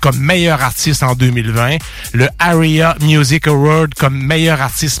Award comme meilleur artiste en 2020, le ARIA Music Award comme meilleur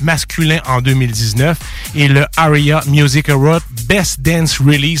artiste masculin en 2019 et le ARIA Music Award Best Dance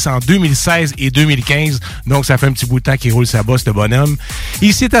Release en 2016 et 2015. Donc, ça fait un petit bout de temps qu'il roule sa bosse, ce bonhomme.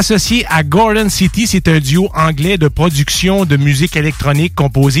 Il s'est associé à Gordon City. C'est un duo anglais de production de musique électronique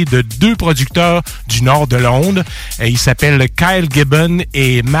composé de 2 producteurs du nord de Londres. Il s'appelle Kyle Gibbon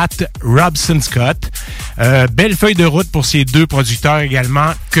et Matt Robson-Scott. Belle feuille de route pour ces 2 producteurs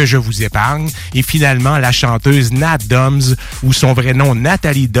également que je vous épargne. Et finalement, la chanteuse Nat Doms, ou son vrai nom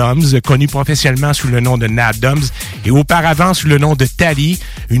Nathalie Doms, connue professionnellement sous le nom de Nat Doms et auparavant sous le nom de Tally,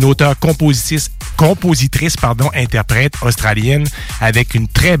 une auteure-compositrice, interprète australienne avec une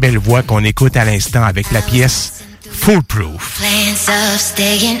très belle voix qu'on écoute à l'instant avec la pièce Foolproof. Plans of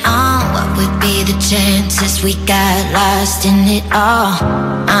staying on, what would be the chances we got lost in it all?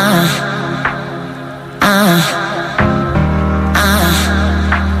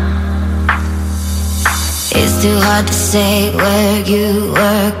 It's too hard to say where you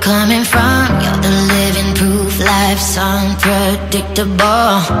were coming from. You're the living proof, life's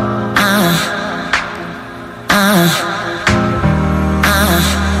unpredictable.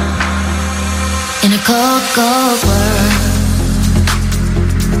 In a cold, cold world,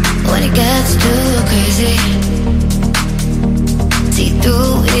 when it gets too crazy, see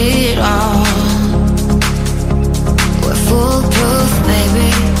through it all. We're foolproof,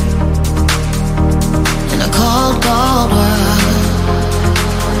 baby. In a cold, cold world,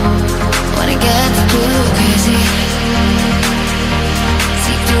 when it gets too crazy,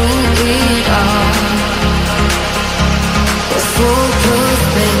 see through it all. We're foolproof,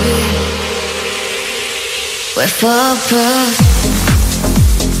 baby. We're foolproof.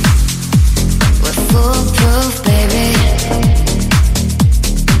 We're foolproof, baby.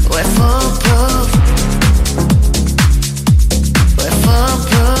 We're foolproof. We're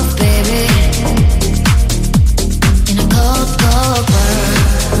foolproof, baby. In a cold, cold world,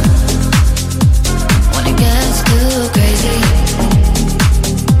 when it gets too crazy,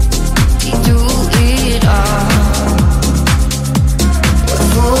 see through it all. We're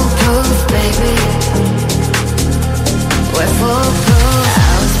foolproof, baby. We're foolproof. I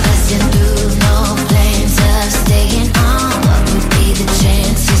was passing through, no plans of staying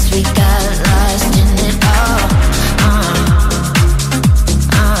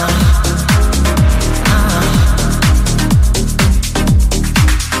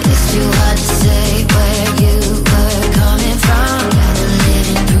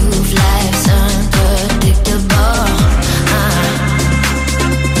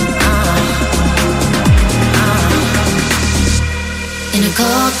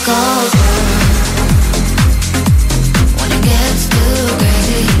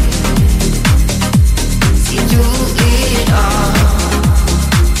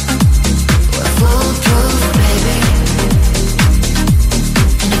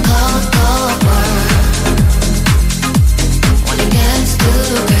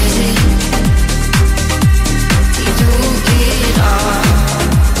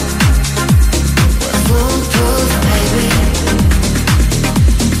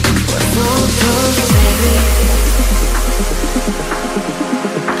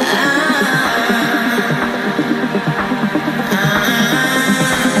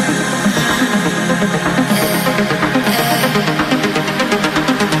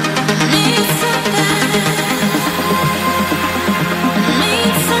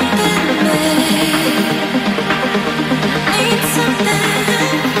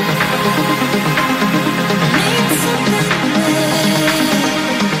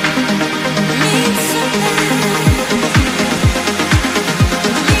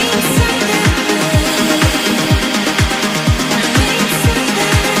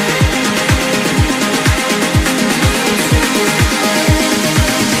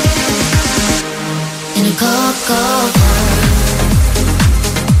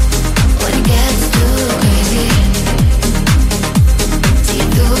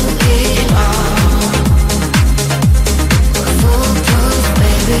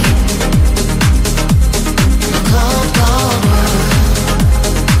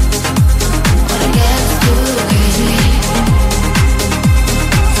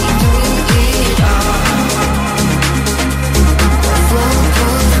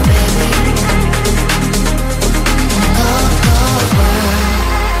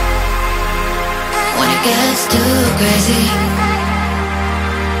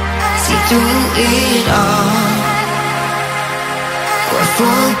through it all. We're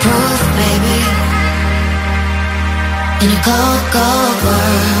foolproof, baby. In a cold, cold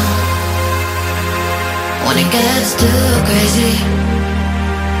world, when it gets too crazy,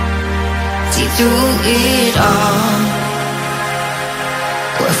 see through it all.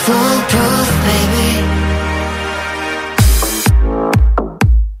 We're foolproof, baby.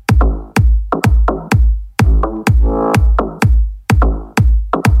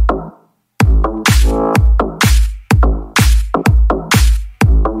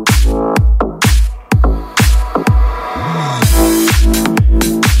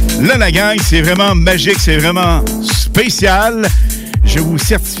 Là, la gang, c'est vraiment magique, c'est vraiment spécial. Je vous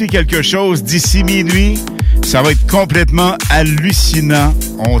certifie quelque chose d'ici minuit. Ça va être complètement hallucinant.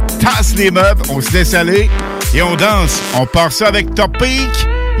 On tasse les meubles, on se laisse aller et on danse. On part ça avec Top Peak,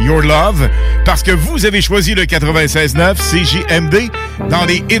 Your Love, parce que vous avez choisi le 96.9 CJMD dans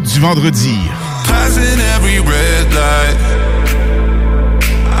les hits du vendredi. Passing every red light,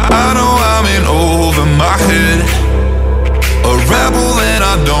 I know I'm in over my head. A rebel and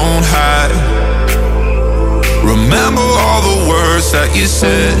I don't hide. Remember all the words that you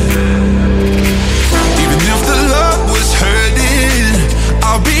said. Even if the love was hurting,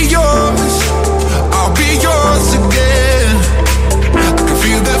 I'll be yours. I'll be yours again. I can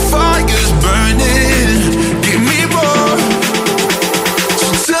feel the fires burning. Give me more.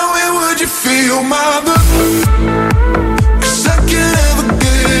 So tell me, would you feel my love? 'Cause I can't ever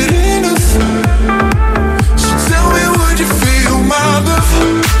get enough. So tell me, would you feel my love?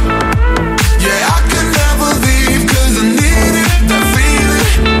 Yeah, I can never leave 'cause I need it, that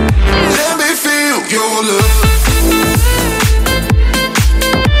feeling. Let me feel your love.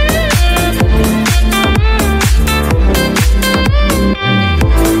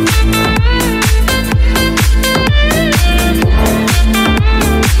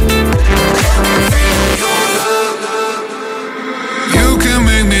 You can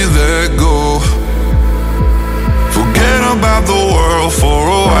make me let go. Forget about the world for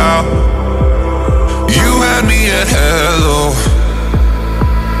a while. You had me at hello.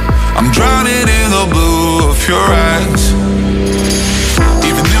 I'm drowning in the blue of your eyes.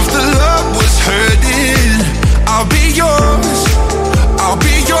 Even if the love was hurting, I'll be yours. I'll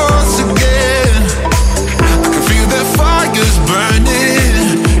be yours again. I can feel the fires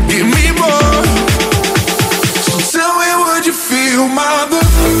burning. Give me more. So tell me, would you feel my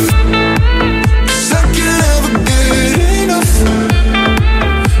love? 'Cause I can't ever get enough.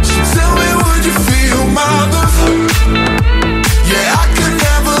 So tell me, would you feel my love? Yeah, I can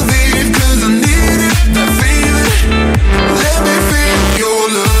never leave 'cause I need it, that feeling. Let me feel your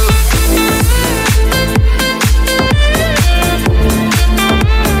love.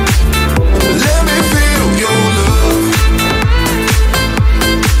 Let me feel your love.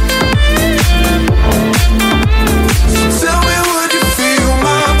 So tell me, would you feel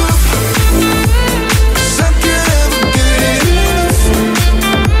my love? 'Cause I can't ever get enough.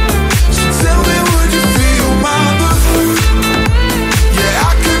 So tell me, would you feel my love? Yeah,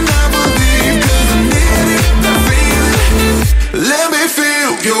 I can never leave 'cause I need it, that feeling. Let me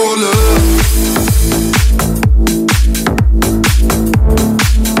feel your love.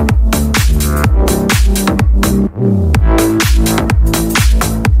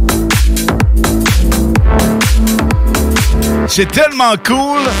 C'est tellement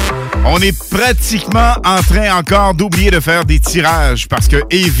cool. On est pratiquement en train encore d'oublier de faire des tirages parce que,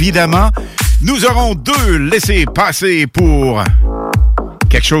 évidemment, nous aurons 2 laissés passer pour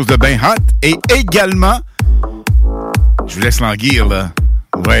quelque chose de bien hot et également, je vous laisse languir, là.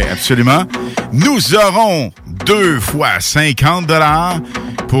 Oui, absolument. Nous aurons 2 fois 50 $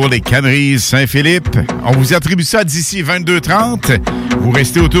 pour les Canneries Saint-Philippe. On vous attribue ça d'ici 22h30. Vous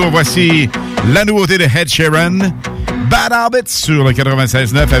restez autour. Voici la nouveauté de Ed Sheeran, Bad Habits sur le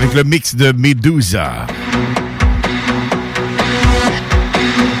 96.9 avec le mix de Medusa.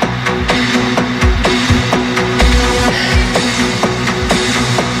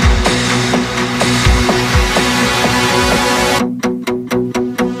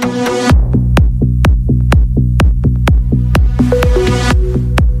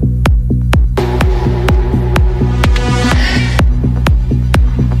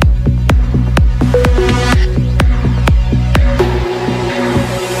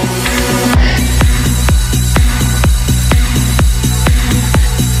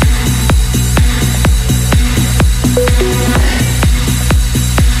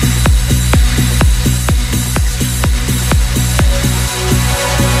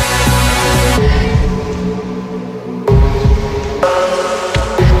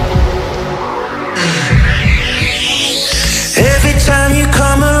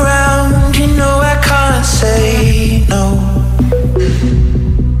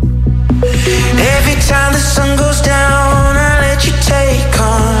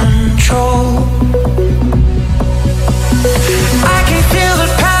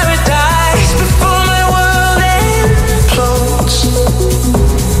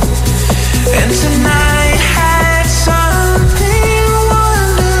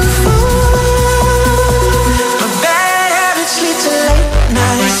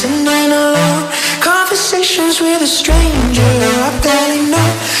 with a stranger I barely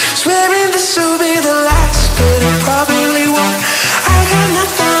know. Swearing this will be the last, but it probably won't. I got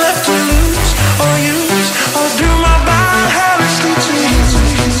nothing left to lose or use or do my bad habits lead to you.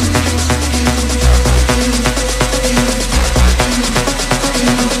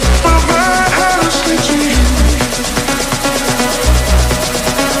 My bad habits lead to you.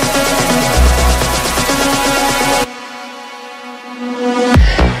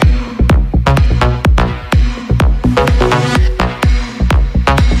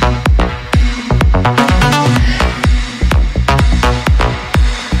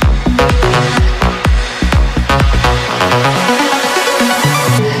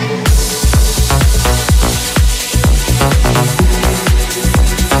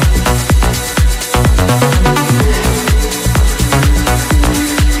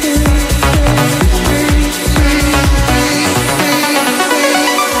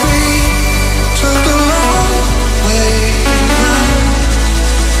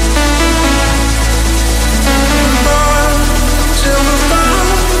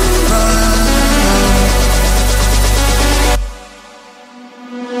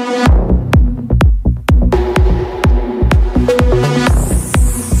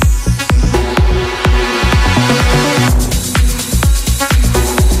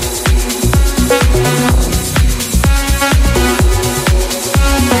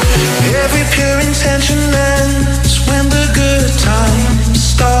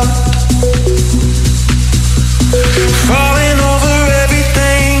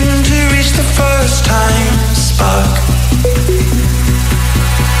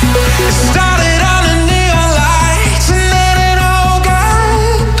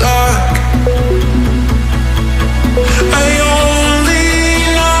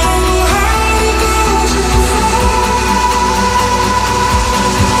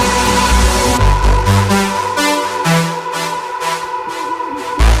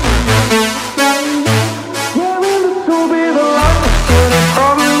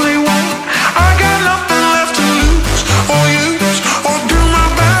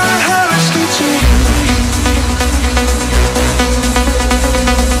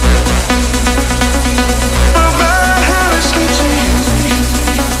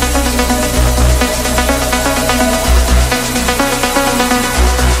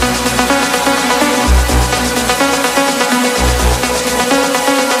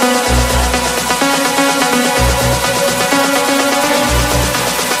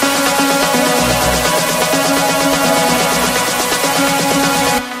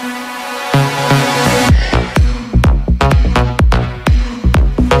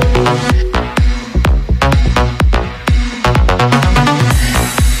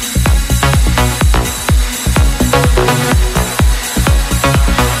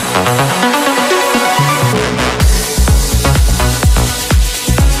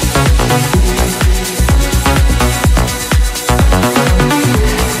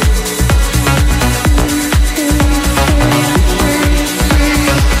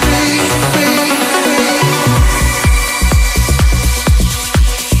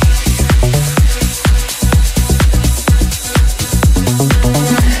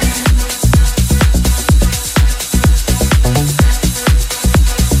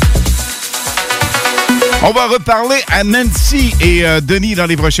 On va reparler à Nancy et Denis dans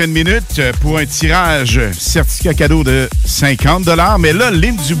les prochaines minutes pour un tirage certificat cadeau de 50 $. Mais là,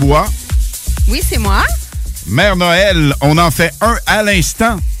 Lynn Dubois. Oui, c'est moi. Mère Noël, on en fait un à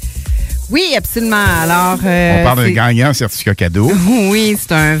l'instant. Oui, absolument. Alors, on parle d'un gagnant certificat cadeau. Oui,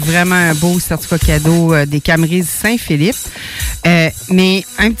 c'est vraiment un beau certificat cadeau des Camerise Saint-Philippe. Mais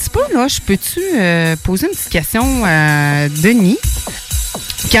un petit peu, là, je peux-tu poser une petite question à Denis?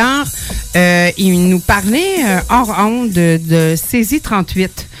 Car il nous parlait hors honte de Saisie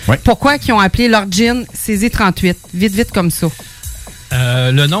 38. Oui. Pourquoi ils ont appelé leur gin Saisie 38? Vite comme ça.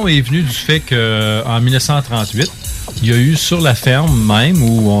 Le nom est venu du fait qu'en 1938, il y a eu sur la ferme même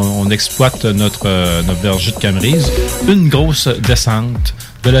où on exploite notre verger de Camerise, une grosse descente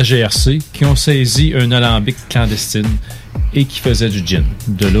de la GRC qui ont saisi un alambic clandestine et qui faisait du gin.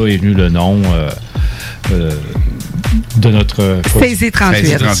 De là est venu le nom de notre... Saisie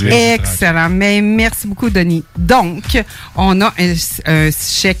 38. Excellent. Mais merci beaucoup, Denis. Donc, on a un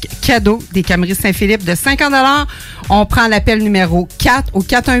chèque cadeau des Camerise Saint-Philippe de 50 $. On prend l'appel numéro 4 au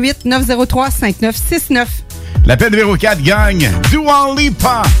 418-903-5969. L'appel numéro 4 gagne Dua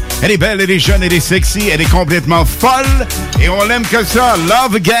Lipa. Elle est belle, elle est jeune, elle est sexy, elle est complètement folle. Et on l'aime que ça.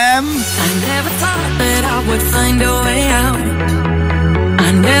 Love Again. I never thought that I would find a way out.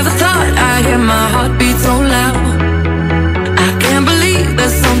 I never thought I'd hear my heartbeat so loud. I can't believe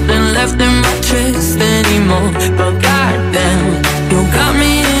there's something left in my chest anymore.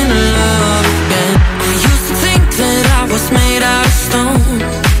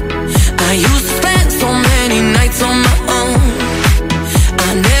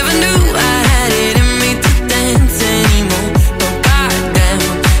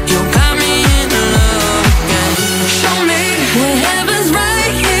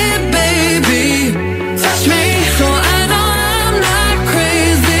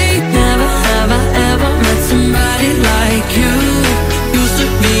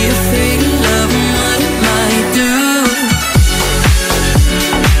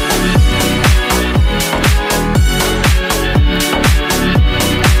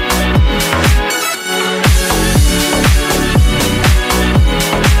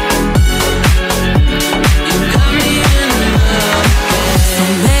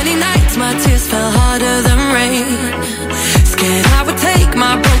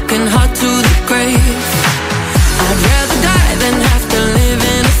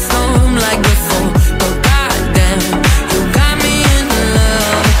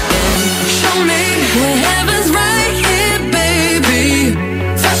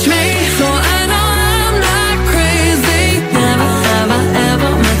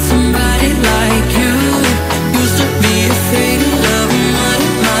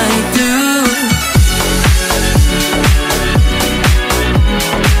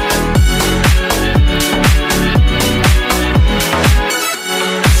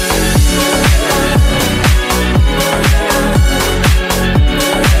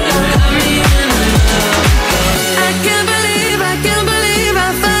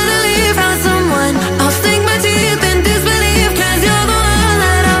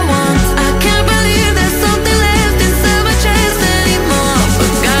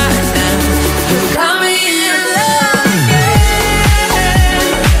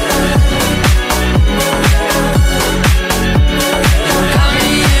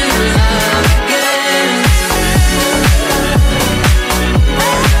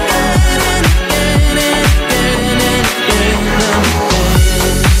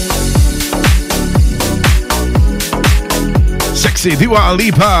 c'est Dua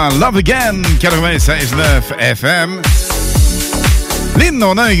Lipa, Love Again, 96.9 FM. Lynn,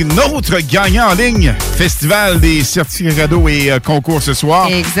 on a un autre gagnant en ligne. Festival des certificats cadeaux et concours ce soir.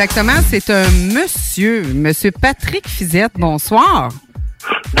 Exactement, c'est un monsieur Patrick Fizette. Bonsoir.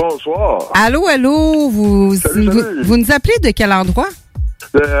 Bonsoir. Allô, vous nous appelez de quel endroit?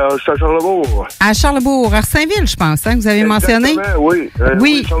 C'est à Charlebourg. À Charlebourg, à Saint-Ville, je pense, hein, que vous avez mentionné? Oui.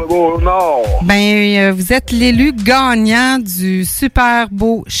 Oui, Charlebourg Nord. Vous êtes l'élu gagnant du super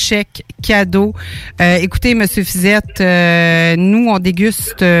beau chèque cadeau. Écoutez, Monsieur Fizette, nous, on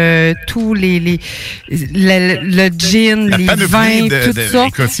déguste tous le gin, les vins, tout ça.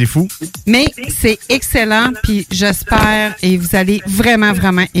 Écoute, c'est fou. Mais c'est excellent, puis j'espère, et vous allez vraiment,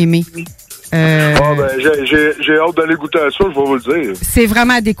 vraiment aimer. J'ai hâte d'aller goûter à ça, je vais vous le dire. C'est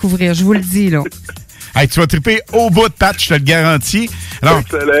vraiment à découvrir, je vous le dis, là. Hey, tu vas triper au bout de patch, je te le garantis. Alors,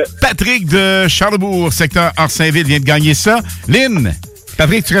 excellent. Patrick de Charlebourg, secteur Hors-Saint-Ville, vient de gagner ça. Lynn,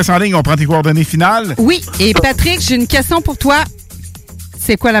 Patrick, tu restes en ligne, on prend tes coordonnées finales. Oui, et Patrick, j'ai une question pour toi.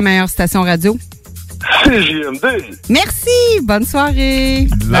 C'est quoi la meilleure station radio? CJMD. Merci, bonne soirée.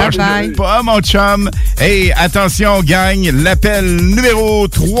 Lâche pas, mon chum. Hey, attention, gagne l'appel numéro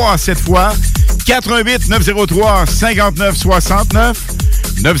 3 cette fois. 88 903 59 69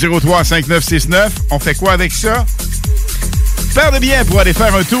 903 5969. On fait quoi avec ça? Faire de bien pour aller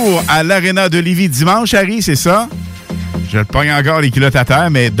faire un tour à l'Arena de Lévis dimanche, Harry, c'est ça? Je le pogne encore les culottes à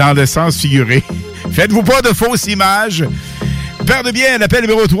terre, mais dans le sens figuré. Faites-vous pas de fausses images. Père de bien, l'appel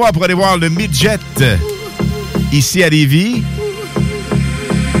numéro 3 pour aller voir le Midget ici à Lévis.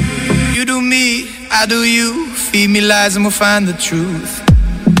 You do me, I do you. Feed me lies and we'll find the truth.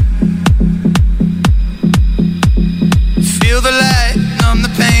 Feel the light, numb the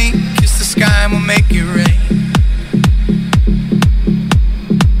pain. Kiss the sky and we'll make it rain.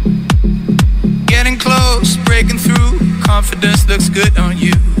 Getting close, breaking through. Confidence looks good on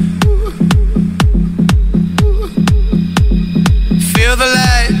you. Feel the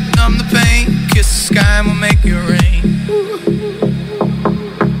light, numb the pain. Kiss the sky and we'll make it rain.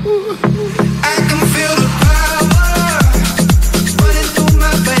 I can feel the power running through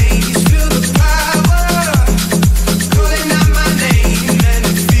my veins. Feel the power calling out my name, and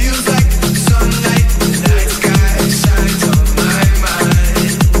it feels like sunlight. The night sky shines on my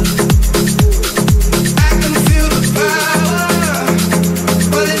mind. I can feel the power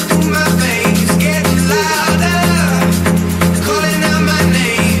running through my veins, getting louder. Calling out my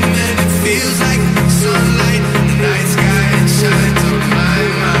name, and it feels like sunlight. The night sky shines on my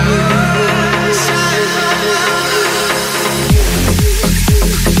mind. Shines on my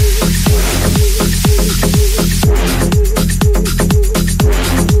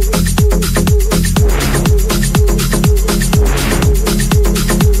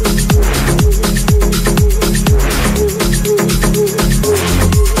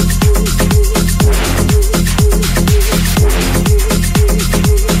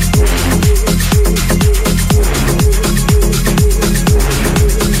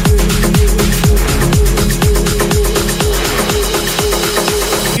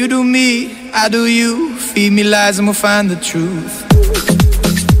You do me, I do you. Feed me lies and we'll find the truth.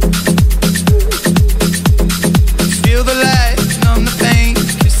 Feel the light, numb the pain.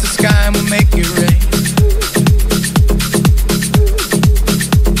 Kiss the sky and we'll make it rain.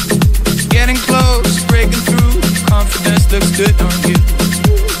 Getting close, breaking through. Confidence looks good on you.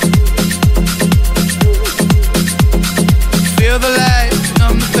 Feel the light,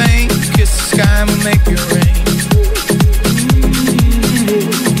 numb the pain. Kiss the sky and we'll make it rain.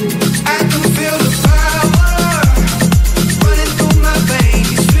 I can feel the power running through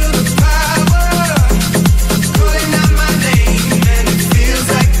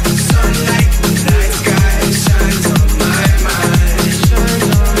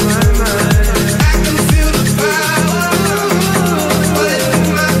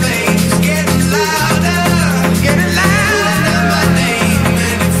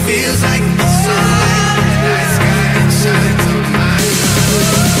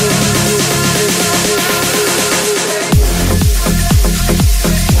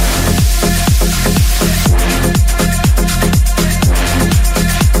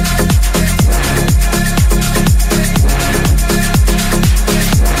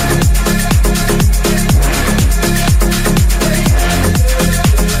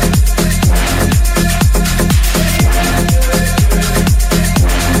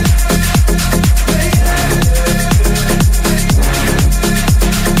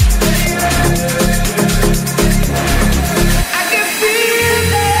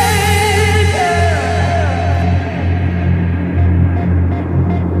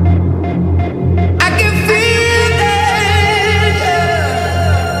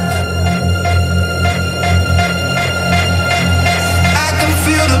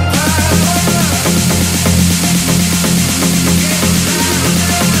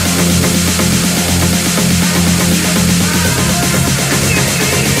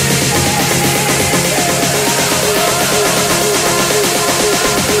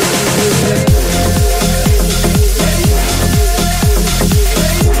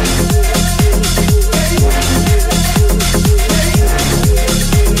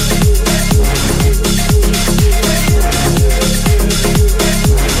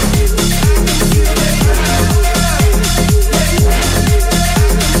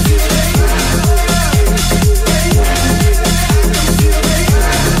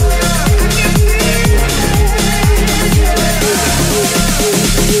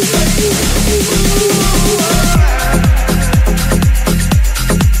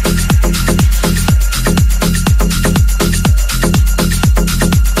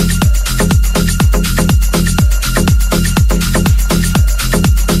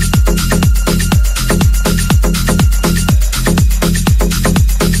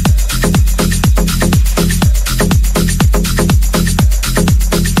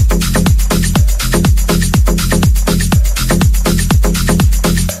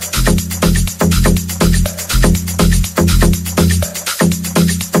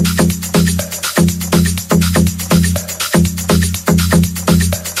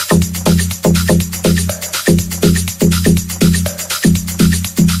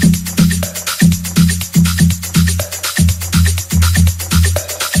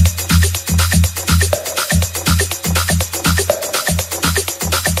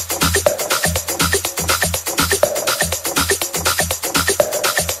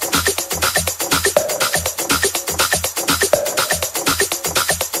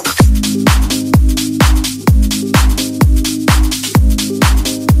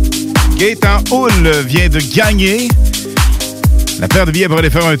Gaëtan Houle vient de gagner la paire de billets pour aller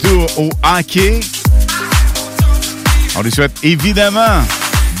faire un tour au hockey. On lui souhaite évidemment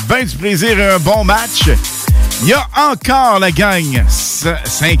bien du plaisir et un bon match. Il y a encore la gang,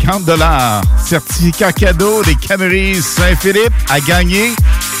 50 $. Certificat cadeau des Cameries Saint-Philippe à gagner.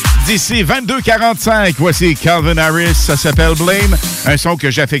 D'ici 22h45, voici Calvin Harris, ça s'appelle Blame, un son que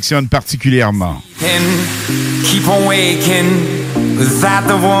j'affectionne particulièrement. Keep on waking without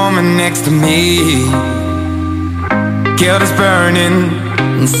the woman next to me. Guilt is burning,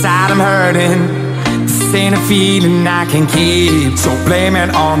 inside I'm hurting. This ain't a feeling I can keep, so blame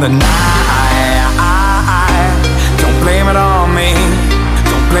it on the night. Don't blame it on me,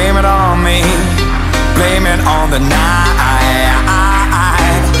 don't blame it on me. Blame it on the night.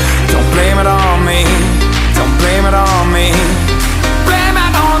 Don't blame it on me, don't blame it on me. Blame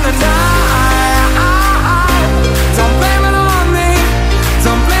it on the night. Don't blame it on me,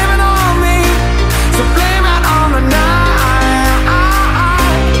 don't blame it on me. So blame it on the night.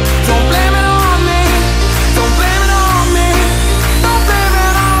 Don't blame it on me, don't blame it on me. Don't blame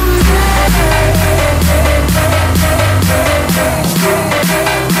it on me.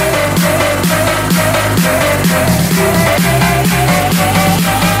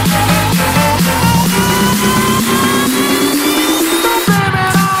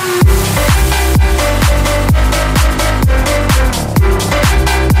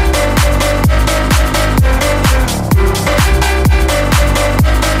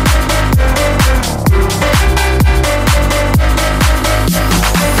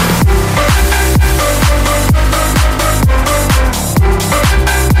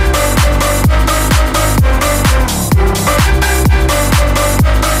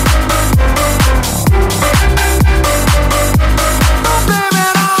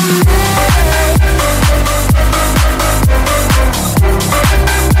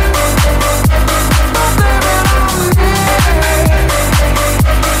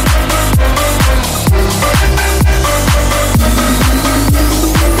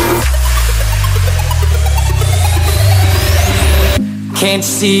 Can't you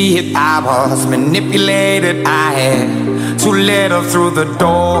see it? I was manipulated. I had to let her through the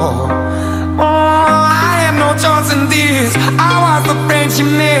door. Oh, I had no choice in this. I was the friend she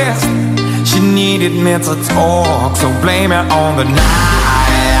missed. She needed mental talk, so blame it on the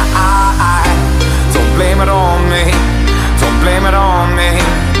night. Don't blame it on me. Don't blame it on me.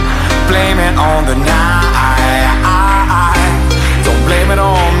 Blame it on the night. Don't blame it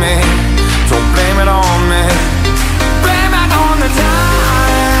on me. Don't blame it on me. Blame it on the night.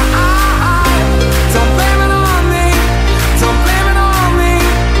 Don't blame it on me. Don't blame it on me.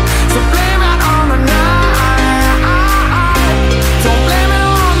 So blame it on the night. Don't blame it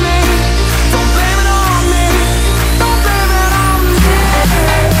on me. Don't blame it on me. Don't blame it on me.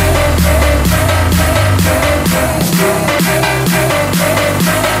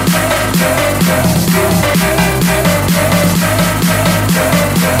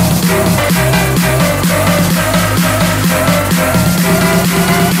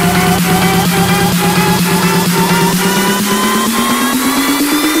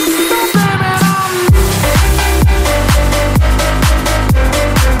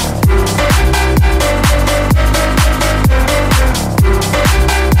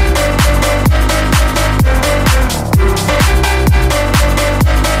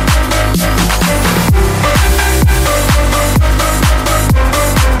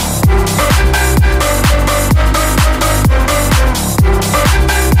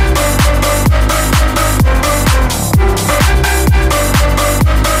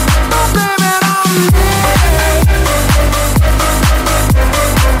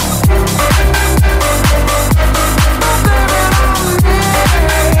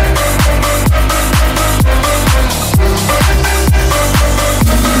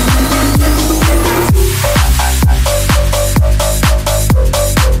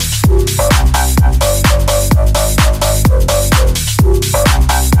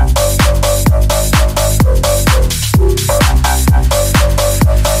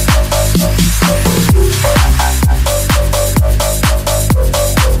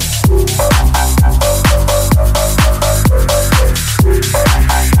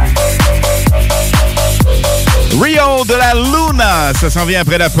 de la Luna. Ça s'en vient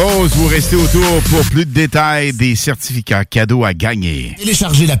après la pause. Vous restez autour pour plus de détails des certificats cadeaux à gagner.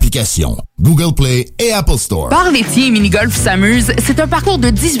 Téléchargez l'application Google Play et Apple Store. Bar laitier et mini-golf s'amuse, c'est un parcours de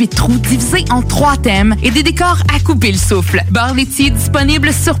 18 trous divisé en 3 thèmes et des décors à couper le souffle. Bar laitier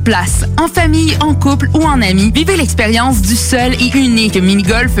disponible sur place, en famille, en couple ou en amis. Vivez l'expérience du seul et unique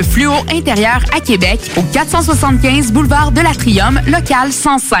mini-golf fluo intérieur à Québec, au 475 boulevard de l'Atrium, local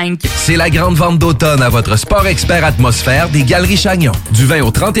 105. C'est la grande vente d'automne à votre Sport Expert Atmosphère des Galeries Chagnon. Du 20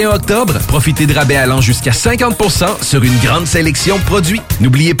 au 31 octobre, profitez de rabais allant jusqu'à 50% sur une grande sélection de produits.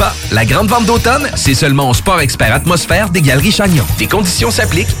 N'oubliez pas, la grande vente d'automne, c'est seulement au Sport Expert Atmosphère des Galeries Chagnon. Des conditions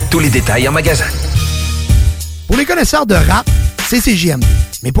s'appliquent, tous les détails en magasin. Pour les connaisseurs de rap, c'est CJMD.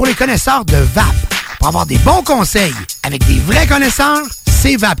 Mais pour les connaisseurs de vape, pour avoir des bons conseils avec des vrais connaisseurs,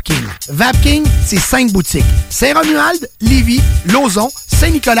 c'est Vapking. Vapking, c'est 5 boutiques. Saint-Romuald, Lévis, Lauson,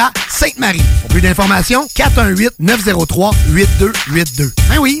 Saint-Nicolas, Sainte-Marie. Pour plus d'informations, 418-903-8282.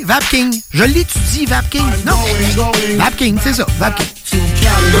 Ben oui, Vapking. Je l'étudie, Vapking. Non, Vapking, c'est ça, Vapking.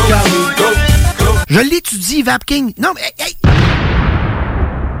 Je l'étudie, Vapking. Non, mais hey!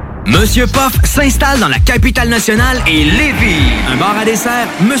 Monsieur Poff s'installe dans la capitale nationale et Lévis. Un bar à dessert,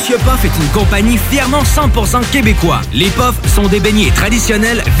 Monsieur Poff est une compagnie fièrement 100% québécois. Les Poffs sont des beignets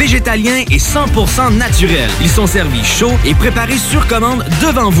traditionnels, végétaliens et 100% naturels. Ils sont servis chauds et préparés sur commande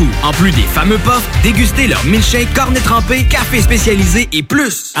devant vous. En plus des fameux Poffs, dégustez leur milkshake, cornet trempé, café spécialisé et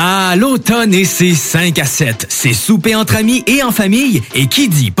plus. Ah, l'automne et ses 5 à 7. C'est souper entre amis et en famille. Et qui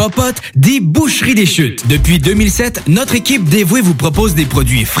dit popote, dit Boucherie des Chutes. Depuis 2007, notre équipe dévouée vous propose des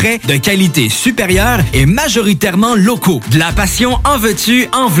produits frais, de qualité supérieure et majoritairement locaux. De la passion en veux-tu,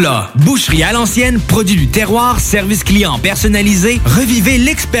 en v'là. Boucherie à l'ancienne, produit du terroir, service client personnalisé. Revivez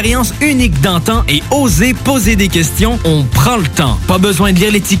l'expérience unique d'antan et osez poser des questions. On prend le temps. Pas besoin de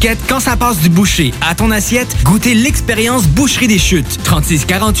lire l'étiquette quand ça passe du boucher à ton assiette. Goûtez l'expérience Boucherie des Chutes.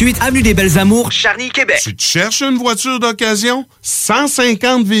 3648 Avenue des Belles Amours, Charny, Québec. Tu te cherches une voiture d'occasion?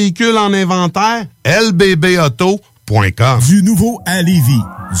 150 véhicules en inventaire? LBBauto.com. Du nouveau à Lévis.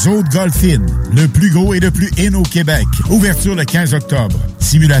 Zone Golf In, le plus gros et le plus in au Québec. Ouverture le 15 octobre.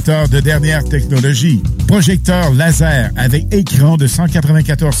 Simulateur de dernière technologie. Projecteur laser avec écran de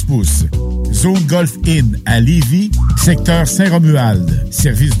 194 pouces. Zone Golf In à Lévis, secteur Saint-Romuald.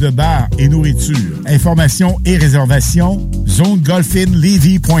 Service de bar et nourriture. Informations et réservations,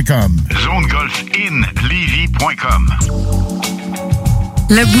 zonegolfinlevy.com. zonegolfinlevy.com.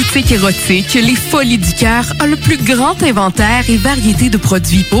 La boutique érotique Les Folies du Cœur a le plus grand inventaire et variété de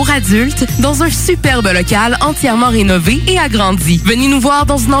produits pour adultes dans un superbe local entièrement rénové et agrandi. Venez nous voir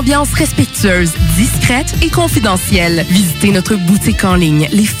dans une ambiance respectueuse, discrète et confidentielle. Visitez notre boutique en ligne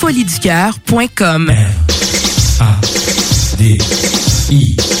lesfoliesducoeur.com. R-A-D-I-O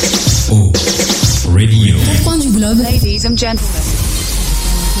Radio. Au coin du globe. Ladies and gentlemen.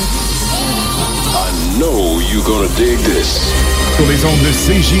 I know you're gonna dig this. Sur les ondes de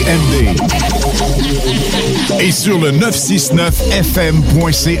CJMD et sur le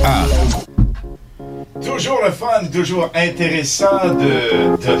 969fm.ca. Toujours le fun, toujours intéressant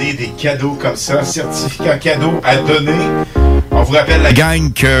de donner des cadeaux comme ça, certificats cadeaux à donner. On vous rappelle, la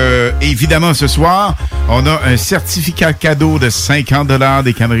gang, que, évidemment, ce soir, on a un certificat cadeau de 50$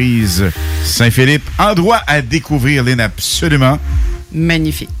 des Camerise Saint-Philippe. Endroit à découvrir, Lynn, absolument.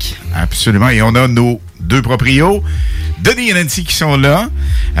 Magnifique. Absolument. Et on a nos deux proprios, Denis et Nancy, qui sont là.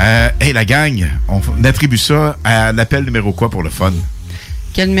 Hey, la gang, on attribue ça à l'appel numéro quoi pour le fun?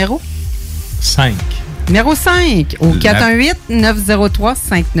 Quel numéro? 5. Numéro 5, au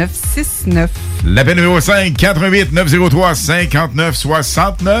 418-903-5969. L'appel numéro 5,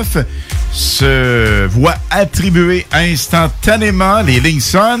 418-903-5969, se voit attribué instantanément. Les lignes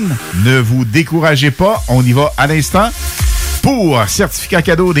sonnent. Ne vous découragez pas. On y va à l'instant. Pour certificat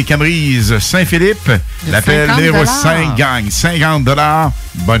cadeau des Camerise Saint-Philippe, l'appel numéro 5 gagne 50$.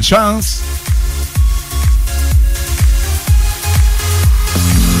 Bonne chance!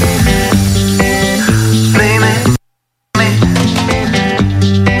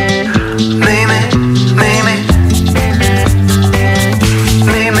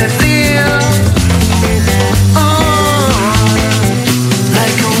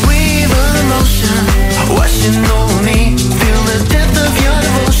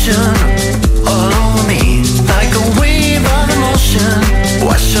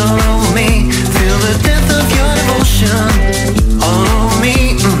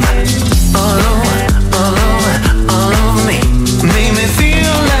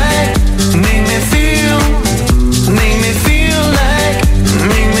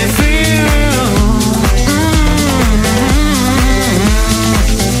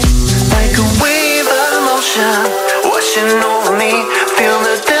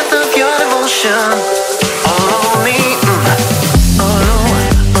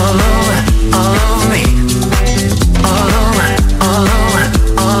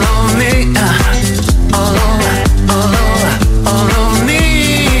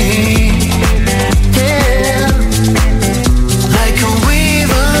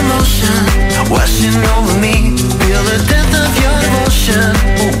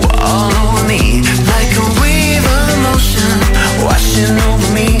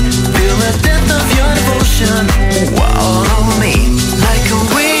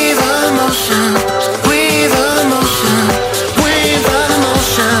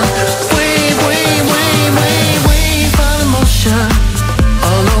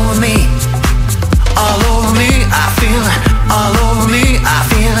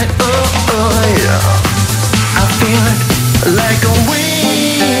 tonight, oh yeah. I feel it like a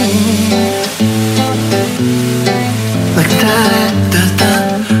wind, like da-da-da-da,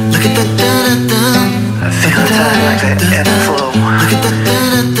 like a da-da-da-da. I feel tired like the ebb and flow, like a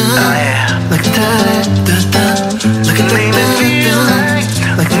da-da-da-da, oh yeah, like da-da-da-da, like a da-da-da-da,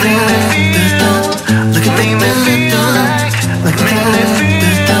 like da-da-da-da, like a da-da-da-da, like da-da-da-da, like a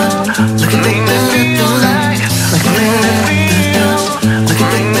da-da-da-da.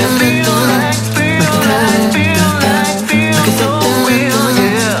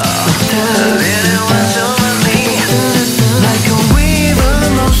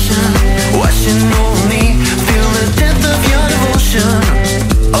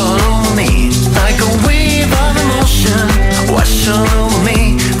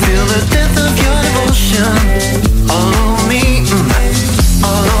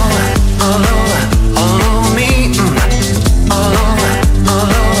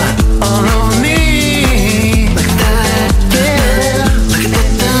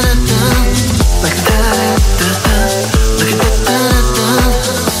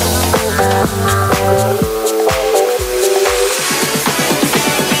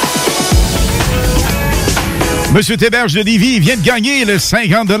 Monsieur Théberge de Lévis vient de gagner le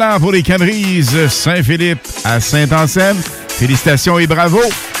 50 $ pour les Camrys Saint-Philippe à Saint-Anselme. Félicitations et bravo.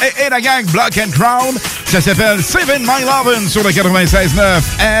 Et la gang Block and Crown, ça s'appelle Saving My Lovin' sur le 96.9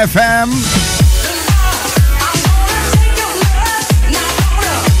 FM.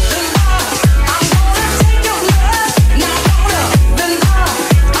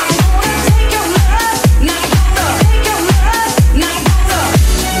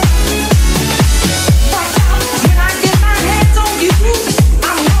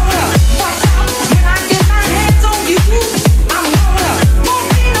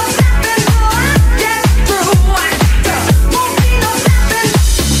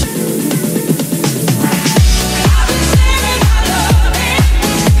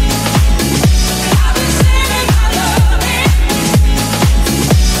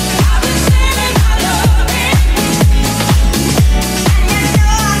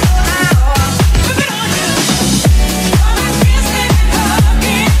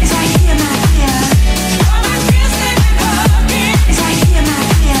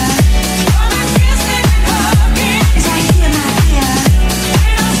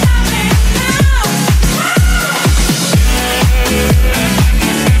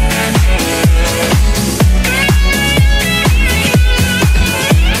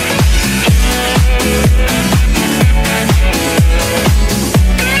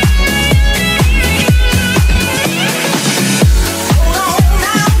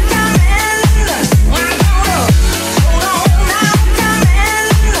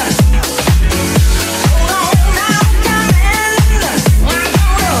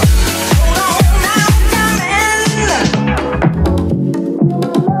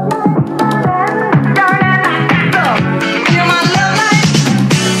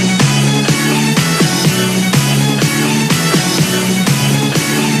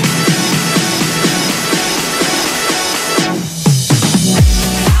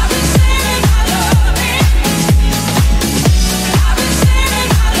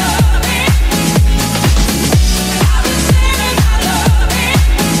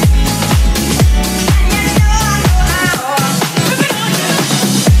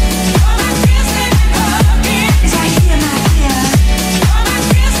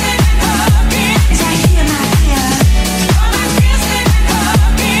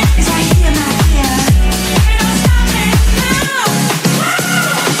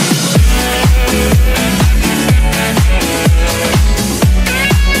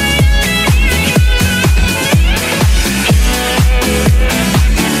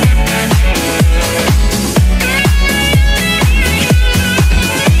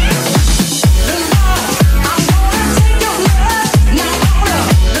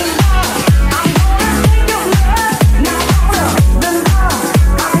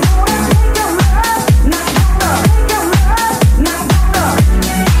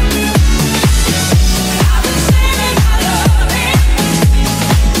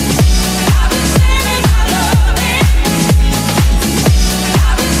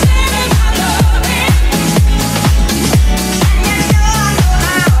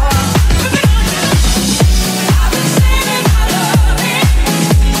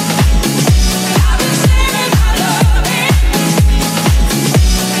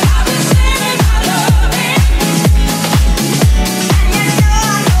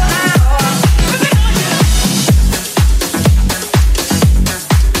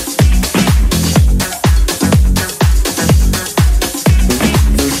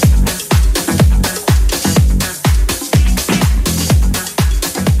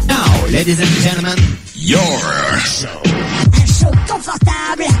 Ladies and gentlemen, your show. Un show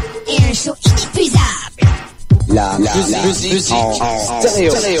confortable et un show inépuisable. La musique en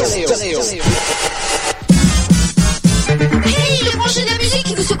stéréo. Hey, le branché de la musique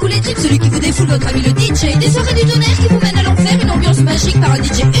qui vous secoue les tripes, celui qui vous défoule votre ami le DJ, des soirées du tonnerre qui vous mènent à l'enfer, une ambiance magique par un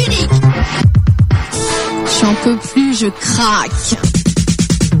DJ unique. J'en peux plus, je craque.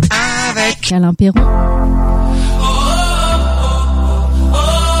 Avec Alain Perron.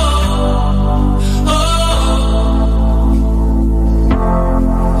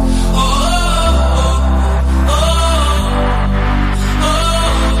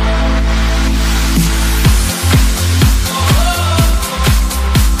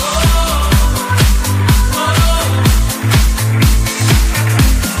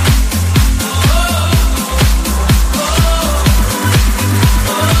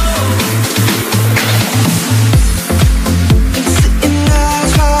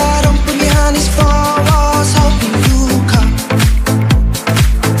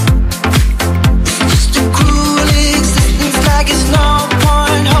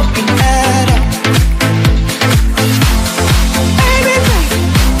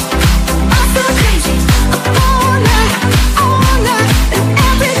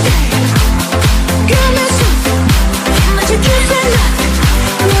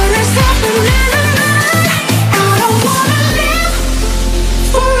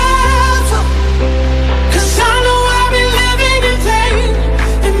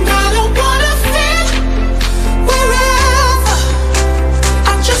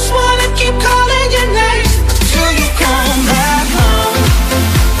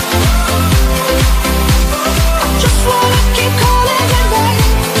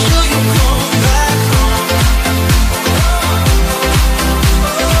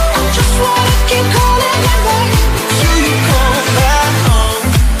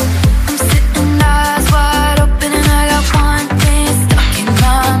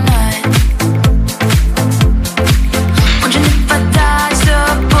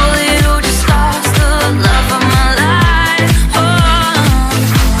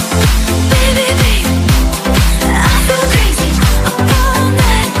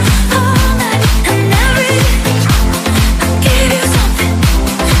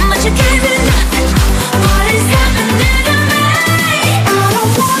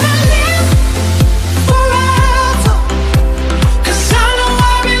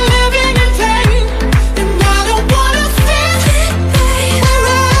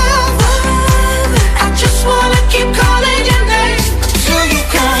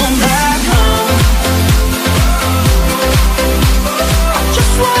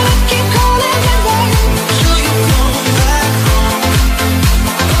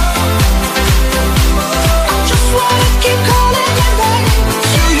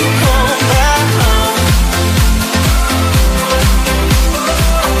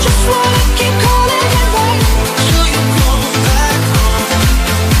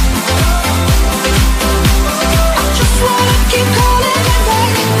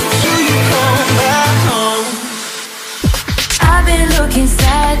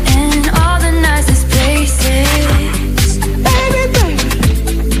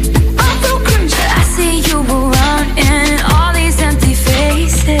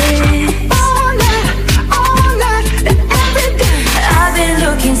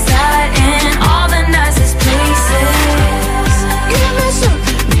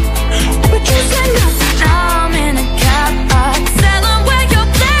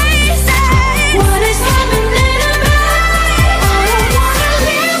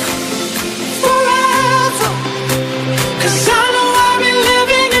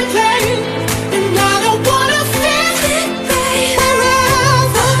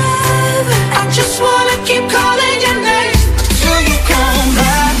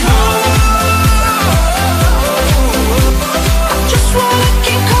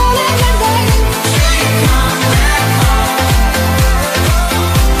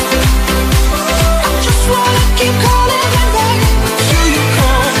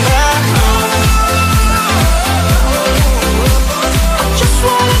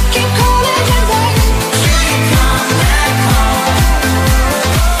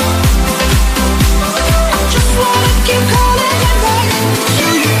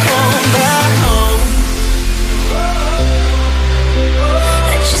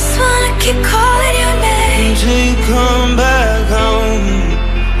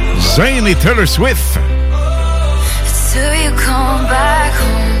 Zayn et Taylor Swift.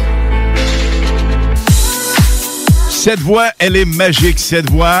 Cette voix, elle est magique. Cette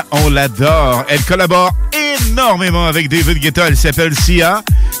voix, on l'adore. Elle collabore énormément avec David Guetta. Elle s'appelle Sia.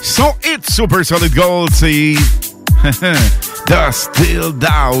 Son hit Super Solid Gold, c'est Dust Till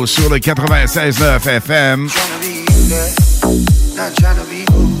Down sur le 96.9 FM. Not trying to be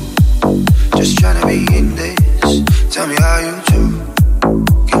cool, just trying to be in this. Tell me how you do.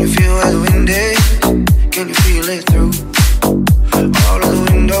 Can you feel where the wind is? Can you feel it through all of the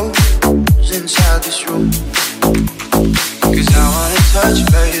windows inside this room? 'Cause I wanna touch you,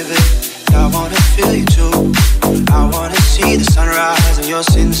 baby. I wanna feel you too. I wanna see the sunrise and your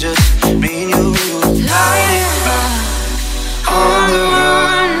sins, just me and you. Light up on the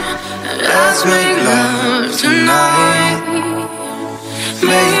run. Let's make love tonight.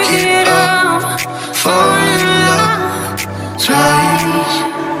 Make it up, fall in love twice.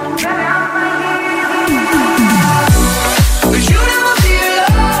 But you never feel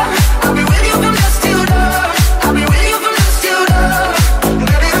love. I'll be with you from dusk till dawn. I'll be with you from dusk till dawn.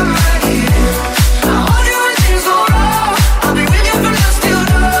 Baby, I'm right here. I'll hold you when things go wrong. I'll be with you from dusk till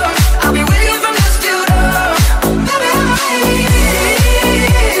dawn. I'll be with you from dusk till dawn. Baby, I'm right here.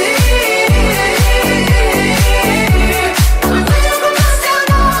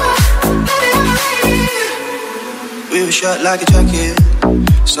 We were shut like a jacket,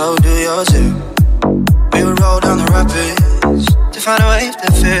 so do yours too. We would roll down the rapids to find a wave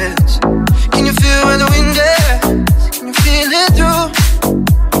that fits. Can you feel where the wind is? Can you feel it through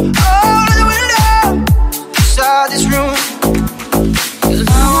all of the windows inside this room? 'Cause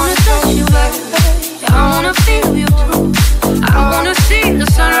I wanna touch you, baby. I wanna feel you too. I wanna see the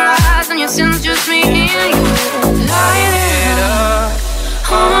sunrise and your sins, just me and you. Light it up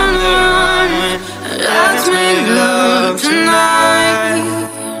on the run. Let's make love tonight.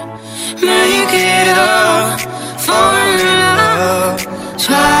 Make it up, fall in love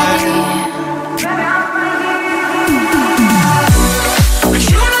twice. But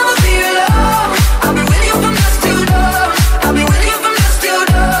you never feel love. I'll be with you from dusk till dawn. I'll be with you from dusk till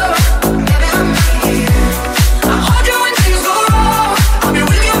dawn. Baby, I'm right here. I'll hold you when things go wrong. I'll be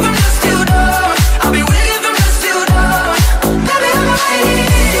with you from dusk till dawn. I'll be with you from dusk till dawn. Baby, I'm right here.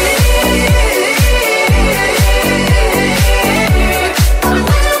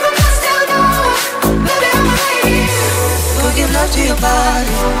 To your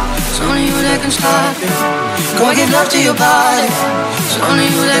body, it's only you that can stop it. Go give love to your body, it's only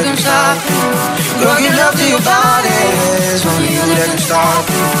you that can stop it. Go give love to your body, it's only you that can stop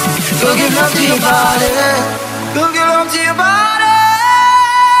it. Go give love to your body, go give love to your body.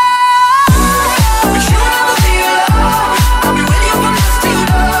 But you never feel love. I'll be with you from dusk till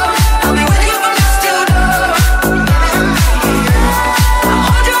dawn. I'll be with you from dusk till dawn. I'll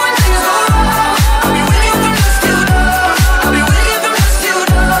hold you when things go wrong. I'll be with you from dusk till dawn. I'll be with you from dusk till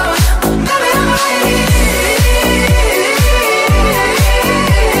dawn. Baby, I'm right here.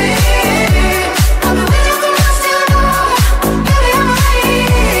 I'll be with you from dusk till dawn. Baby, I'm right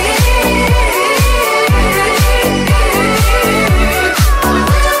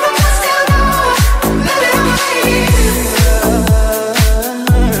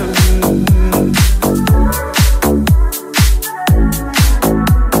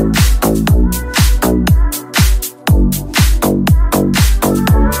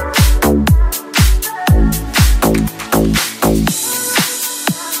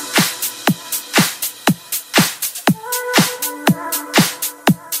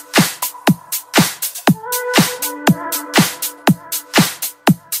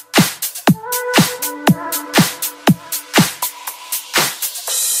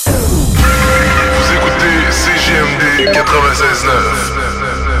Vous écoutez CJMD 96.9.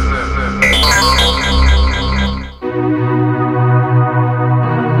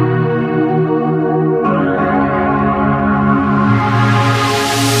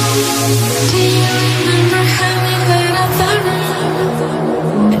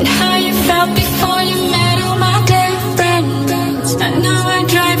 And how you felt before you met all my dear friends. I know I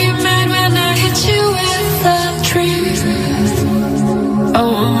drive you mad when I hit you with the truth. Oh,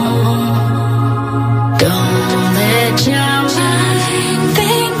 don't let your mind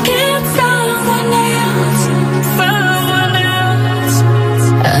think it's someone else, someone else.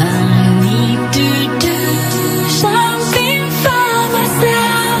 I need to do something for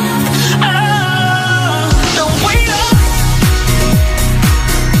myself. Oh, don't wait up.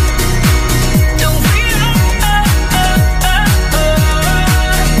 Don't wait up.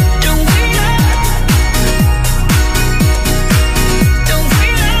 Don't wait up. Don't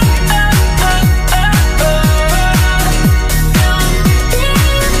wait up.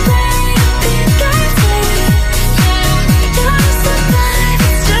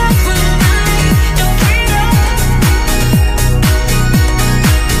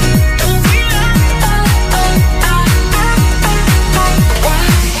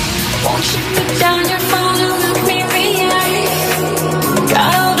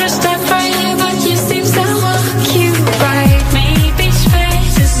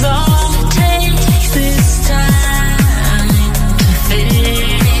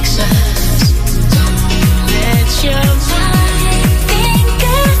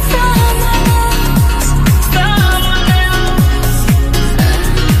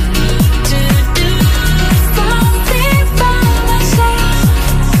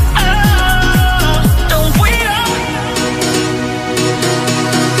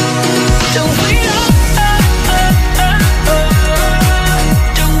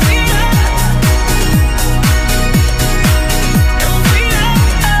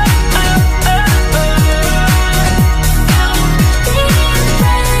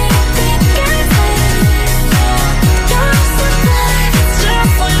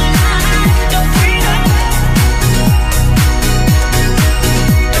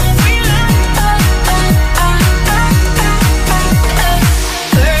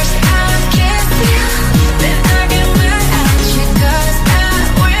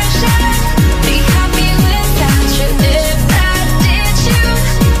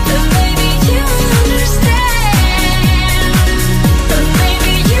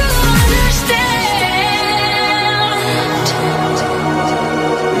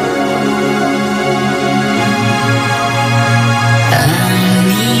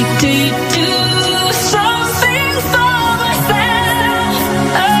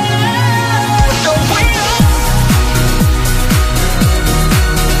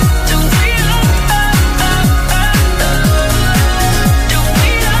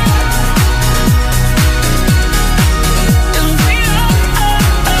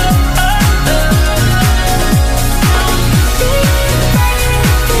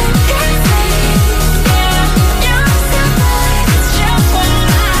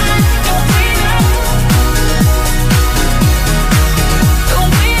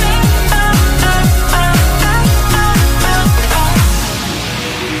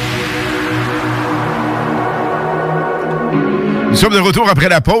 sommes de retour après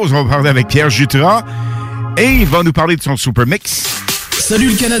la pause. On va parler avec Pierre Jutras et il va nous parler de son Super Mix. Salut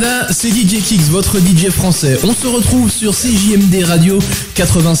le Canada, c'est DJ Kix, votre DJ français. On se retrouve sur CJMD Radio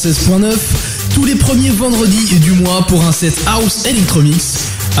 96.9 tous les premiers vendredis du mois pour un set House Electromix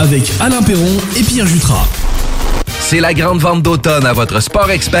avec Alain Perron et Pierre Jutras. C'est la grande vente d'automne à votre Sport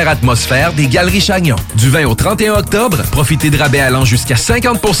Expert Atmosphère des Galeries Chagnon. Du 20 au 31 octobre, profitez de rabais allant jusqu'à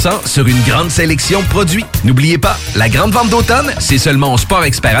 50% sur une grande sélection de produits. N'oubliez pas, la grande vente d'automne, c'est seulement au Sport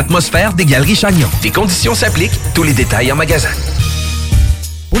Expert Atmosphère des Galeries Chagnon. Des conditions s'appliquent, tous les détails en magasin.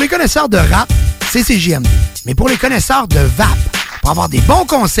 Pour les connaisseurs de rap, c'est CJMD. Mais pour les connaisseurs de vape, pour avoir des bons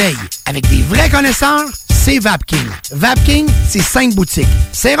conseils avec des vrais connaisseurs, c'est Vapking. Vapking, c'est 5 boutiques.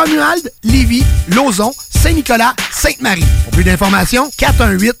 Saint-Romuald, Lévis, Lauson, Saint-Nicolas, Sainte-Marie. Pour plus d'informations,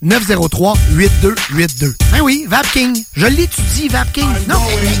 418-903-8282. Ben oui, Vapking. Je l'étudie, Vapking. Non,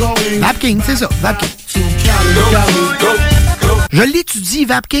 Vapking, c'est ça, Vapking. Je l'étudie,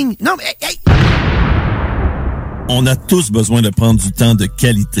 Vapking. Non, mais... Hey. On a tous besoin de prendre du temps de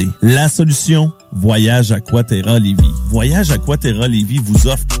qualité. La solution, Voyage Aquaterra Lévis. Voyage Aquaterra Lévis vous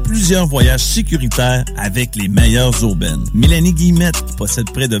offre plusieurs voyages sécuritaires avec les meilleures urbaines. Mélanie Guillemette, qui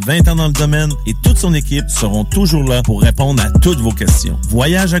possède près de 20 ans dans le domaine, et toute son équipe seront toujours là pour répondre à toutes vos questions.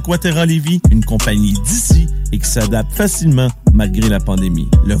 Voyage Aquaterra Lévis, une compagnie d'ici et qui s'adapte facilement malgré la pandémie.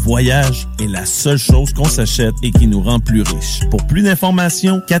 Le voyage est la seule chose qu'on s'achète et qui nous rend plus riches. Pour plus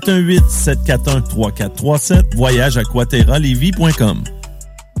d'informations, 418-741-3437, voyageaquaterralévis.com.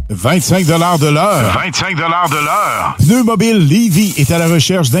 25 $ de l'heure. 25 $ de l'heure. Pneus Mobile Lévis est à la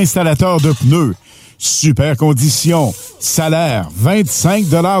recherche d'installateurs de pneus. Super conditions. Salaire, 25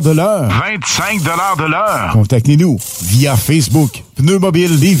 $ de l'heure. 25 $ de l'heure. Contactez-nous via Facebook. Pneus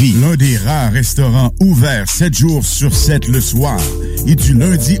Mobile Lévis. L'un des rares restaurants ouverts 7 jours sur 7 le soir et du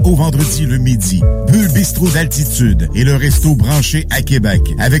lundi au vendredi le midi. Bulle Bistrot d'altitude et le resto branché à Québec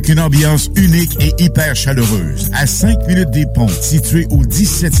avec une ambiance unique et hyper chaleureuse. À 5 minutes des ponts, situé au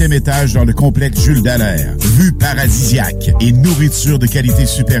 17e étage dans le complexe Jules Dallaire. Vue paradisiaque et nourriture de qualité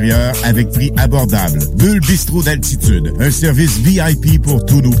supérieure avec prix abordable. Bulle Bistrot d'altitude, un service VIP pour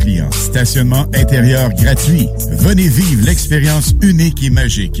tous nos clients. Stationnement intérieur gratuit. Venez vivre l'expérience unique et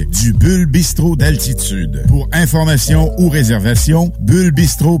magique du Bulle Bistrot d'altitude. Pour information ou réservation,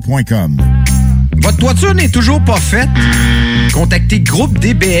 bullebistro.com. Votre toiture n'est toujours pas faite? Contactez Groupe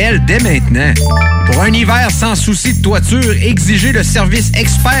DBL dès maintenant. Pour un hiver sans souci de toiture, exigez le service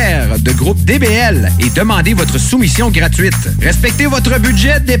expert de Groupe DBL et demandez votre soumission gratuite. Respectez votre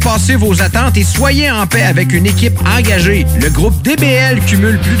budget, dépassez vos attentes et soyez en paix avec une équipe engagée. Le Groupe DBL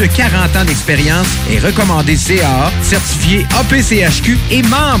cumule plus de 40 ans d'expérience, est recommandé CAA, certifié APCHQ et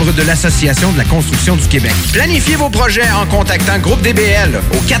membre de l'Association de la construction du Québec. Planifiez vos projets en contactant Groupe DBL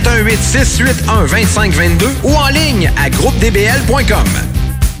au 418-681-2522 ou en ligne à groupedbl.com.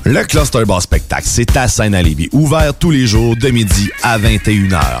 Le Cluster Bar Spectacle, c'est à Sainte-Lévis, ouvert tous les jours de midi à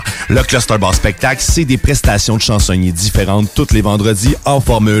 21h. Le Cluster Bar Spectacle, c'est des prestations de chansonniers différentes tous les vendredis en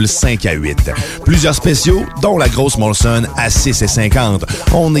formule 5 à 8. Plusieurs spéciaux, dont la grosse Molson à 6,50.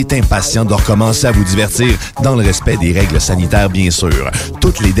 On est impatient de recommencer à vous divertir dans le respect des règles sanitaires, bien sûr.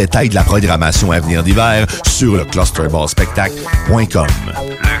 Tous les détails de la programmation à venir d'hiver sur le clusterbarspectacle.com.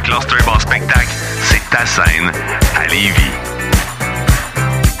 Le Cluster Bar Spectacle, c'est ta scène à Lévis.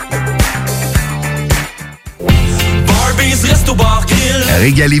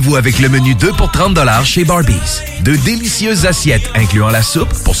 Régalez-vous avec le menu 2 pour 30 $ chez Barbies. De délicieuses assiettes incluant la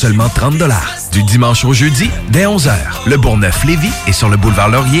soupe pour seulement 30 $. Du dimanche au jeudi, dès 11h. Le Bourgneuf-Lévis est sur le boulevard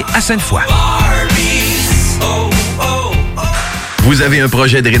Laurier à Sainte-Foy. Vous avez un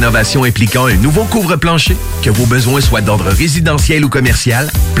projet de rénovation impliquant un nouveau couvre-plancher? Que vos besoins soient d'ordre résidentiel ou commercial,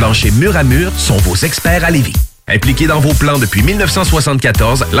 Plancher Mur à Mur sont vos experts à Lévis. Impliquée dans vos plans depuis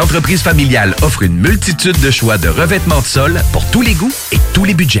 1974, l'entreprise familiale offre une multitude de choix de revêtements de sol pour tous les goûts et tous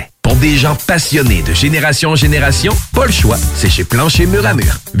les budgets. Pour des gens passionnés de génération en génération, pas le choix, c'est chez Plancher Mur à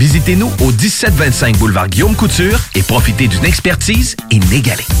Mur. Visitez-nous au 1725 boulevard Guillaume Couture et profitez d'une expertise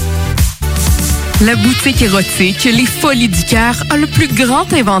inégalée. La boutique érotique Les Folies du Cœur a le plus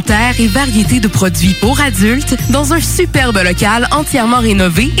grand inventaire et variété de produits pour adultes dans un superbe local entièrement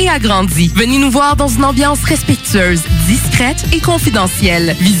rénové et agrandi. Venez nous voir dans une ambiance respectueuse, discrète et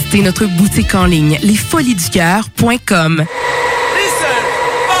confidentielle. Visitez notre boutique en ligne lesfoliesducoeur.com.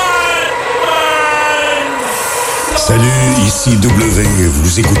 Salut, ici W.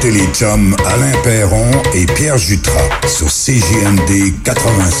 Vous écoutez les chums Alain Perron et Pierre Jutras sur CJMD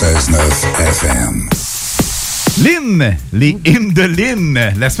 96.9 FM. Lynn, les hymnes de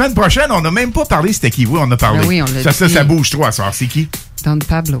Lynn. La semaine prochaine, on n'a même pas parlé, c'était qui? Oui, on a parlé. Ben oui, on l'a dit. Ça bouge trop à soir. C'est qui? Don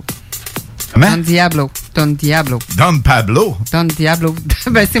Pablo. Comment? Don Diablo. Don Diablo. Don Pablo? Don Diablo.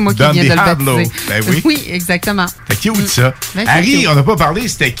 Ben, c'est moi qui Don viens Diablo. de le baptiser. Ben oui. Oui, exactement. Fait cute, ça. Ben, Harry, cute. on n'a pas parlé.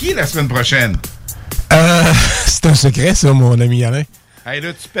 C'était qui la semaine prochaine? C'est un secret, ça, mon ami Alain. Hey,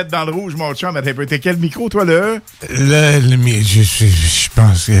 là, tu pètes dans le rouge, mon chum. T'es quel micro, toi, là? Je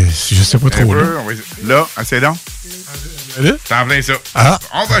pense que... Je sais pas trop, là. Là, c'est donc. Là? T'en plein ça. Ah.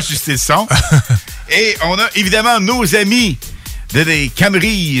 On va ajuster le son. Et on a évidemment nos amis de les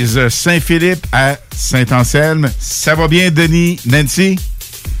Camerises Saint-Philippe à Saint-Anselme. Ça va bien, Denis, Nancy?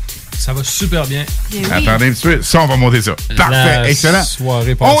 Ça va super bien. Attendez un petit peu. Ça, on va monter ça. Parfait. La Excellent.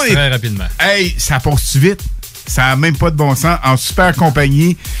 soirée passe très rapidement. Hey, ça passe-tu vite? Ça n'a même pas de bon sens. En super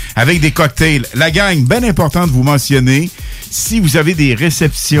compagnie, avec des cocktails. La gang, bien important de vous mentionner, si vous avez des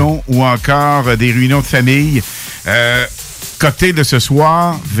réceptions ou encore des réunions de famille, cocktail de ce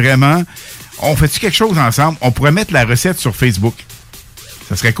soir, vraiment, on fait-tu quelque chose ensemble? On pourrait mettre la recette sur Facebook.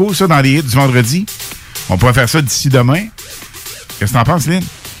 Ça serait cool, ça, dans les hits du vendredi. On pourrait faire ça d'ici demain. Qu'est-ce que t'en penses, Lynn?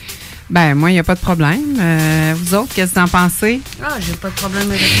 Ben, moi, il n'y a pas de problème. Vous autres, qu'est-ce que vous en pensez? Ah, j'ai pas de problème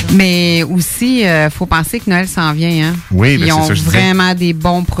avec ça. Mais aussi, faut penser que Noël s'en vient, hein? Oui, ben, ils c'est ont ça que je vraiment des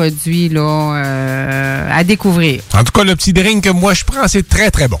bons produits, là, à découvrir. En tout cas, le petit drink que moi je prends, c'est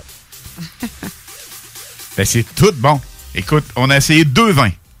très, très bon. Ben, c'est tout bon. Écoute, on a essayé 2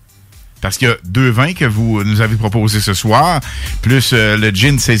 vins. Parce que 2 vins que vous nous avez proposés ce soir, plus le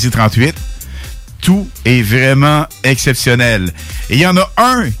gin Saisi 38, tout est vraiment exceptionnel. Et il y en a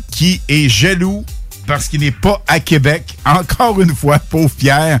un qui est jaloux parce qu'il n'est pas à Québec. Encore une fois, pauvre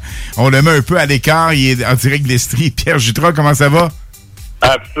Pierre. On le met un peu à l'écart. Il est en direct de l'Estrie. Pierre Jutras, comment ça va?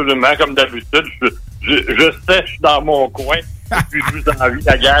 Absolument, comme d'habitude. Je sèche dans mon coin. Et puis, je vous envie,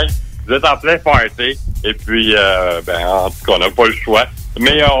 la gang. Vous êtes en plein party. Et puis, en tout cas, on n'a pas le choix.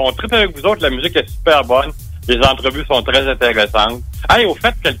 Mais on tripe avec vous autres. La musique est super bonne. Les entrevues sont très intéressantes. Hey, au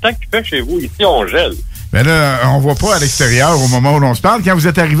fait, quel temps qu'il fait chez vous? Ici, on gèle. Ben là, on voit pas à l'extérieur au moment où l'on se parle. Quand vous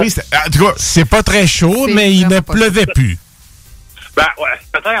êtes arrivé, en tout cas, c'est pas très chaud, mais il ne pleuvait plus. Ben, ouais,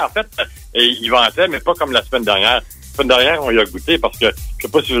 peut-être, en fait, il ventait, mais pas comme la semaine dernière. La semaine dernière, on y a goûté parce que, je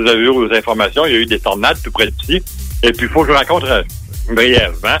sais pas si vous avez eu vos informations, il y a eu des tornades tout près d'ici. Et puis, il faut que je raconte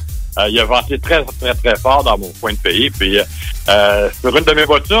brièvement. Il a venté très, très, très fort dans mon coin de pays. Puis, sur une de mes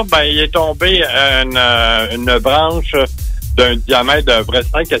voitures, ben, il est tombé une branche d'un diamètre d'à peu près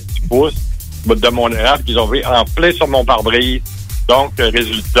 5 à 6 pouces de mon érable qui est tombé en plein sur mon pare-brise. Donc,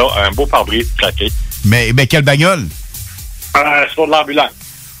 résultat, un beau pare-brise craqué. Mais quelle bagnole? Sur de l'ambulance.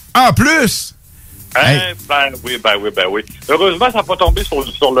 En plus? Hey. Ben oui. Heureusement, ça n'a pas tombé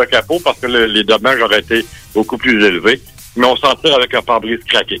sur le capot parce que les dommages auraient été beaucoup plus élevés. Mais on s'en tire avec un pare-brise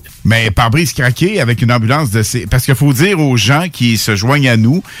craqué. Mais pare-brise craqué avec une ambulance de ces... Parce qu'il faut dire aux gens qui se joignent à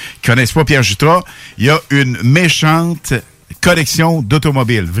nous, qui connaissent pas Pierre Jutras, il y a une méchante collection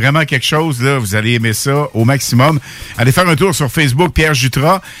d'automobiles. Vraiment quelque chose, là, vous allez aimer ça au maximum. Allez faire un tour sur Facebook, Pierre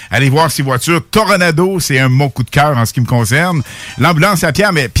Jutras. Allez voir ses voitures. Toronado, c'est un mon coup de cœur en ce qui me concerne. L'ambulance à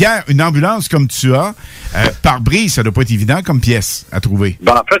Pierre, mais Pierre, une ambulance comme tu as, pare-brise, ça doit pas être évident comme pièce à trouver.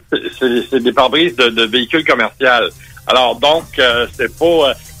 Ben, en fait, c'est des pare-brises de véhicules commerciaux. Alors, donc, c'est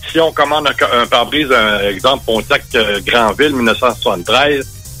pas... si on commande un pare-brise, un exemple, Pontiac Granville 1973,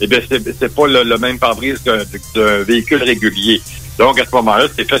 eh bien, c'est pas le même pare-brise qu'un véhicule régulier. Donc, à ce moment-là,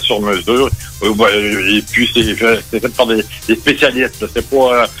 c'est fait sur mesure. Et puis, c'est fait par des spécialistes. C'est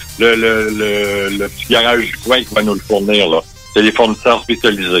pas le petit garage du coin qui va nous le fournir, là. C'est des fournisseurs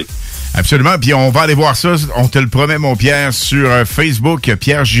spécialisés. Absolument. Puis on va aller voir ça, on te le promet, mon Pierre, sur Facebook,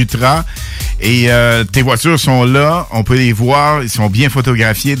 Pierre Jutras. Et tes voitures sont là, on peut les voir, ils sont bien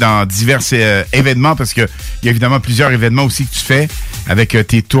photographiés dans divers événements parce que il y a évidemment plusieurs événements aussi que tu fais avec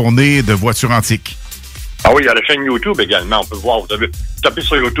tes tournées de voitures antiques. Ah oui, il y a la chaîne YouTube également, on peut voir. Vous avez tapé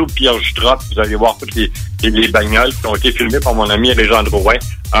sur YouTube Pierre Jutras, vous allez voir toutes les bagnoles qui ont été filmées par mon ami Régent Drouin,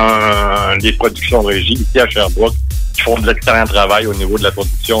 les productions de régie ici à Sherbrooke, qui font de l'excellent travail au niveau de la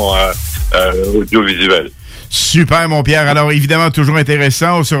production audiovisuelle. Super, mon Pierre. Alors, évidemment, toujours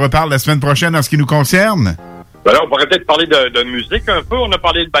intéressant. On se reparle la semaine prochaine en ce qui nous concerne. Ben là, on pourrait peut-être parler de musique un peu. On a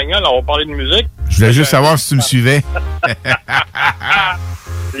parlé de bagnole, on va parler de musique. Je voulais juste savoir si tu me suivais.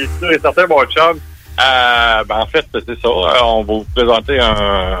 C'est sûr et certain, mon chum. En fait, c'est ça. On va vous présenter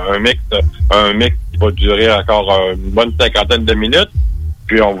un mix qui va durer encore une bonne 50aine de minutes.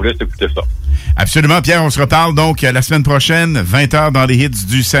 Puis, on vous laisse écouter ça. Absolument, Pierre. On se reparle donc la semaine prochaine, 20h dans les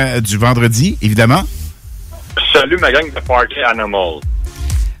hits du vendredi, évidemment. Salut, ma gang de Party Animals.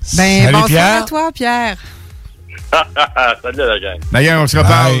 Ben, salut, bonsoir Pierre. à toi, Pierre. Salut, la gang. D'ailleurs, on se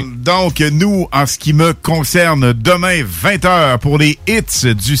reparle donc, nous, en ce qui me concerne, demain, 20h pour les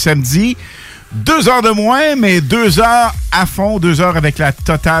hits du samedi. 2 heures de moins, mais 2 heures à fond, 2 heures avec la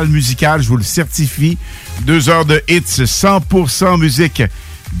totale musicale, je vous le certifie. 2 heures de hits, 100% musique,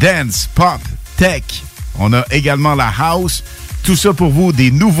 dance, pop, tech. On a également la house. Tout ça pour vous,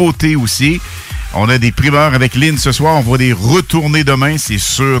 des nouveautés aussi. On a des primeurs avec Lynn ce soir. On va les retourner demain, c'est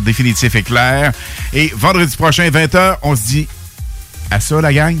sûr, définitif et clair. Et vendredi prochain, 20h, on se dit à ça,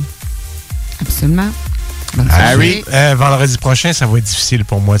 la gang? Absolument. Harry, vendredi prochain, ça va être difficile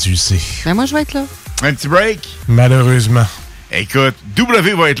pour moi, tu le sais. Ben moi, je vais être là. Un petit break? Malheureusement. Écoute,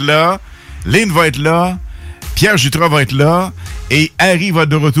 W va être là, Lynn va être là, Pierre Jutras va être là, et Harry va être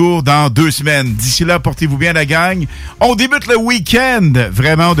de retour dans 2 semaines. D'ici là, portez-vous bien, la gang. On débute le week-end,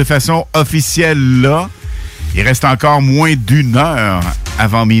 vraiment de façon officielle là. Il reste encore moins d'1 heure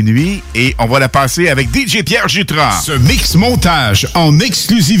avant minuit et on va la passer avec DJ Pierre Jutras. Ce mix montage en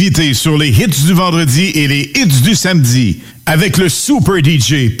exclusivité sur les hits du vendredi et les hits du samedi avec le super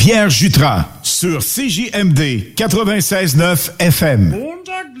DJ Pierre Jutras sur CJMD 96.9 FM.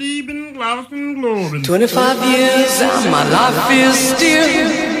 25 years and my life is still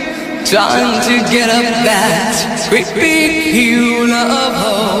trying to get up that great big hill of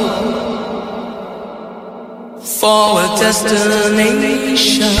hope for a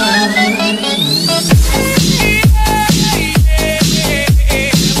destination.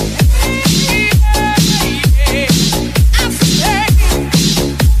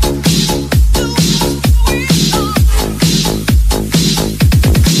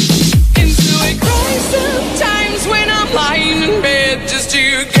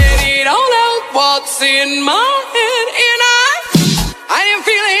 What's in my head, and I am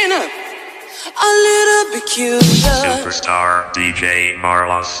feeling a little peculiar. Superstar DJ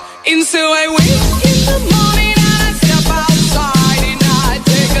Marlos. And so I wake in the morning and I step outside and I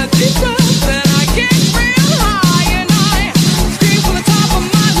take a deep breath and I get real high and I scream from the top of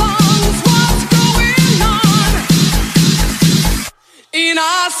my lungs, what's going on? And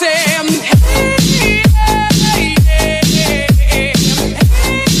I say, hey.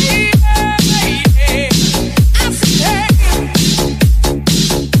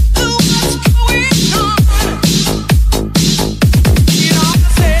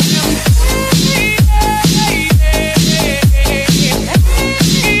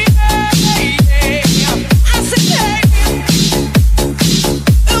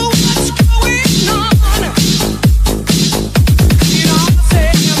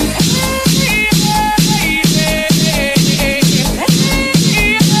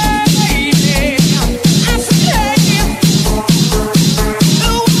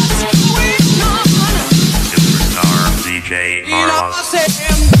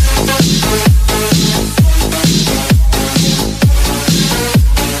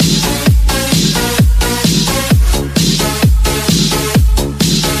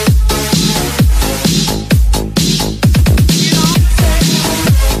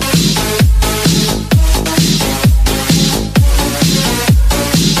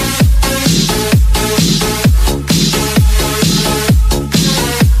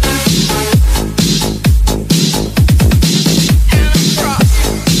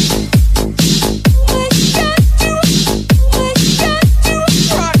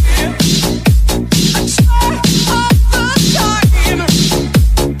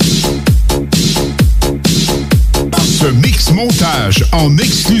 En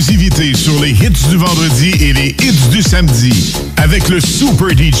exclusivité sur les hits du vendredi et les hits du samedi avec le super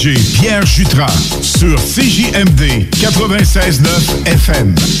DJ Pierre Jutras sur CJMD 96.9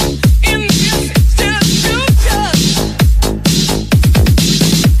 FM.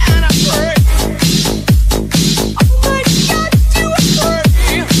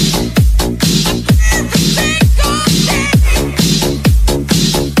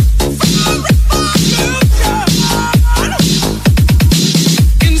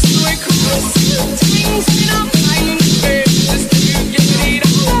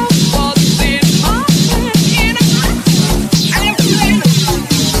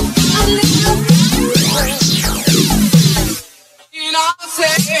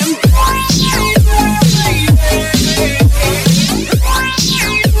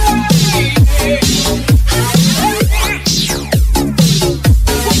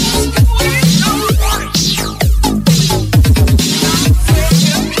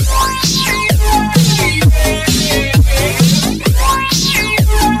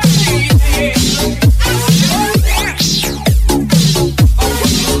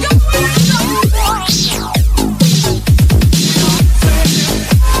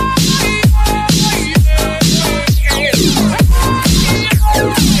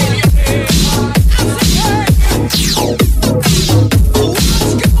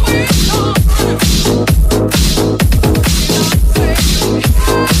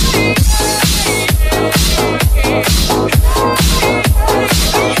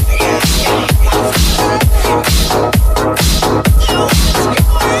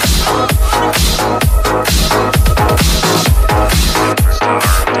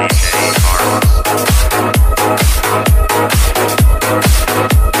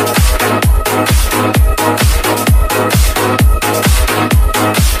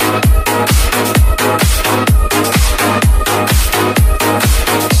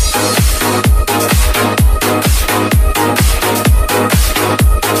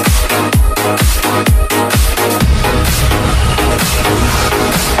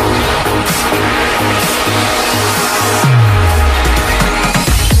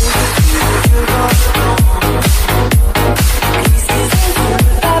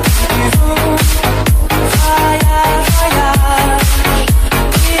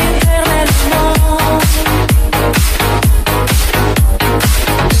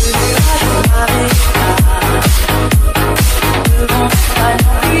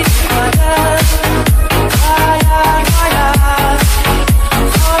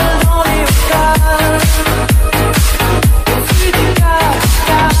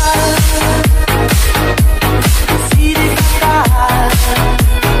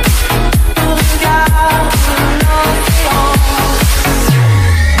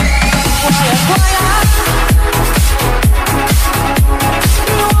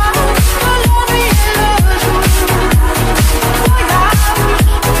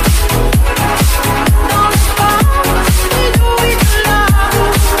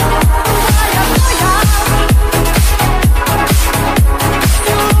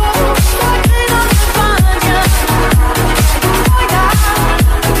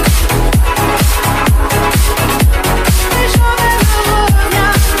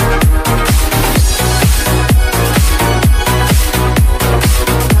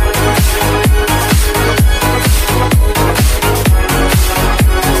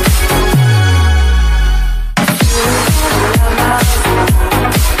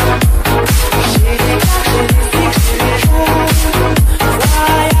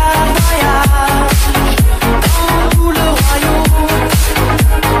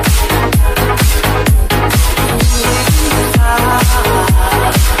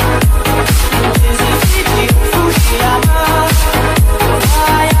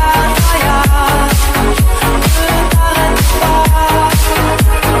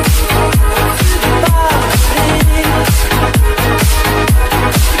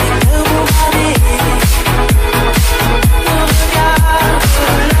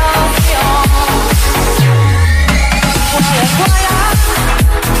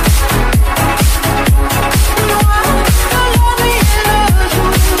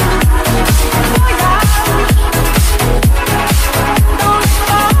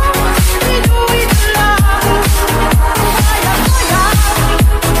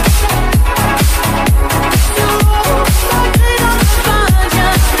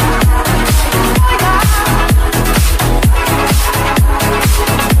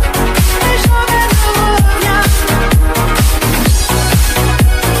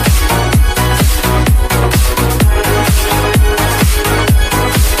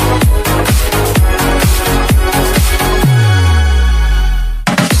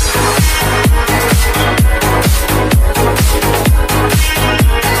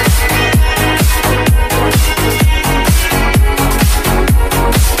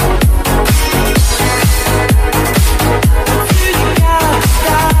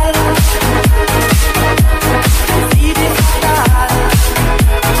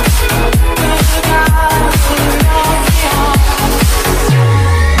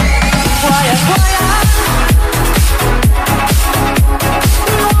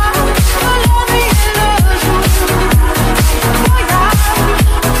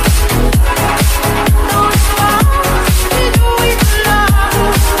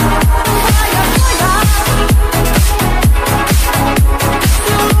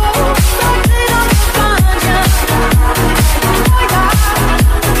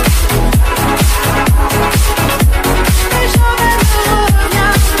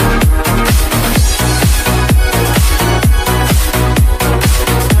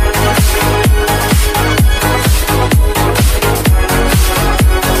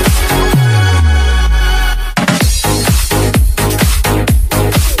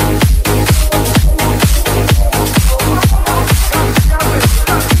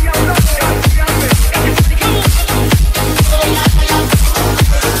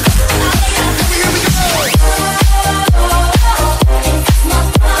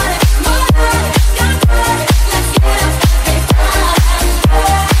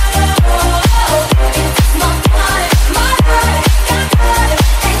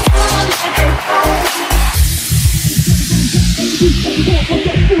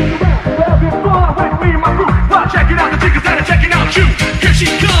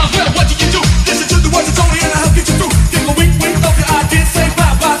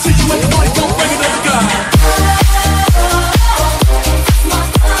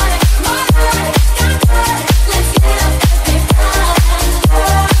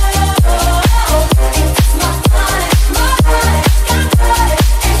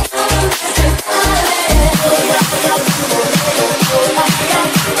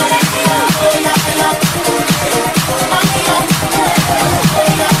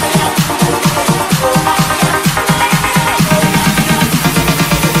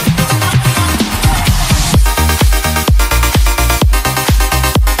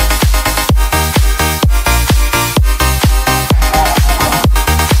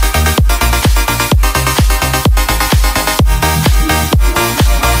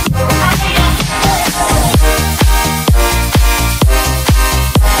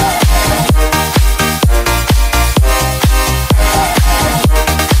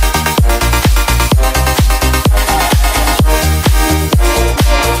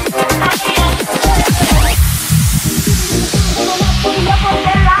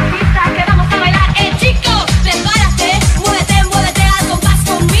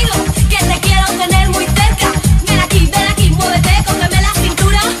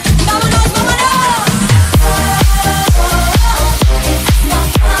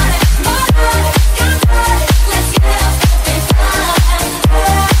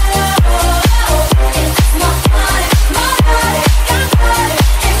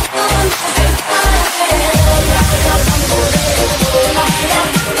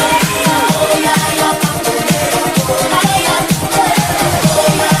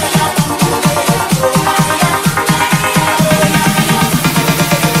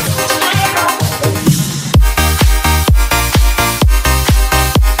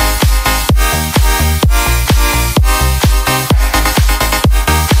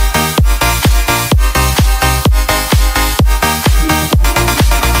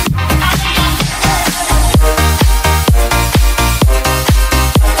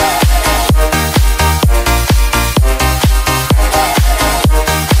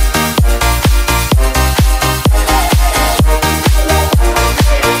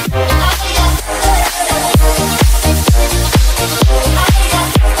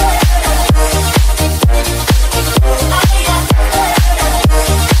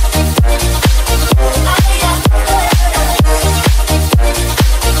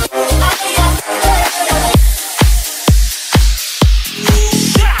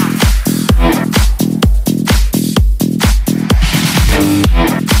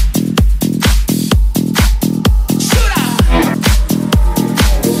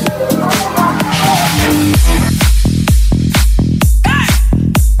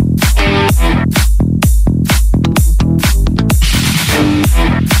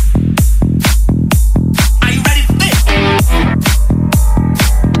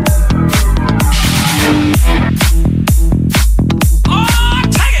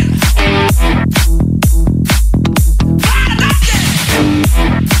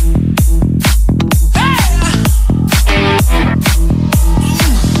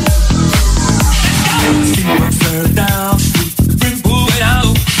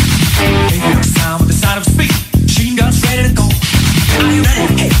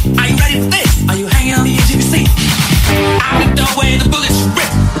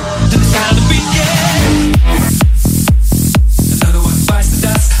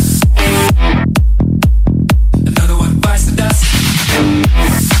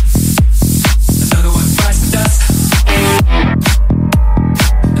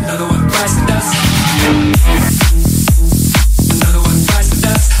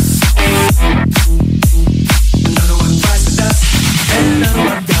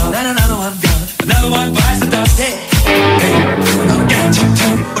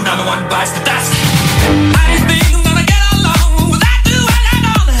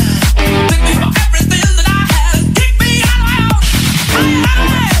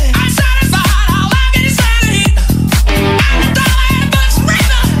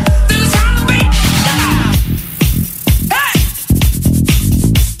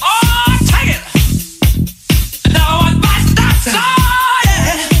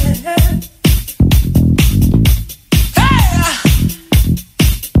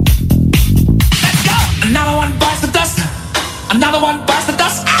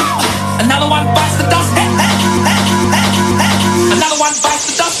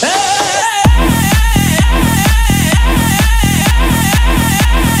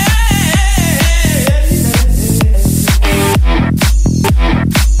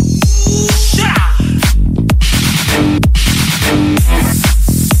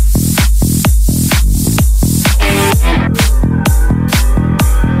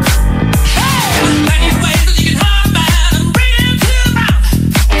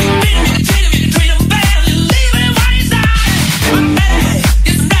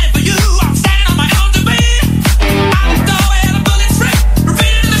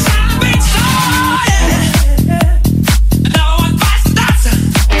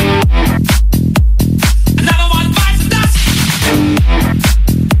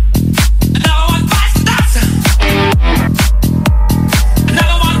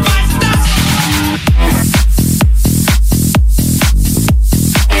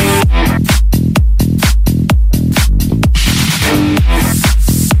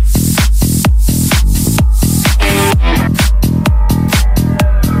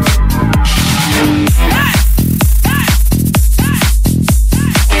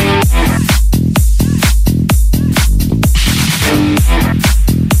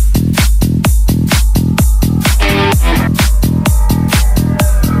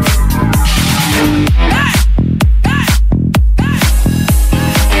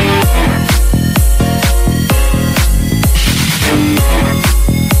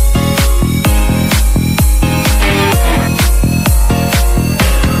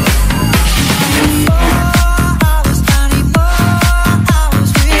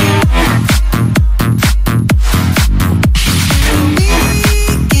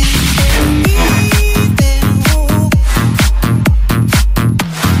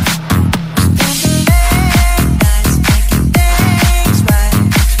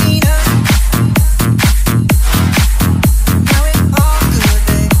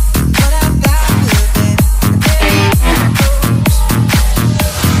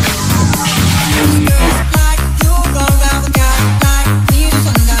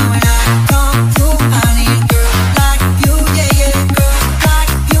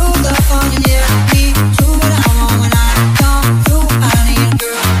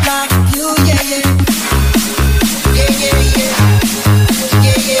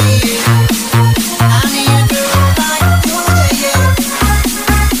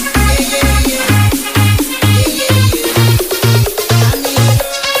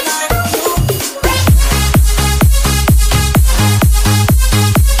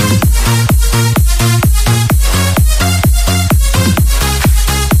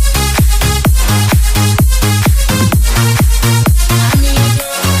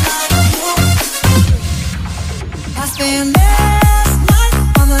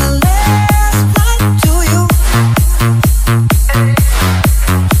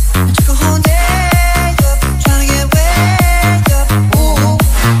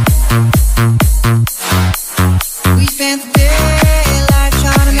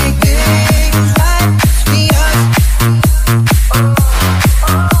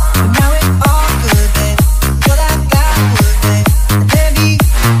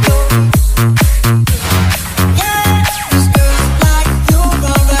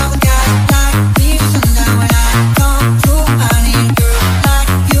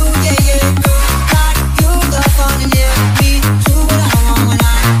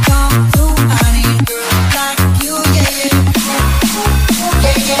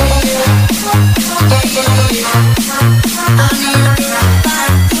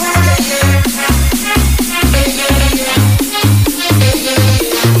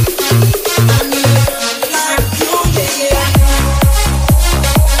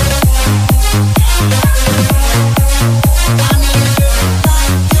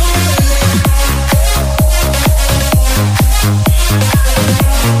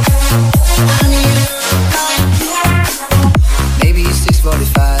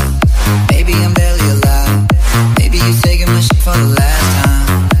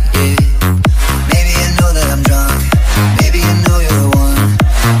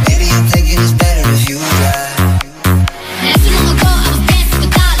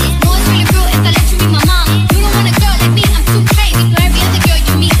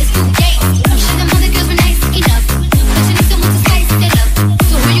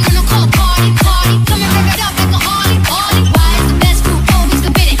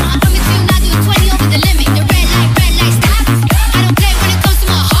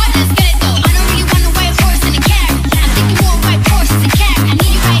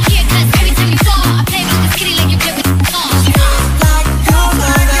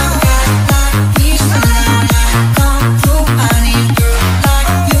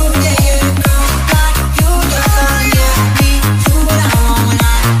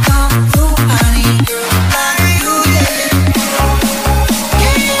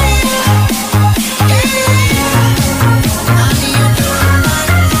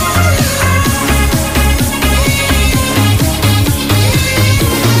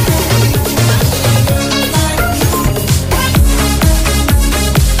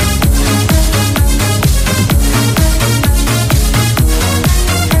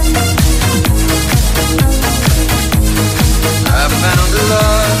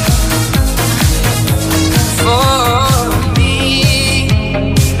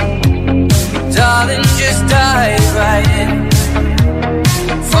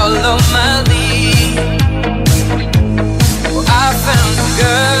 my lead. Well, I found a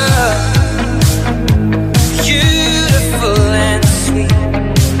girl, beautiful and sweet.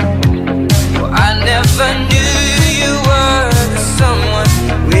 Well, I never knew you were the someone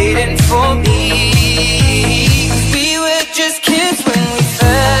waiting for me. We were just kids when we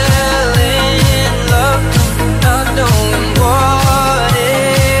fell in love, not knowing what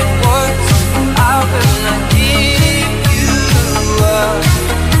it was. I will not give you up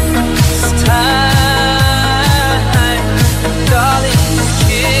this time, darling. Just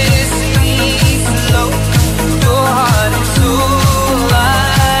kiss me slow. Your heart is all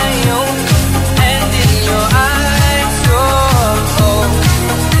I own, and in your eyes you're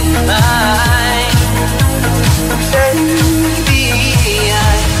holding mine. Baby,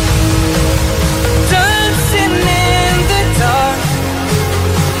 I'm dancing in the dark,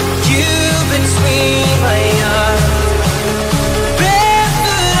 you between my arms,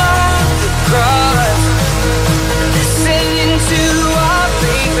 barefoot on the grass, listening to our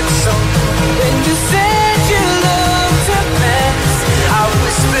favorite song. When you said you loved to dance, I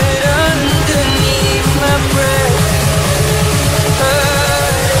whispered underneath my breath,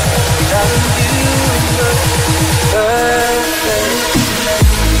 that you look perfect.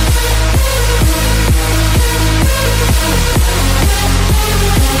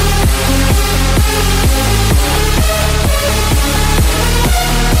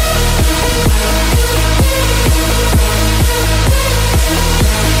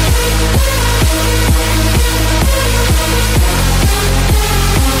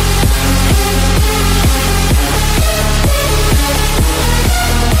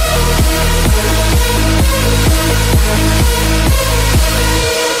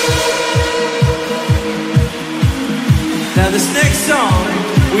 Now this next song,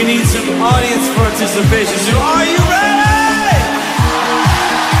 we need some audience participation. So are you ready?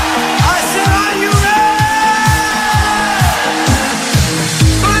 I said, are you ready?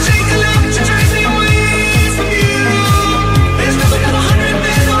 Gonna take a look to trace me away from you. There's nothing but 100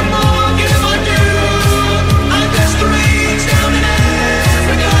 men or more, give them my due. I'm just the range down in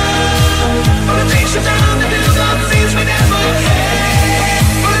Africa. Gonna take some time to build up things we never had.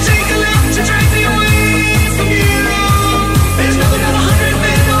 Gonna take a look to trace me away from you. There's nothing but 100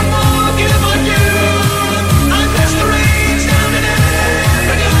 men or more, give them my due. I'm just the range down in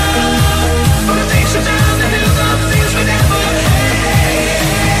Africa. Gonna take some time to build up things we never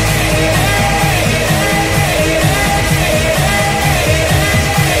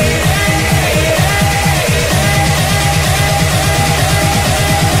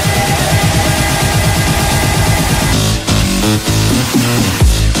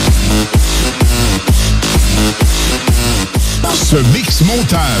Ce mix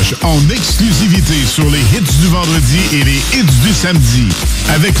montage en exclusivité sur les hits du vendredi et les hits du samedi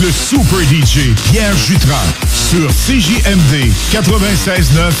avec le super DJ Pierre Jutras sur CJMD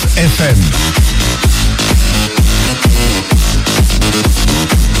 96.9 FM.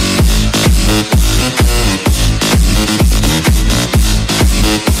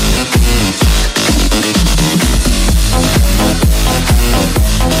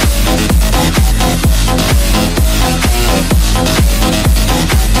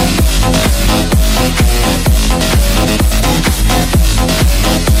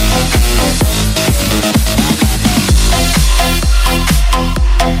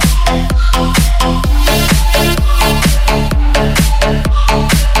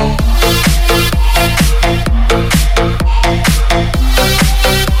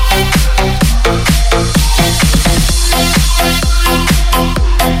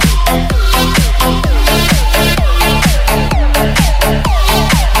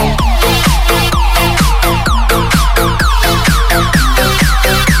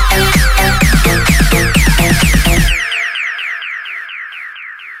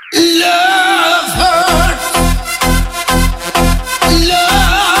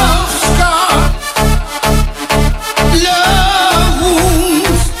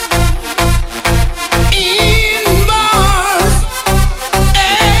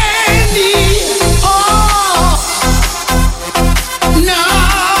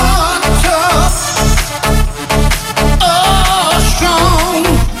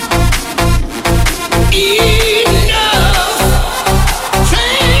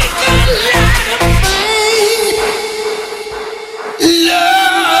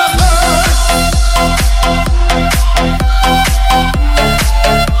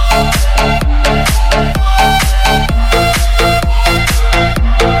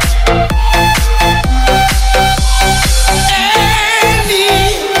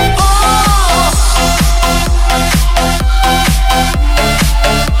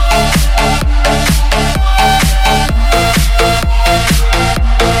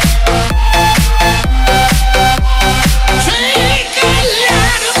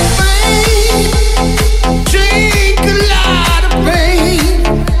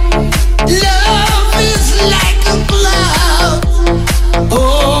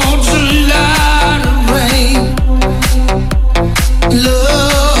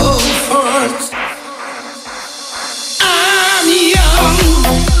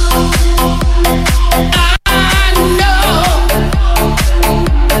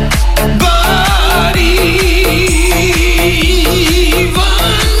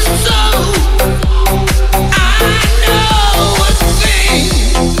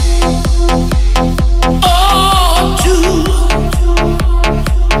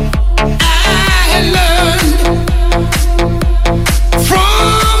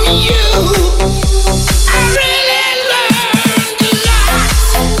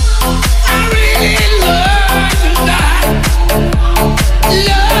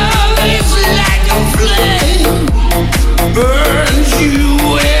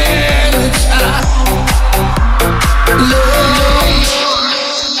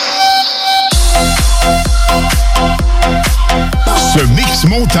 Mix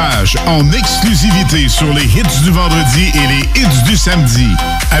montage en exclusivité sur les hits du vendredi et les hits du samedi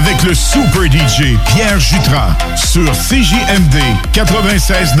avec le super DJ Pierre Jutras sur CJMD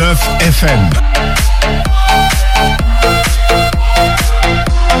 96.9 FM.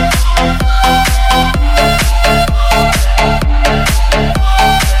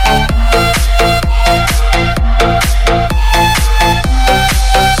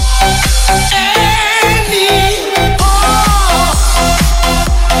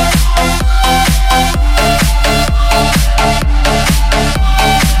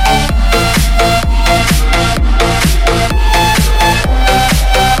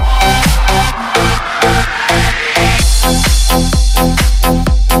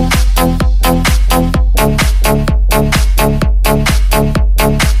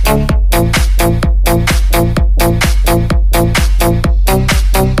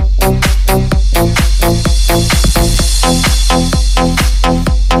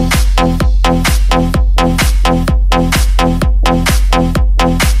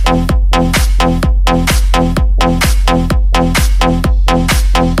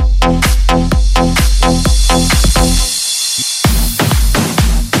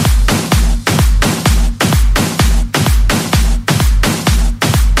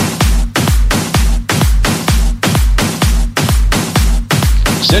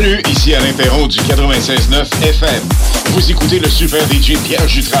 Salut, ici Alain Perron du 96.9 FM. Vous écoutez le super DJ Pierre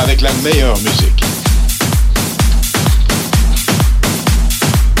Jutras avec la meilleure musique.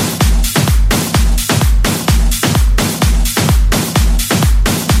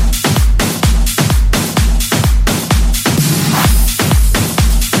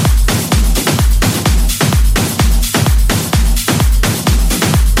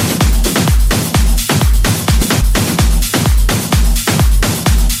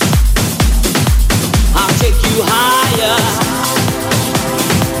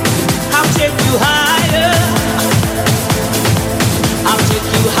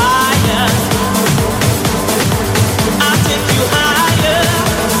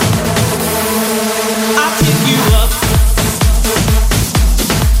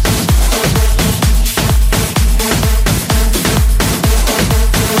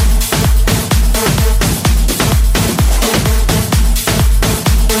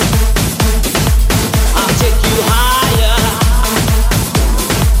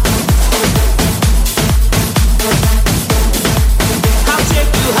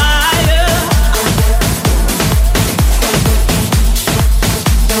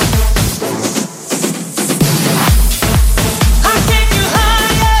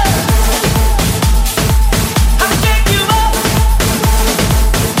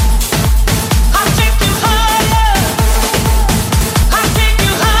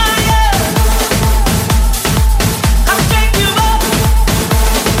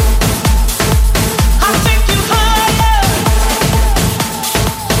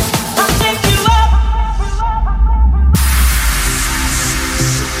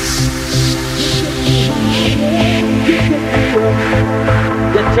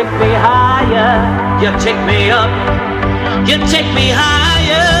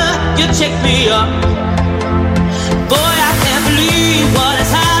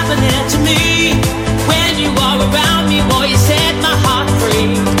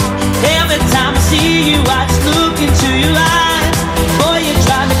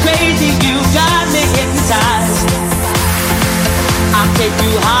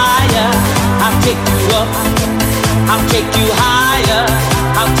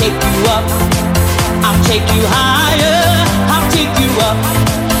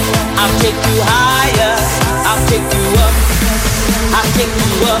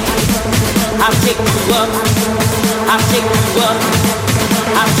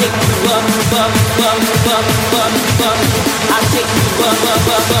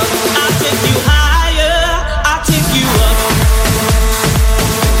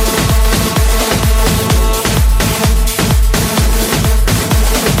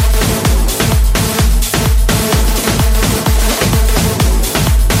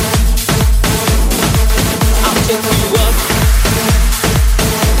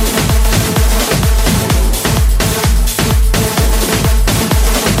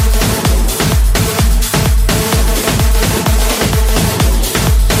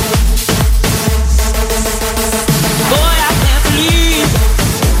 Boy,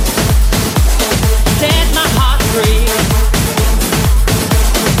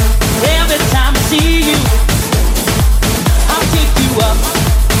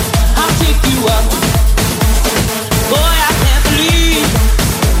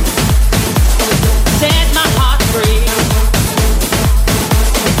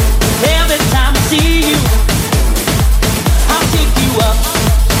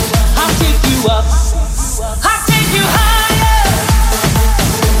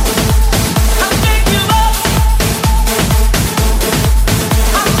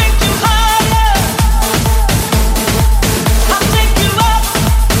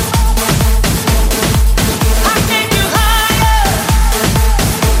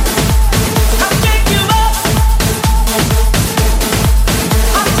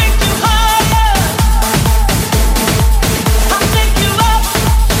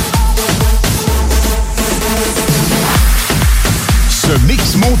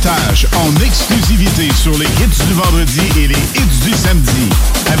 montage en exclusivité sur les hits du vendredi et les hits du samedi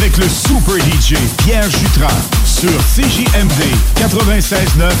avec le super DJ Pierre Jutras sur CJMD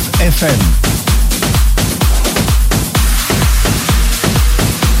 96.9 FM.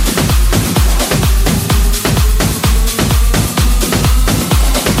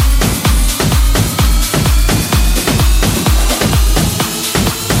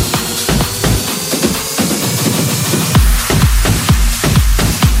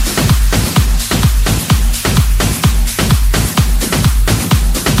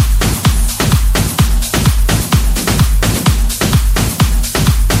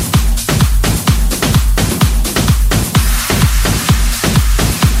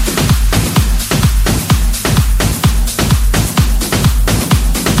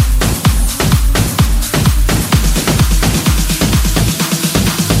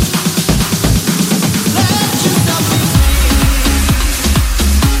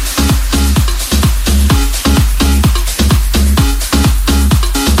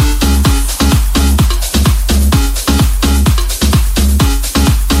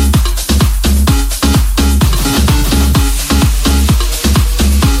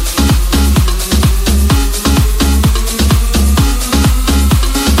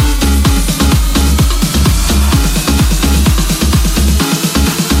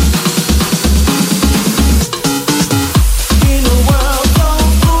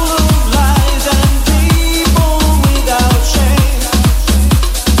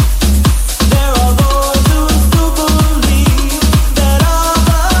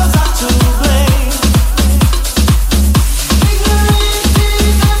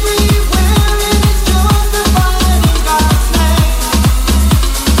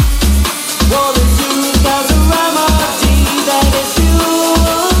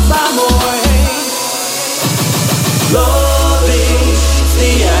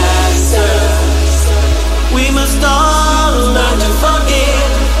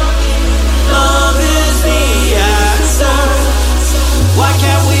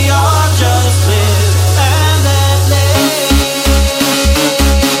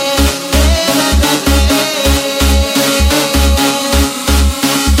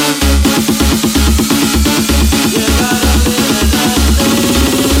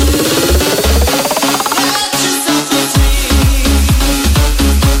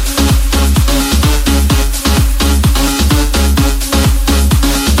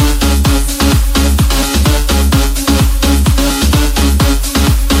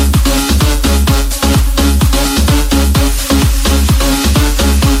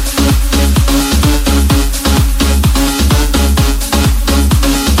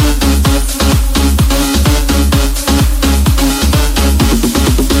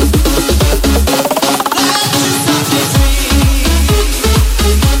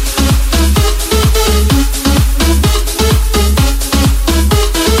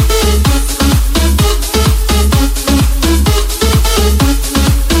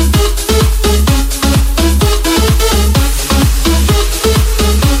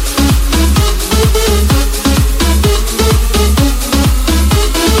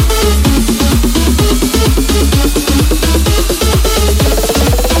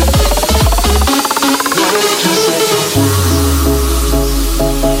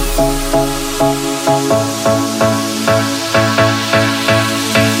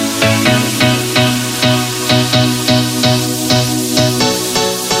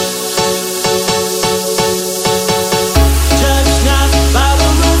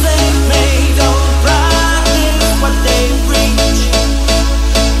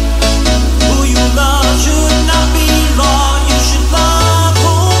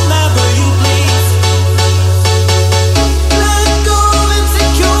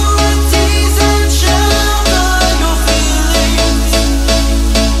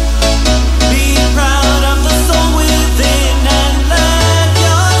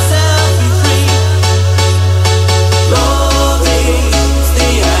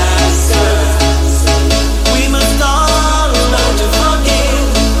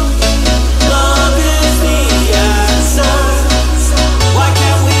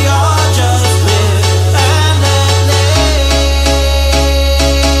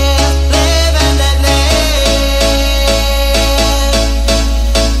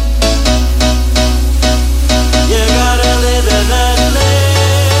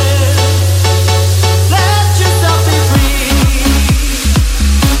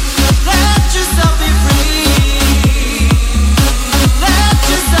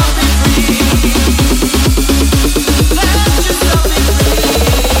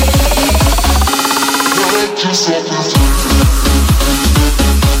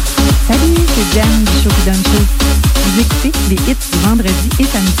 Diane du Showdown Show. Vous écoutez les hits du vendredi et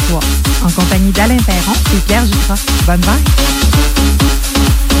samedi soir, en compagnie d'Alain Perron et Pierre Jutras. Bonne veille!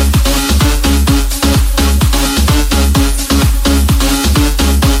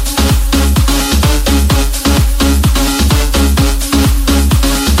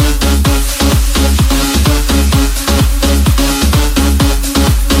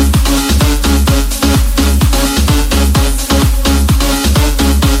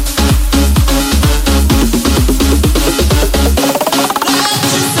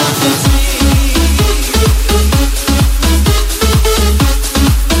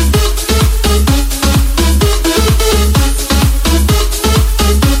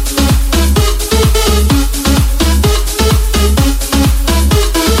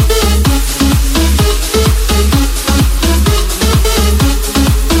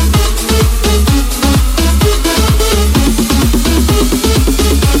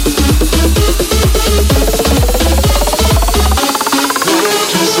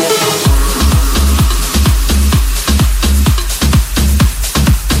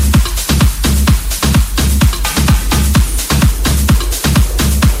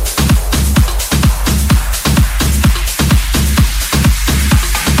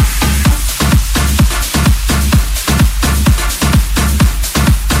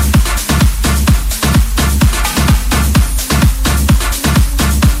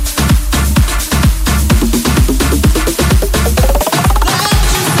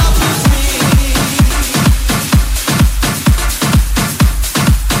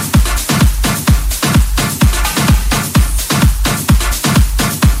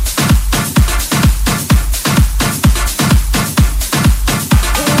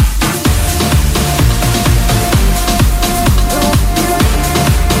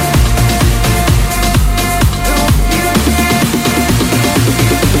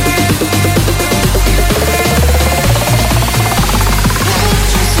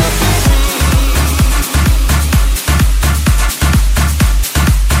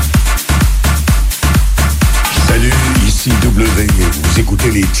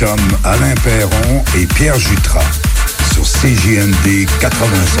 Alain Perron et Pierre Jutras sur CJMD 96.9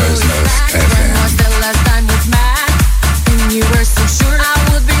 FM.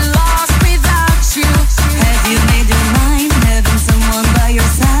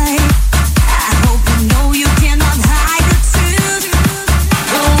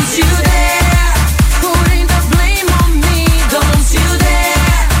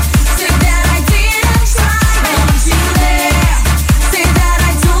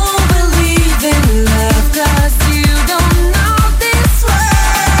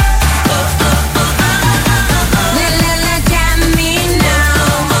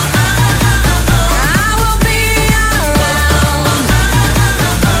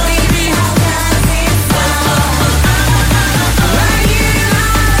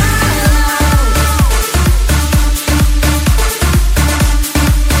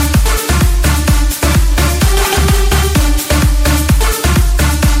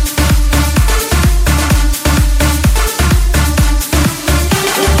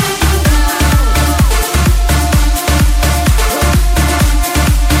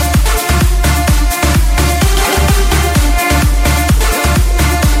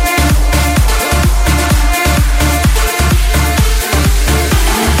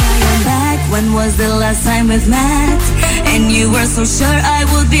 With Matt, and you were so sure I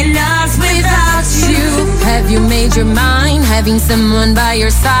would be lost without you. Have you made your mind having someone by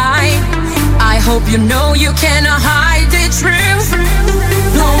your side? I hope you know you cannot hide the truth.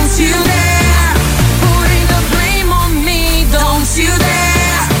 Don't you dare putting the blame on me. Don't you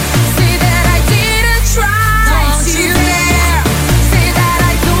dare say that I didn't try. Don't you dare say that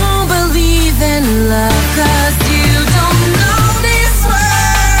I don't believe in love, 'cause you don't know this world.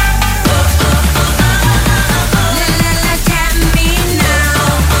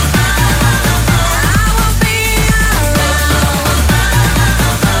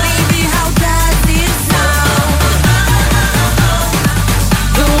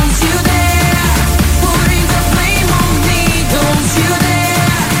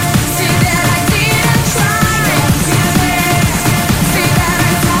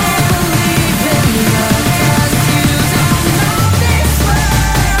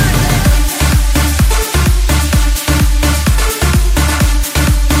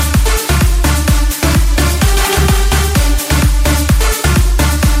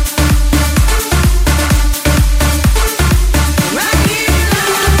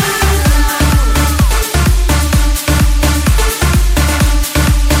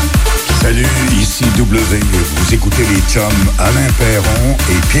 Vous écoutez les chums Alain Perron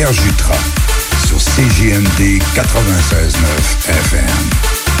et Pierre Jutras CJMD 96.9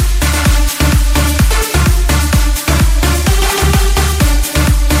 FM.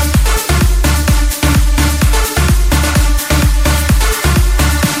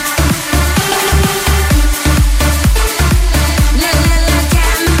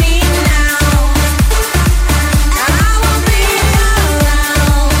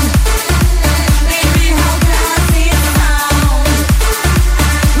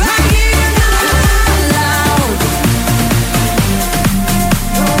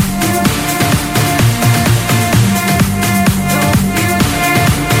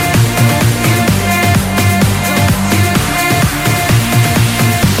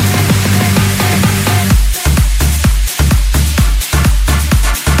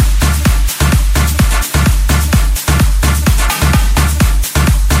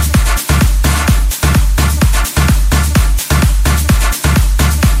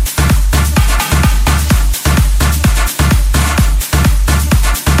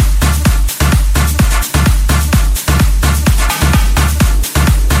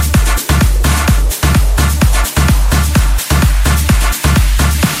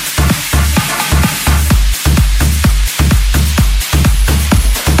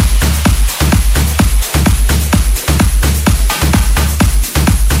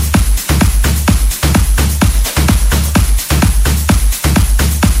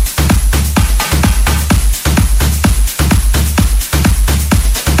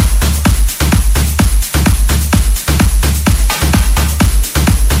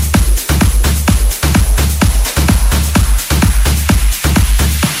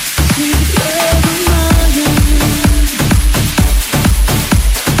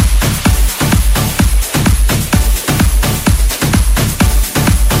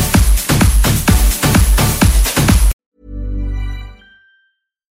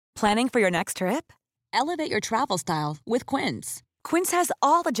 Planning for your next trip? Elevate your travel style with Quince. Quince has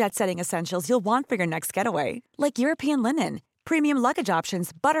all the jet-setting essentials you'll want for your next getaway, like European linen, premium luggage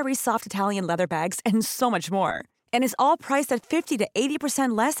options, buttery soft Italian leather bags, and so much more. And is all priced at 50 to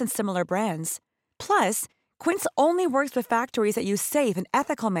 80% less than similar brands. Plus, Quince only works with factories that use safe and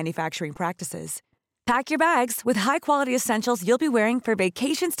ethical manufacturing practices. Pack your bags with high-quality essentials you'll be wearing for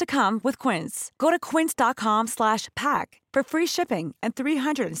vacations to come with Quince. Go to quince.com/pack for free shipping and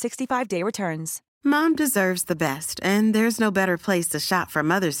 365-day returns. Mom deserves the best, and there's no better place to shop for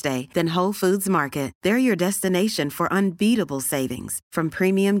Mother's Day than Whole Foods Market. They're your destination for unbeatable savings, from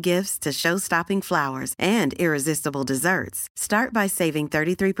premium gifts to show-stopping flowers and irresistible desserts. Start by saving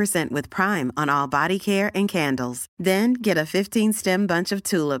 33% with Prime on all body care and candles. Then get a 15-stem bunch of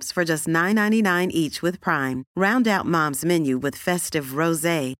tulips for just $9.99 each with Prime. Round out Mom's menu with festive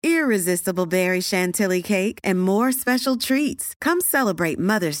rosé, irresistible berry chantilly cake, and more special treats. Come celebrate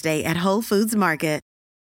Mother's Day at Whole Foods Market.